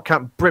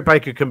 Britt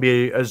Baker can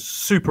be as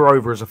super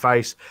over as a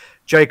face.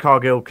 Jade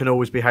Cargill can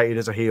always be hated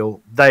as a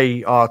heel. Them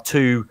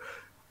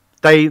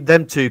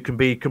two can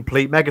be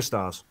complete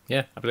megastars.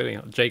 Yeah, absolutely.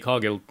 Jade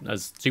Cargill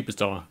as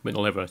superstar written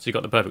all over her. So you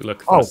got the perfect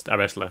look for a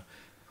wrestler.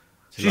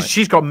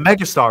 She's got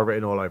megastar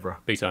written all over her.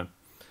 Big time.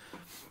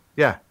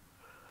 Yeah.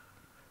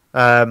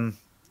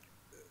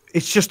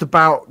 It's just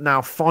about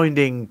now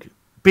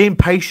being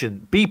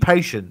patient, be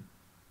patient,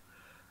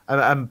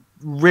 and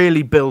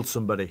really build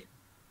somebody.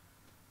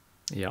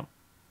 Yeah.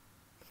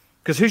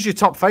 Because who's your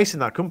top face in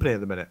that company at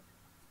the minute?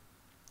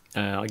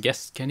 I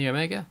guess Kenny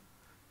Omega.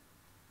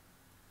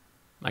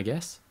 I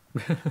guess.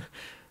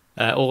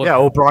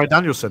 Or Bryan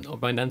Danielson. Or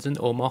Bryan Danielson,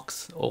 or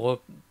Mox, or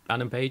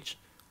Adam Page,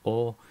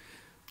 or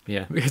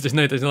because there's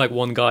no like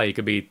one guy who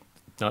could be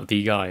like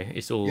the guy.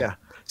 It's all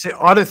See,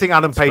 I don't think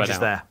Adam Page is out.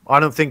 there. I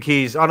don't think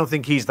he's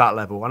that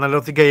level, and I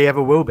don't think he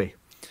ever will be.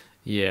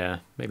 Yeah,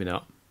 maybe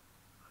not.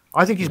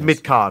 I think he's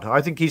mid card.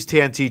 I think he's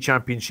TNT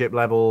Championship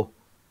level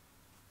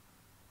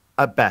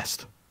at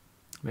best.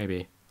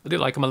 Maybe I do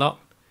like him a lot,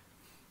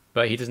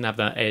 but he doesn't have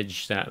that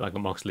edge that like a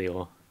Moxley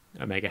or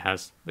Omega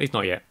has. At least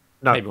not yet.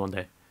 No. Maybe one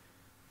day.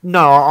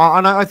 No,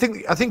 I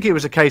think it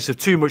was a case of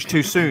too much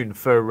too soon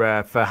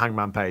for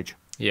Hangman Page.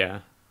 Yeah,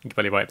 you're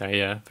probably right there.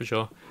 Yeah, for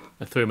sure.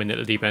 I threw him in at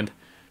the deep end.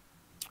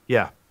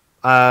 Yeah.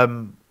 I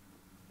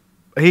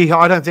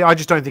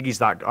just don't think he's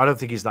that. I don't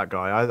think he's that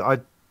guy. I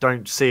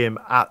don't see him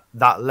at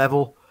that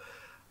level.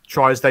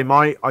 Try as they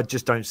might, I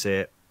just don't see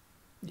it.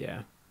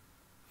 Yeah.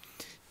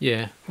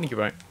 Yeah, I think you're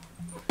right.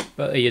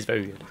 But he is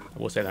very good. I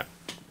will say that.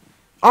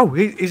 Oh,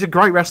 he's a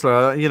great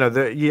wrestler.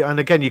 And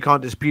again, you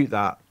can't dispute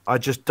that. I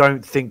just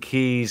don't think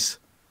he's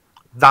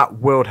that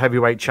world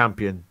heavyweight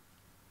champion.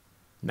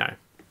 No.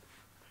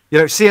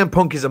 CM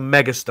Punk is a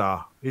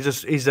megastar.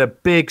 He's a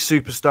big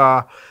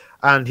superstar,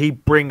 and he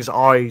brings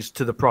eyes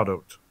to the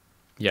product.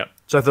 Yeah.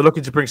 So if they're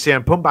looking to bring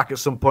CM Punk back at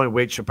some point,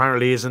 which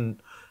apparently isn't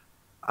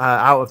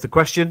out of the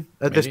question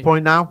at this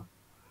point now,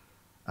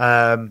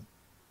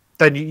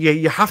 then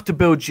you have to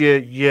build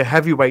your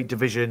heavyweight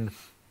division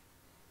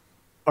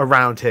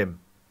around him.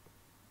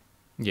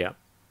 Yeah.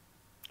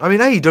 I mean,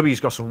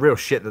 AEW's got some real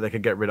shit that they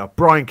could get rid of.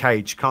 Brian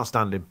Cage, can't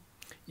stand him.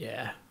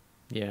 Yeah.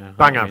 Yeah.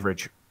 Bang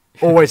average.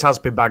 Always has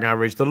been bang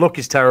average. The look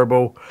is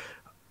terrible.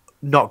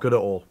 Not good at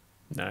all.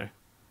 No.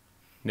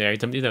 Yeah,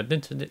 he's never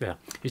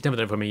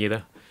done it for me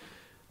either.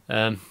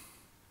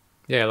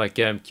 Yeah, like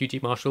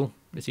QT Marshall.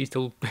 Is he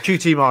still...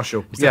 QT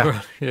Marshall,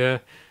 yeah.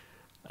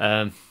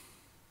 Yeah.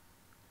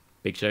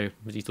 Big Show.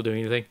 Is he still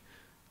doing anything?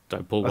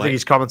 Don't Paul White. I think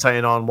he's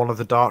commentating on one of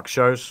the Dark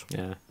shows.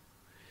 Yeah.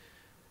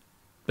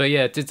 But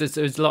yeah, there's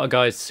a lot of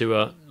guys who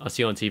I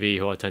see on TV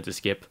who I tend to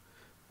skip.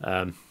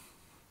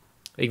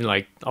 Even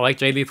like, I like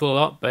Jay Lethal a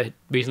lot, but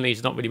recently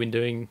he's not really been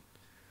doing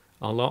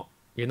a lot.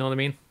 You know what I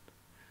mean?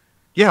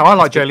 Yeah, I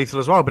like Jay Lethal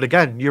as well, but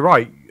again, you're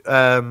right.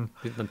 The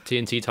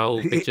TNT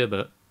title picture,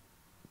 but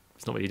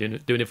it's not really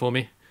doing it for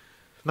me.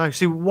 No,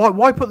 see,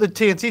 why put the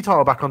TNT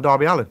title back on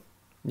Darby Allin?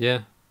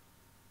 Yeah,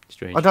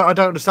 strange. I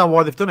don't understand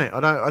why they've done it.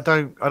 I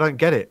don't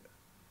get it.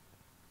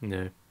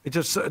 No, it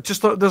just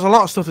there's a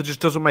lot of stuff that just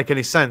doesn't make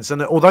any sense.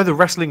 And although the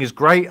wrestling is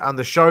great and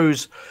the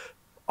shows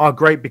are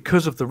great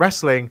because of the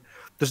wrestling,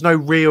 there's no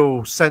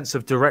real sense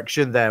of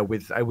direction there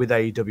with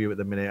AEW at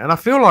the minute. And I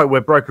feel like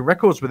we're broken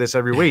records with this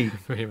every week.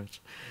 Very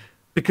much.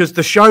 Because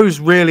the shows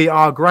really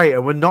are great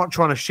and we're not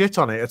trying to shit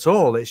on it at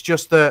all. It's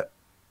just that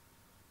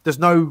there's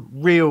no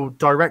real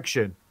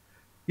direction.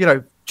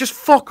 Just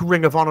fuck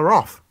Ring of Honor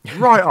off.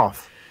 Right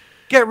off.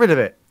 Get rid of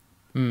it.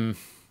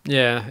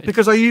 Yeah.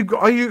 Because are you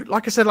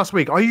like I said last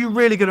week, are you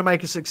really going to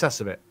make a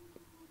success of it?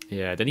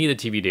 Yeah, they need a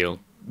TV deal,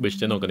 which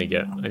they're not going to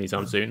get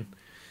anytime soon.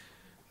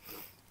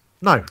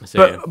 No,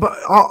 but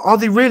are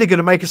they really going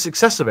to make a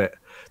success of it?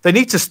 They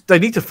need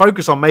to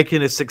focus on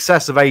making a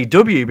success of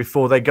AEW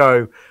before they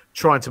go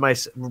trying to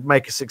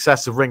make a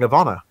success of Ring of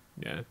Honor.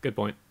 Yeah, good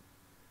point.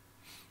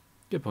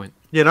 Good point.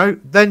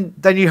 Then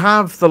you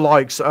have the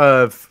likes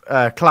of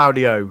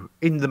Claudio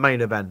in the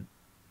main event,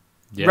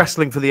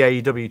 wrestling for the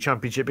AEW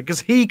Championship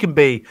because he can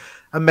be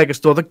a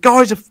megastar. The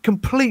guy's a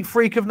complete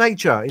freak of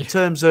nature in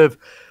terms of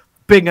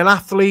being an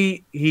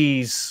athlete.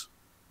 He's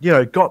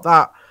got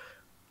that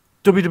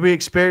WWE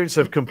experience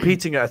of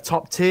competing at a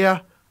top tier.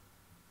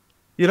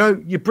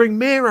 You bring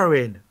Miro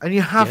in and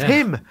you have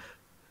him.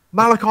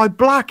 Malachi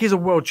Black is a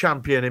world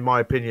champion, in my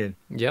opinion.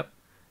 Yep.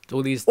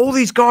 All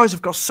these guys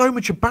have got so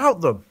much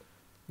about them.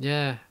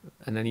 Yeah,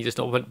 and then you just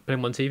not put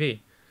him on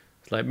TV.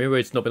 It's like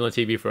Miro's not been on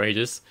TV for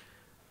ages,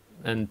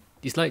 and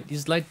he's like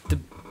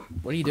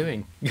what are you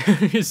doing?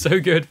 He's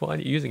so good. Why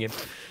aren't you using him?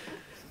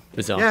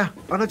 Bizarre. Yeah,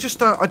 and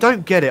I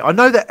don't get it. I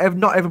know that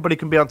not everybody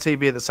can be on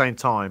TV at the same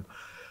time,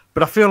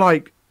 but I feel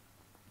like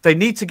they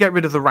need to get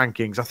rid of the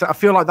rankings. I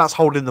feel like that's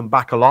holding them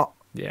back a lot.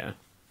 Yeah,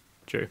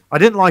 true. I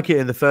didn't like it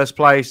in the first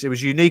place. It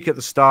was unique at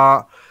the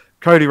start.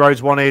 Cody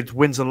Rhodes wanted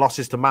wins and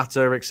losses to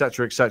matter,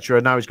 etc., etc.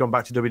 Now he's gone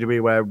back to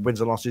WWE where wins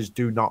and losses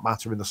do not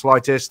matter in the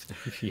slightest.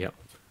 Yep.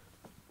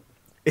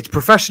 It's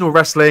professional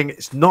wrestling.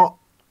 It's not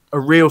a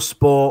real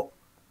sport.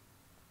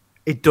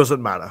 It doesn't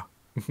matter.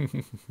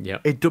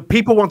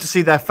 People want to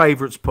see their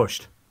favourites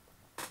pushed.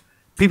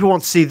 People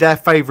want to see their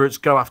favourites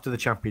go after the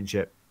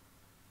championship.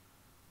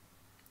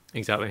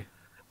 Exactly.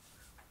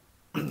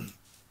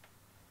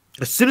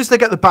 As soon as they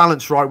get the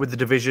balance right with the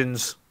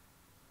divisions,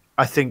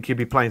 I think you'll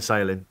be plain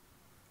sailing.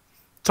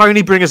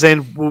 Tony, bring us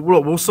in.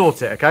 We'll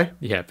sort it, okay?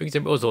 Yeah, bring us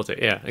in. We'll sort it.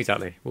 Yeah,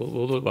 exactly.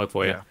 We'll do it work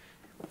for you. Yeah.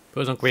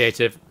 Put us on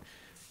creative.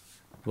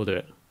 We'll do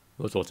it.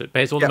 We'll sort it.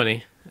 Pay us all the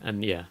money, and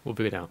we'll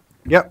figure it out.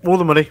 Yep, all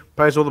the money.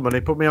 Pay us all the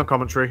money. Put me on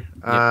commentary,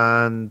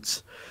 and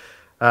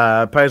pay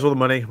us all the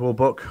money. We'll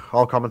book.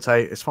 I'll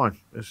commentate. It's fine.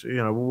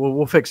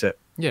 We'll fix it.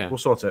 Yeah, we'll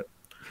sort it.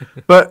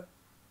 But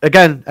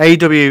again,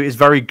 AEW is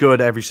very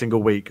good every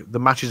single week. The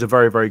matches are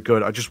very, very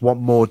good. I just want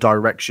more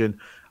direction.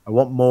 I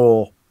want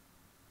more,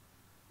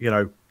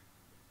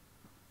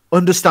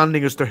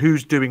 understanding as to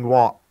who's doing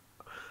what.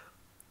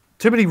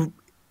 Too many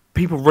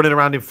people running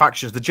around in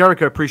factions. The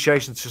Jericho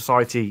Appreciation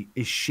Society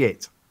is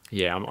shit.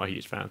 Yeah, I'm not a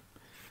huge fan.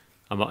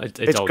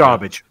 It's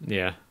garbage.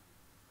 Yeah.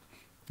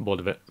 Bored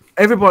of it.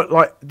 Everybody,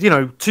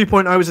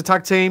 2.0 is a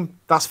tag team.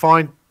 That's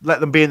fine. Let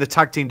them be in the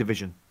tag team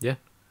division. Yeah.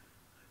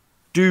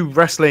 Do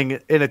wrestling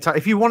in a tag.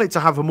 If you want it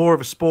to have more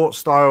of a sports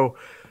style,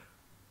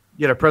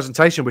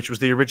 presentation, which was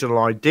the original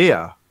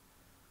idea,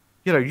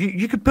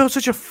 you could build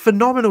such a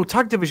phenomenal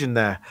tag division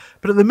there.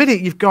 But at the minute,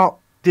 you've got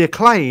the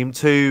Acclaimed,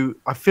 who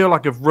I feel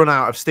like have run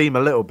out of steam a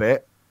little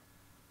bit,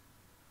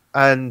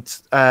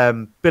 and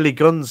Billy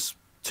Gunn's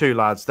two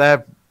lads.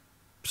 They're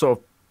sort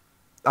of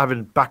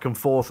having back and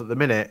forth at the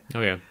minute.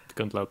 Oh yeah, the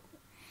Gun Club.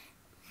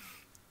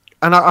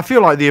 And I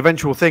feel like the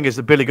eventual thing is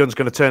that Billy Gunn's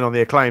going to turn on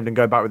the Acclaimed and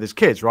go back with his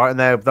kids, right? And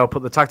they'll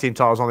put the tag team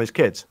titles on his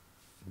kids.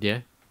 Yeah,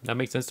 that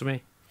makes sense to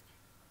me.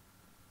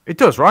 It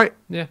does, right?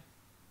 Yeah.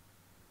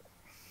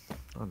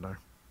 I don't know.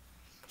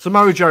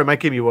 Samoa Joe,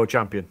 make him your world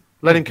champion.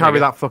 Let him carry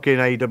that fucking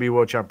AEW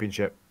World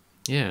Championship.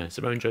 Yeah,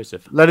 Simone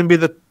Joseph. Let him be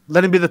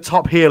the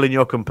top heel in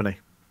your company.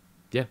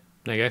 Yeah,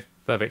 there you go.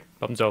 Perfect.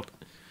 Problem solved.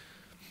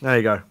 There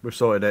you go. We've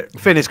sorted it.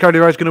 Finn, is Cody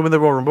Rhodes going to win the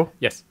Royal Rumble?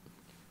 Yes.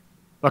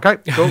 Okay,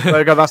 cool. There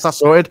you go. That's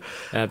sorted.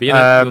 You'll be in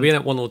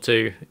at 1 or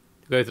 2.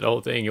 Go through the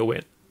whole thing. You'll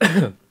win.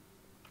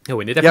 He'll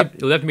win. He'll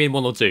definitely be in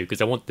 1 or 2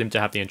 because I want them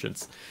to have the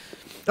entrance.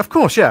 Of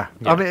course, yeah.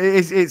 I mean,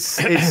 it's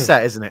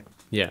set, isn't it?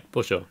 Yeah,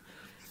 for sure.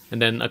 And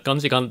then I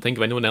honestly can't think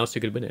of anyone else who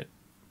could win it.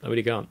 I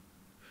really can't.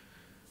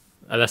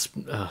 Unless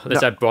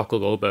that Brock or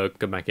Goldberg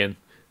come back in.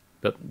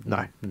 But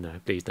no,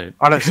 please don't.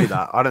 I don't see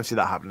that. I don't see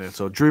that happening at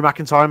all. Drew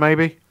McIntyre,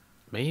 maybe?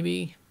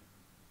 Maybe.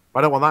 I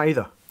don't want that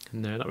either.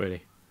 No, not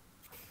really.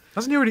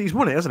 Hasn't he already? He's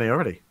won it, hasn't he,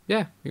 already?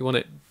 Yeah, he won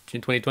it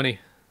in 2020.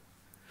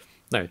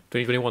 No,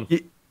 2021.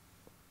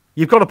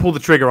 You've got to pull the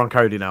trigger on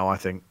Cody now, I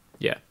think.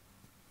 Yeah.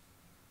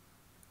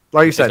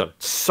 Like you said,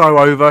 so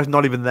over,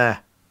 not even there.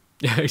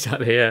 Yeah,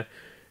 exactly, yeah.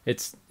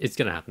 It's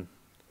going to happen.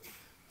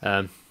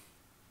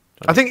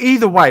 I think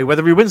either way,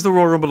 whether he wins the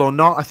Royal Rumble or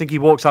not, I think he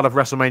walks out of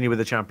WrestleMania with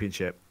the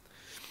championship.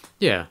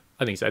 Yeah,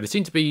 I think so. They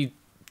seem to be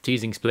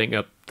teasing splitting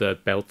up the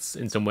belts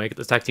in some way. Get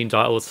the tag team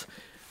titles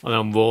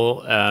on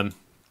Raw.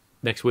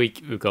 Next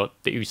week, we've got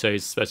the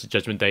Usos versus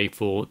Judgment Day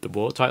for the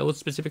Raw titles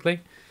specifically.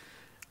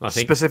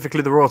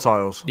 Specifically the Raw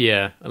titles?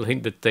 Yeah, I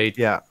think that they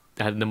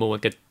had them all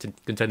get to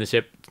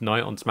contendership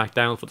tonight on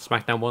SmackDown for the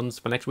SmackDown ones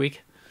for next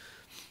week.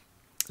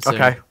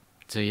 Okay.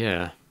 So,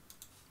 yeah.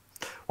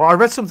 Well, I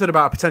read something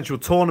about a potential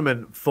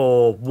tournament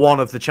for one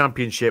of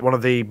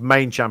the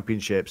main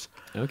championships.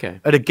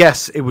 Okay. At a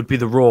guess, it would be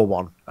the Raw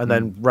one, and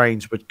then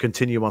Reigns would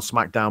continue on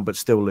SmackDown but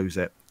still lose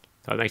it.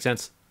 That makes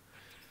sense.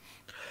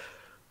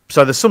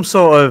 So there's some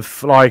sort of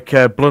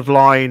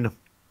bloodline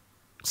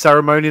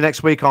ceremony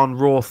next week on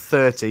Raw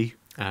 30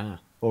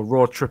 or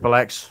Raw Triple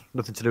X.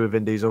 Nothing to do with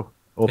Vin Diesel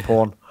or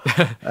porn.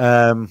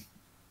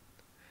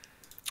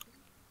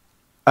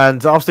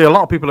 And obviously, a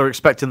lot of people are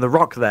expecting The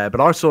Rock there,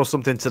 but I saw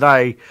something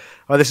today.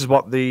 This is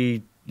what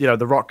The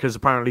Rock has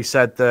apparently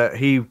said, that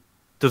he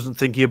doesn't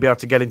think he'll be able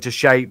to get into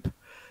shape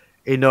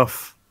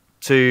enough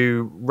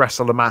to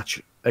wrestle a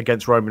match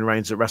against Roman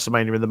Reigns at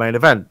WrestleMania in the main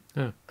event.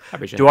 Oh,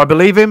 do I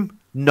believe him?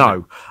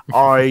 No.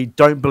 I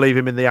don't believe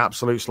him in the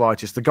absolute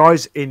slightest. The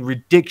guy's in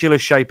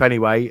ridiculous shape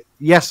anyway.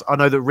 Yes, I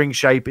know that ring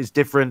shape is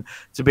different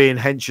to being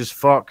hench as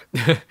fuck.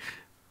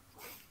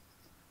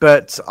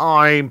 But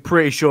I'm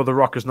pretty sure The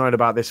Rock has known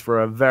about this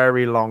for a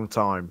very long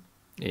time.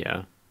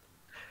 Yeah.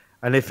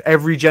 And if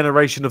every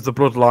generation of the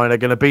bloodline are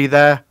going to be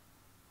there,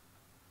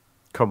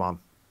 come on.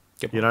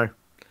 You know?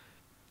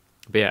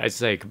 But yeah, as I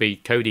say, it could be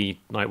Cody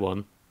night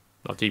 1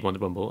 after he won the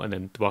Rumble, and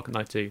then The Rock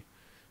night 2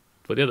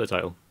 for the other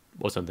title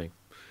or something.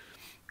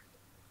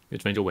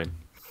 Which means you'll win.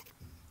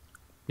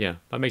 Yeah,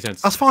 that makes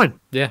sense. That's fine.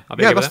 Yeah,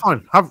 that's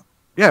fine.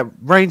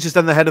 Reigns is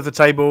then the head of the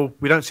table.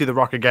 We don't see The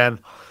Rock again.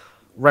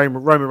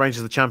 Roman Reigns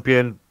is the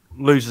champion,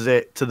 loses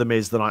it to The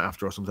Miz the night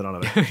after or something. I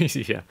don't know.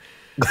 Yeah.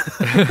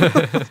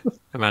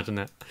 Imagine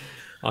that.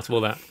 After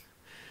all that.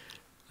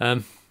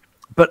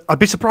 But I'd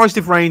be surprised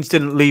if Reigns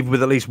didn't leave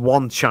with at least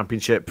one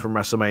championship from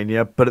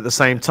WrestleMania. But at the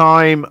same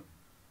time,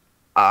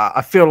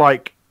 I feel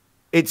like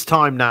it's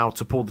time now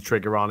to pull the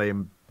trigger on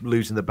him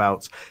losing the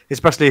belts,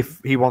 especially if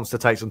he wants to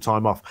take some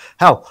time off.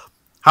 Hell,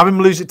 have him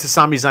lose it to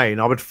Sami Zayn.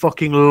 I would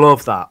fucking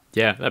love that.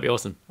 Yeah, that'd be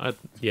awesome. That'd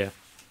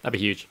be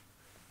huge.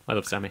 I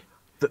love Sami.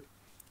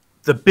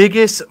 The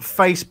biggest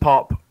face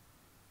pop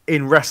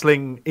in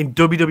wrestling in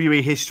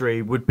WWE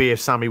history would be if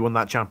Sami won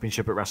that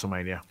championship at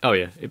WrestleMania. Oh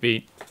yeah, it'd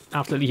be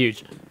absolutely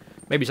huge.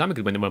 Maybe Sami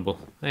could win the Rumble.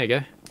 There you go.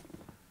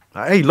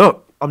 Hey,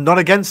 look, I'm not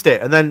against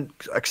it. And then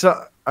I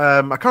can't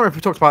remember if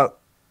we talked about.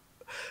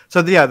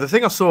 So the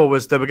thing I saw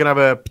was they were going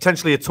to have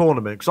potentially a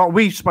tournament, because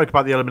we spoke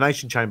about the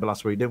Elimination Chamber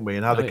last week, didn't we?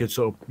 And how they could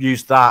sort of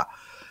use that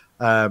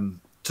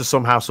to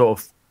somehow sort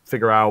of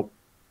figure out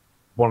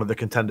one of the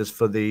contenders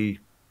for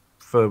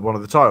one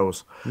of the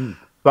titles.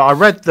 But I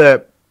read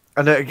that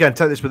and again,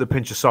 take this with a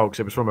pinch of salt because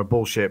it was from a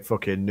bullshit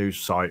fucking news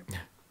site.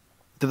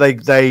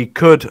 They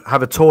could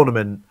have a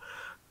tournament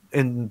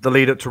in the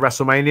lead up to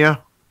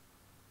WrestleMania.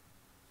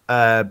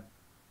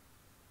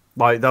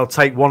 Like they'll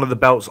take one of the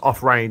belts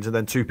off Reigns, and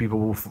then 2 people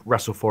will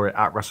wrestle for it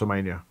at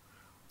WrestleMania.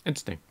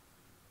 Interesting.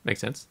 Makes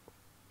sense.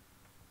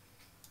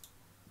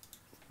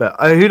 But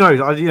who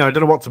knows? I don't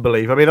know what to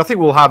believe. I mean, I think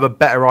we'll have a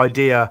better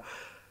idea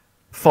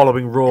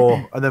following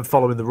Raw and then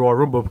following the Royal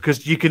Rumble,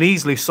 because you can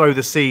easily sow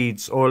the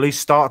seeds, or at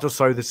least start to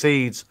sow the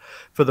seeds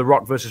for The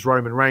Rock versus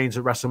Roman Reigns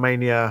at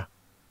WrestleMania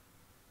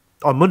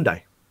on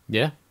Monday.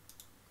 Yeah.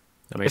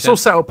 It's all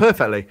set up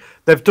perfectly.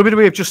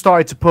 WWE have just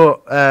started to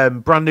put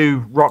brand new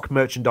Rock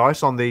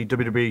merchandise on the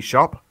WWE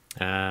shop.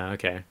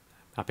 Okay.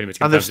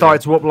 And they've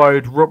started to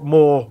upload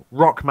more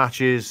Rock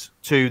matches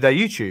to their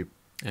YouTube.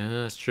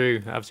 That's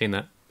true. I've seen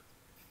that.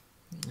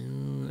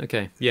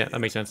 Okay. Yeah, that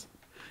makes sense.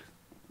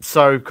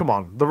 So, come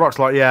on. The Rock's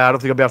like, yeah, I don't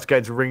think I'll be able to get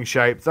into ring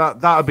shape.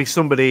 That would be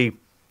somebody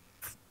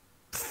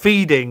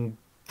feeding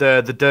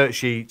the dirt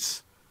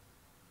sheets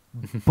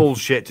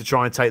bullshit to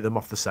try and take them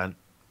off the scent.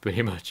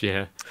 Pretty much,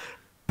 yeah.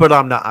 But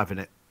I'm not having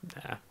it.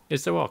 Nah,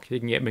 it's The Rock. He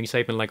can get ring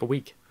shape in like a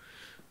week.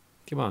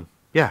 Come on.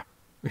 Yeah.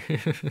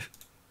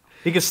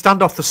 He can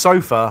stand off the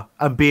sofa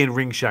and be in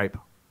ring shape.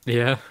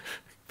 Yeah,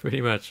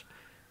 pretty much.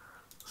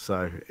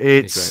 So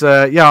it's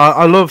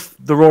I love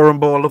the Royal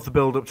Rumble. I love the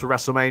build up to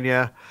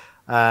WrestleMania,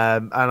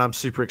 and I'm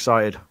super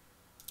excited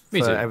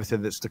for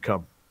everything that's to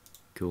come.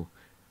 Cool.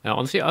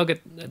 Honestly, I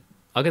could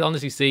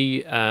honestly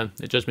see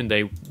the Judgment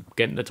Day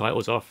getting the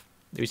titles off.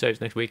 Who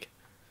says next week?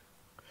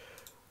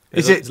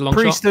 Is it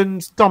Priest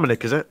and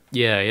Dominic? Is it?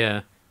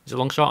 Yeah. It's a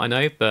long shot, I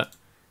know, but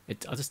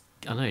I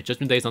don't know.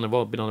 Judgment Day's been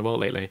on the roll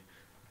lately,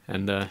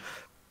 and if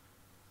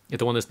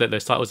they want to split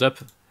those titles up,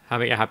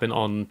 having it happen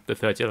on the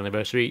 30th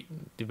anniversary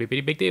would be a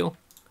pretty big deal.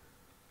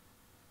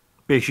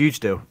 Be a huge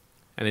deal.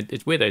 And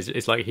it's weird.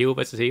 It's like heel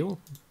versus heel,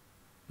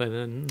 but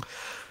then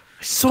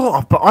sort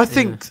of. But I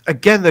think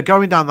again they're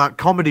going down that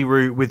comedy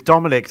route with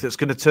Dominic that's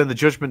going to turn the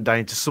Judgment Day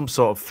into some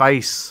sort of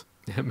face.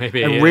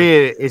 Maybe. And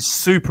Rhea is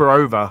super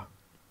over.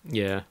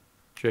 Yeah,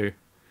 true.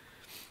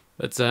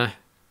 But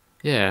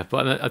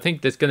but I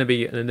think there's going to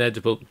be an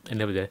inevitable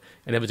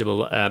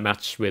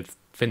match with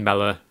Finn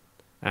Balor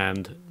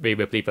and Rhea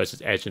Ripley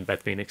versus Edge and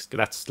Beth Phoenix.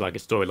 That's like a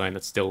storyline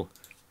that's still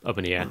up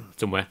in the air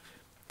somewhere.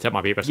 So that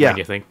might be a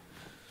WrestleMania thing.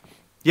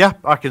 Yeah,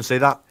 I can see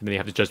that. And then you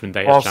have the Judgment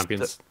Day as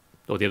champions,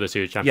 or the other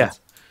two champions.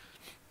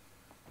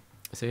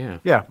 Yeah. So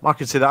yeah, I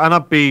can see that, and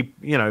I'd be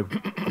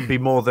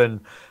more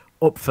than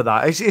up for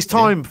that. It's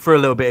time for a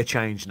little bit of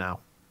change now.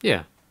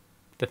 Yeah,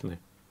 definitely.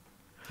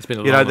 It's been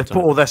a long they've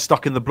put all their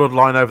stock in the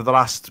bloodline over the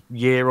last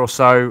year or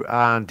so,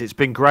 and it's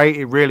been great.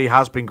 It really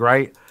has been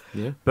great.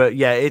 Yeah. But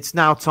yeah, it's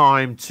now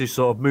time to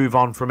sort of move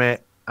on from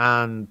it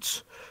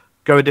and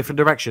go a different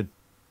direction.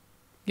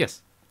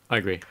 Yes, I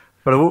agree.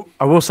 But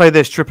I will say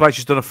this: Triple H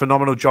has done a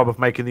phenomenal job of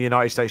making the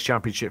United States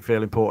Championship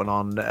feel important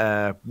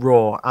on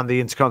Raw, and the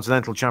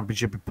Intercontinental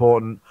Championship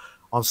important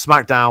on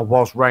SmackDown,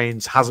 whilst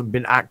Reigns hasn't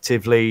been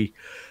actively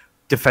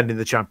defending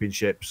the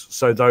championships.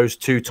 So those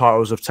 2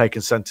 titles have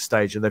taken centre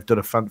stage, and they've done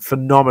a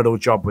phenomenal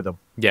job with them.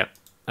 Yeah,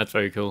 that's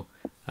very cool.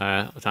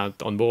 On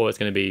Raw, it's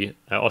going to be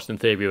Austin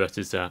Theory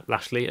versus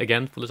Lashley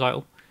again for the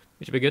title,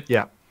 which would be good.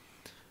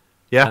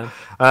 Yeah.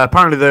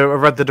 Apparently, I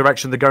read the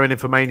direction they're going in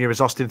for Mania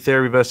is Austin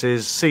Theory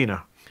versus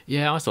Cena.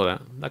 Yeah, I saw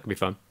that. That could be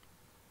fun.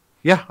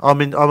 Yeah,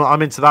 I'm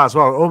into that as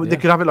well. Or they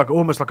could have it like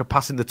almost like a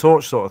passing the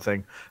torch sort of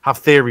thing. Have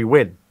Theory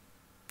win.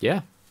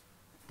 Yeah,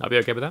 I'd be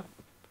okay with that.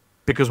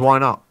 Because why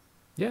not?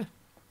 Yeah.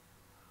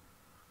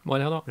 Why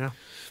not? Yeah.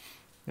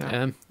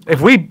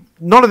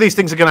 None of these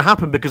things are going to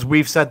happen because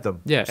we've said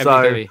them. Yeah.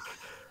 So,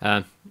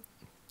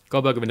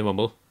 Goldberg in the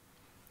Rumble.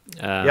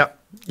 Yep.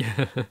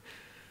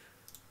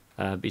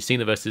 Be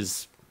Cena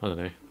versus, I don't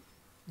know,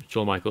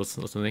 Shawn Michaels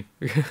or something.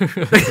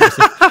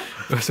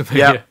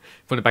 Yeah.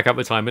 Putting it back up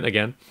retirement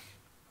again.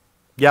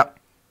 Yep.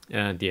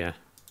 And yeah,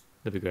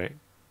 that'd be great.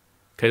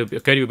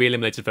 Cody will be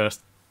eliminated first.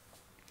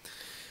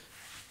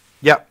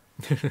 Yep.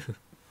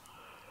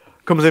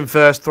 Comes in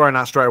first, thrown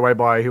out straight away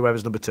by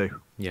whoever's number 2.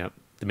 Yeah,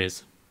 The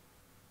Miz.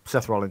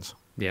 Seth Rollins.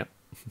 Yeah.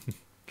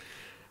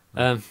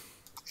 But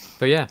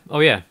yeah. Oh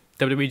yeah,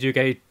 WWE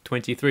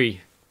 2K23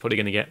 probably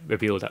going to get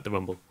revealed at the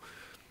Rumble.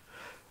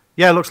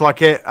 Yeah, looks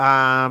like it.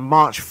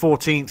 March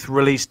 14th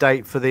release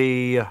date for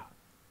the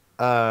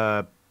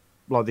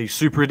the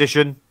Super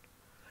Edition.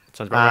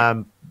 Sounds about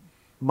right.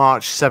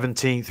 March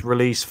 17th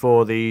release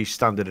for the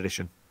Standard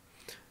Edition.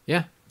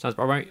 Yeah, sounds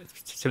about right.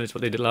 Similar to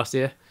what they did last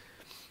year.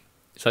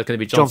 So it's going to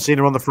be John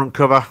Cena on the front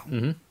cover.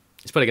 Mm-hmm.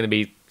 It's probably going to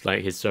be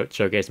like his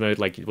showcase mode,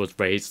 like it was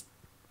raised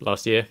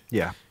last year.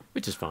 Yeah,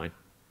 which is fine.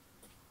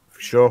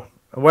 For sure.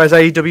 And where's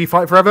AEW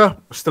Fight Forever?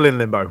 Still in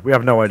limbo. We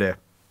have no idea.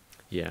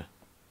 Yeah.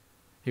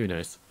 Who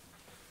knows?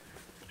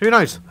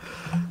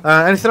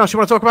 Anything else you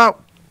want to talk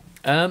about?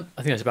 I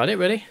think that's about it,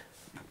 really.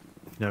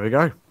 There we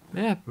go.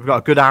 Yeah. We've got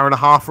a good hour and a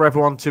half for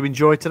everyone to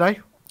enjoy today.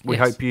 We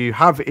hope you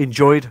have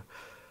enjoyed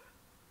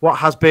what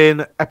has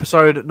been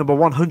episode number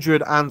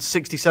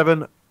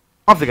 167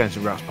 of the Games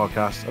and Graps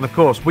podcast. And of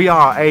course, we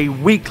are a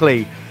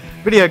weekly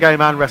video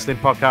game and wrestling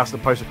podcast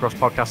that posts across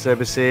podcast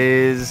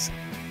services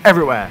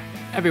everywhere.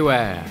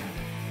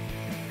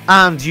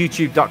 And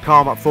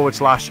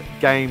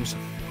youtube.com/games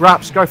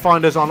Graps. Go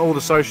find us on all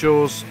the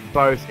socials,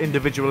 both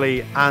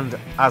individually and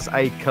as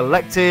a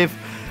collective.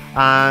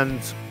 And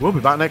we'll be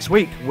back next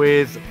week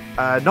with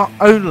not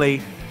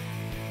only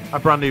a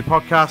brand new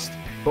podcast,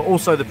 but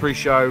also the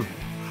pre-show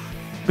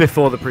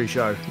before the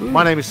pre-show.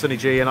 My name is Sonny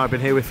G, and I've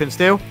been here with Finn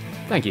Steele.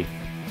 Thank you.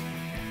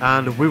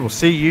 And we will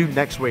see you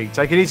next week.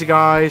 Take it easy,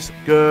 guys.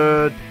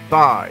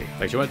 Goodbye.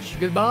 Thanks so much.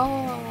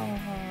 Goodbye.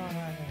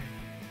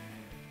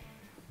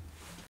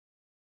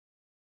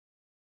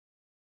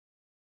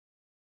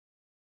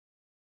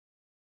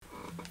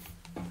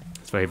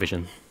 It's very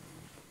vision.